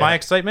already heard my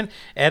excitement.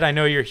 Ed, I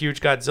know you're a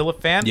huge Godzilla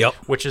fan,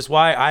 which is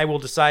why I will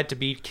decide to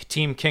be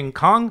Team King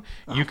Kong.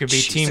 You can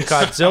be Team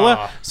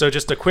Godzilla. So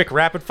just a quick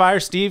rapid fire.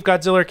 Steve,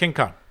 Godzilla or King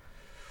Kong?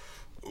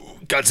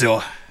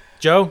 Godzilla.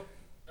 Joe?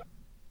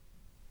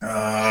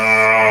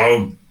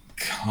 Oh,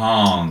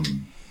 Kong.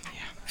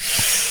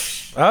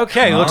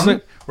 Okay, looks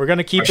like we're going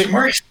to keep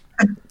it.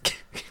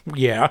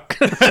 Yeah.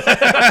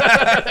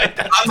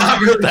 I'm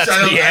not really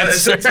That's the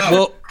answer.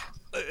 Well,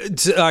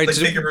 all right,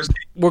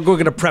 we're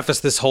going to preface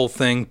this whole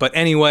thing, but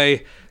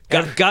anyway,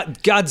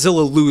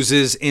 Godzilla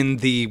loses in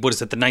the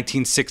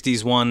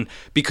 1960s one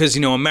because,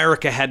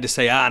 America had to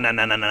say,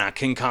 no,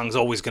 King Kong's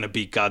always going to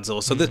beat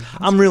Godzilla. So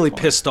I'm really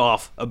pissed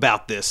off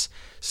about this.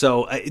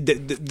 So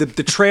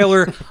the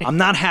trailer, I'm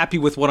not happy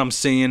with what I'm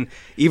seeing,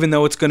 even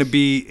though it's going to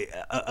be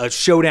a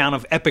showdown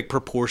of epic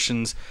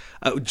proportions.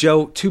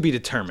 Joe, to be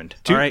determined.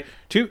 All right,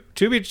 to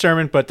be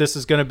determined. But this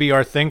is going to be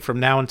our thing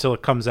from now until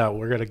it comes out.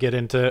 We're going to get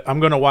into.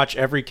 I'm going to watch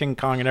every King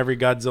Kong and every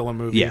Godzilla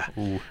movie. Yeah.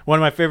 One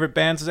of my favorite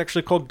bands is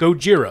actually called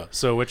Gojira.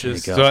 So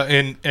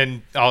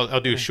and I'll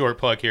do a short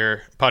plug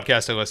here.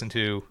 Podcast I listen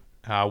to.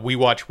 We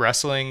watch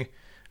wrestling.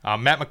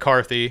 Matt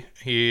McCarthy,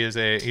 he's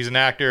an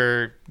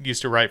actor,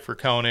 used to write for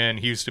Conan.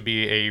 He used to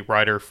be a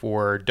writer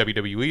for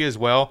WWE as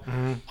well.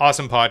 Mm-hmm.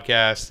 Awesome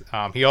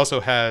podcast. He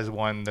also has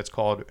one that's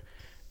called, if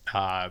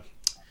I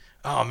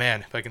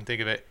can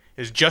think of it,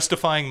 is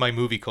Justifying My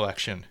Movie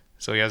Collection.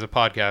 So he has a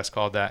podcast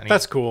called that.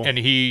 That's cool. And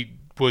he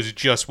was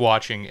just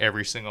watching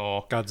every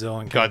single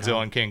Godzilla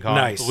and King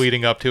Kong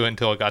leading up to it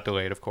until it got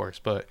delayed, of course.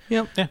 But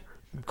yeah.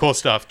 Cool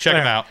stuff. Check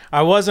him out.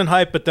 I wasn't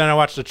hyped, but then I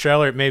watched the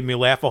trailer. It made me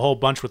laugh a whole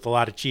bunch with a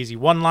lot of cheesy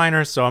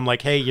one-liners. So I'm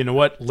like, hey, you know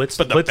what? Let's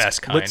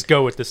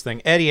go with this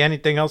thing. Eddie,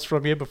 anything else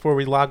from you before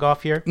we log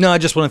off here? No, I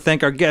just want to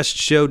thank our guest,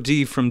 Joe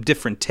D from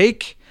Different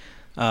Take,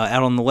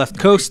 out on the left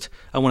coast.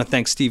 I want to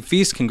thank Steve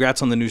Feast.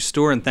 Congrats on the new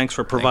store, and thanks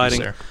for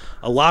providing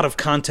a lot of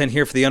content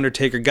here for The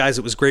Undertaker. Guys,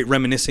 it was great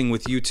reminiscing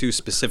with you two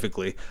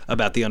specifically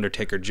about The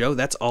Undertaker. Joe,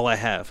 that's all I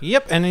have.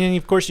 Yep, and then,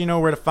 of course, you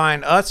know where to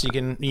find us. You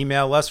can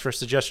email us for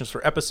suggestions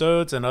for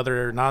episodes and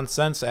other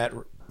nonsense at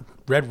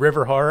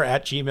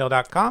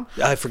redriverhorror@gmail.com.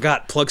 I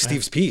forgot, plug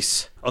Steve's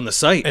piece on the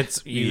site. That's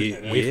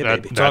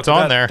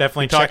on there.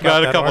 Definitely check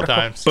about it a couple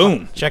times.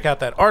 Boom. Check out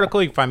that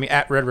article. You can find me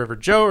at Red River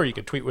Joe, or you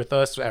can tweet with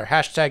us our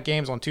hashtag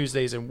games on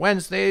Tuesdays and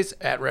Wednesdays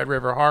at Red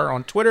River Horror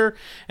on Twitter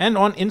and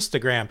on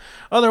Instagram.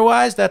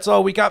 Otherwise, that's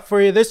all we got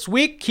for you this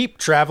week. Keep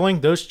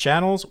traveling those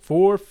channels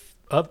of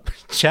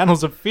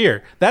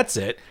fear. That's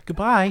it.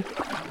 Goodbye.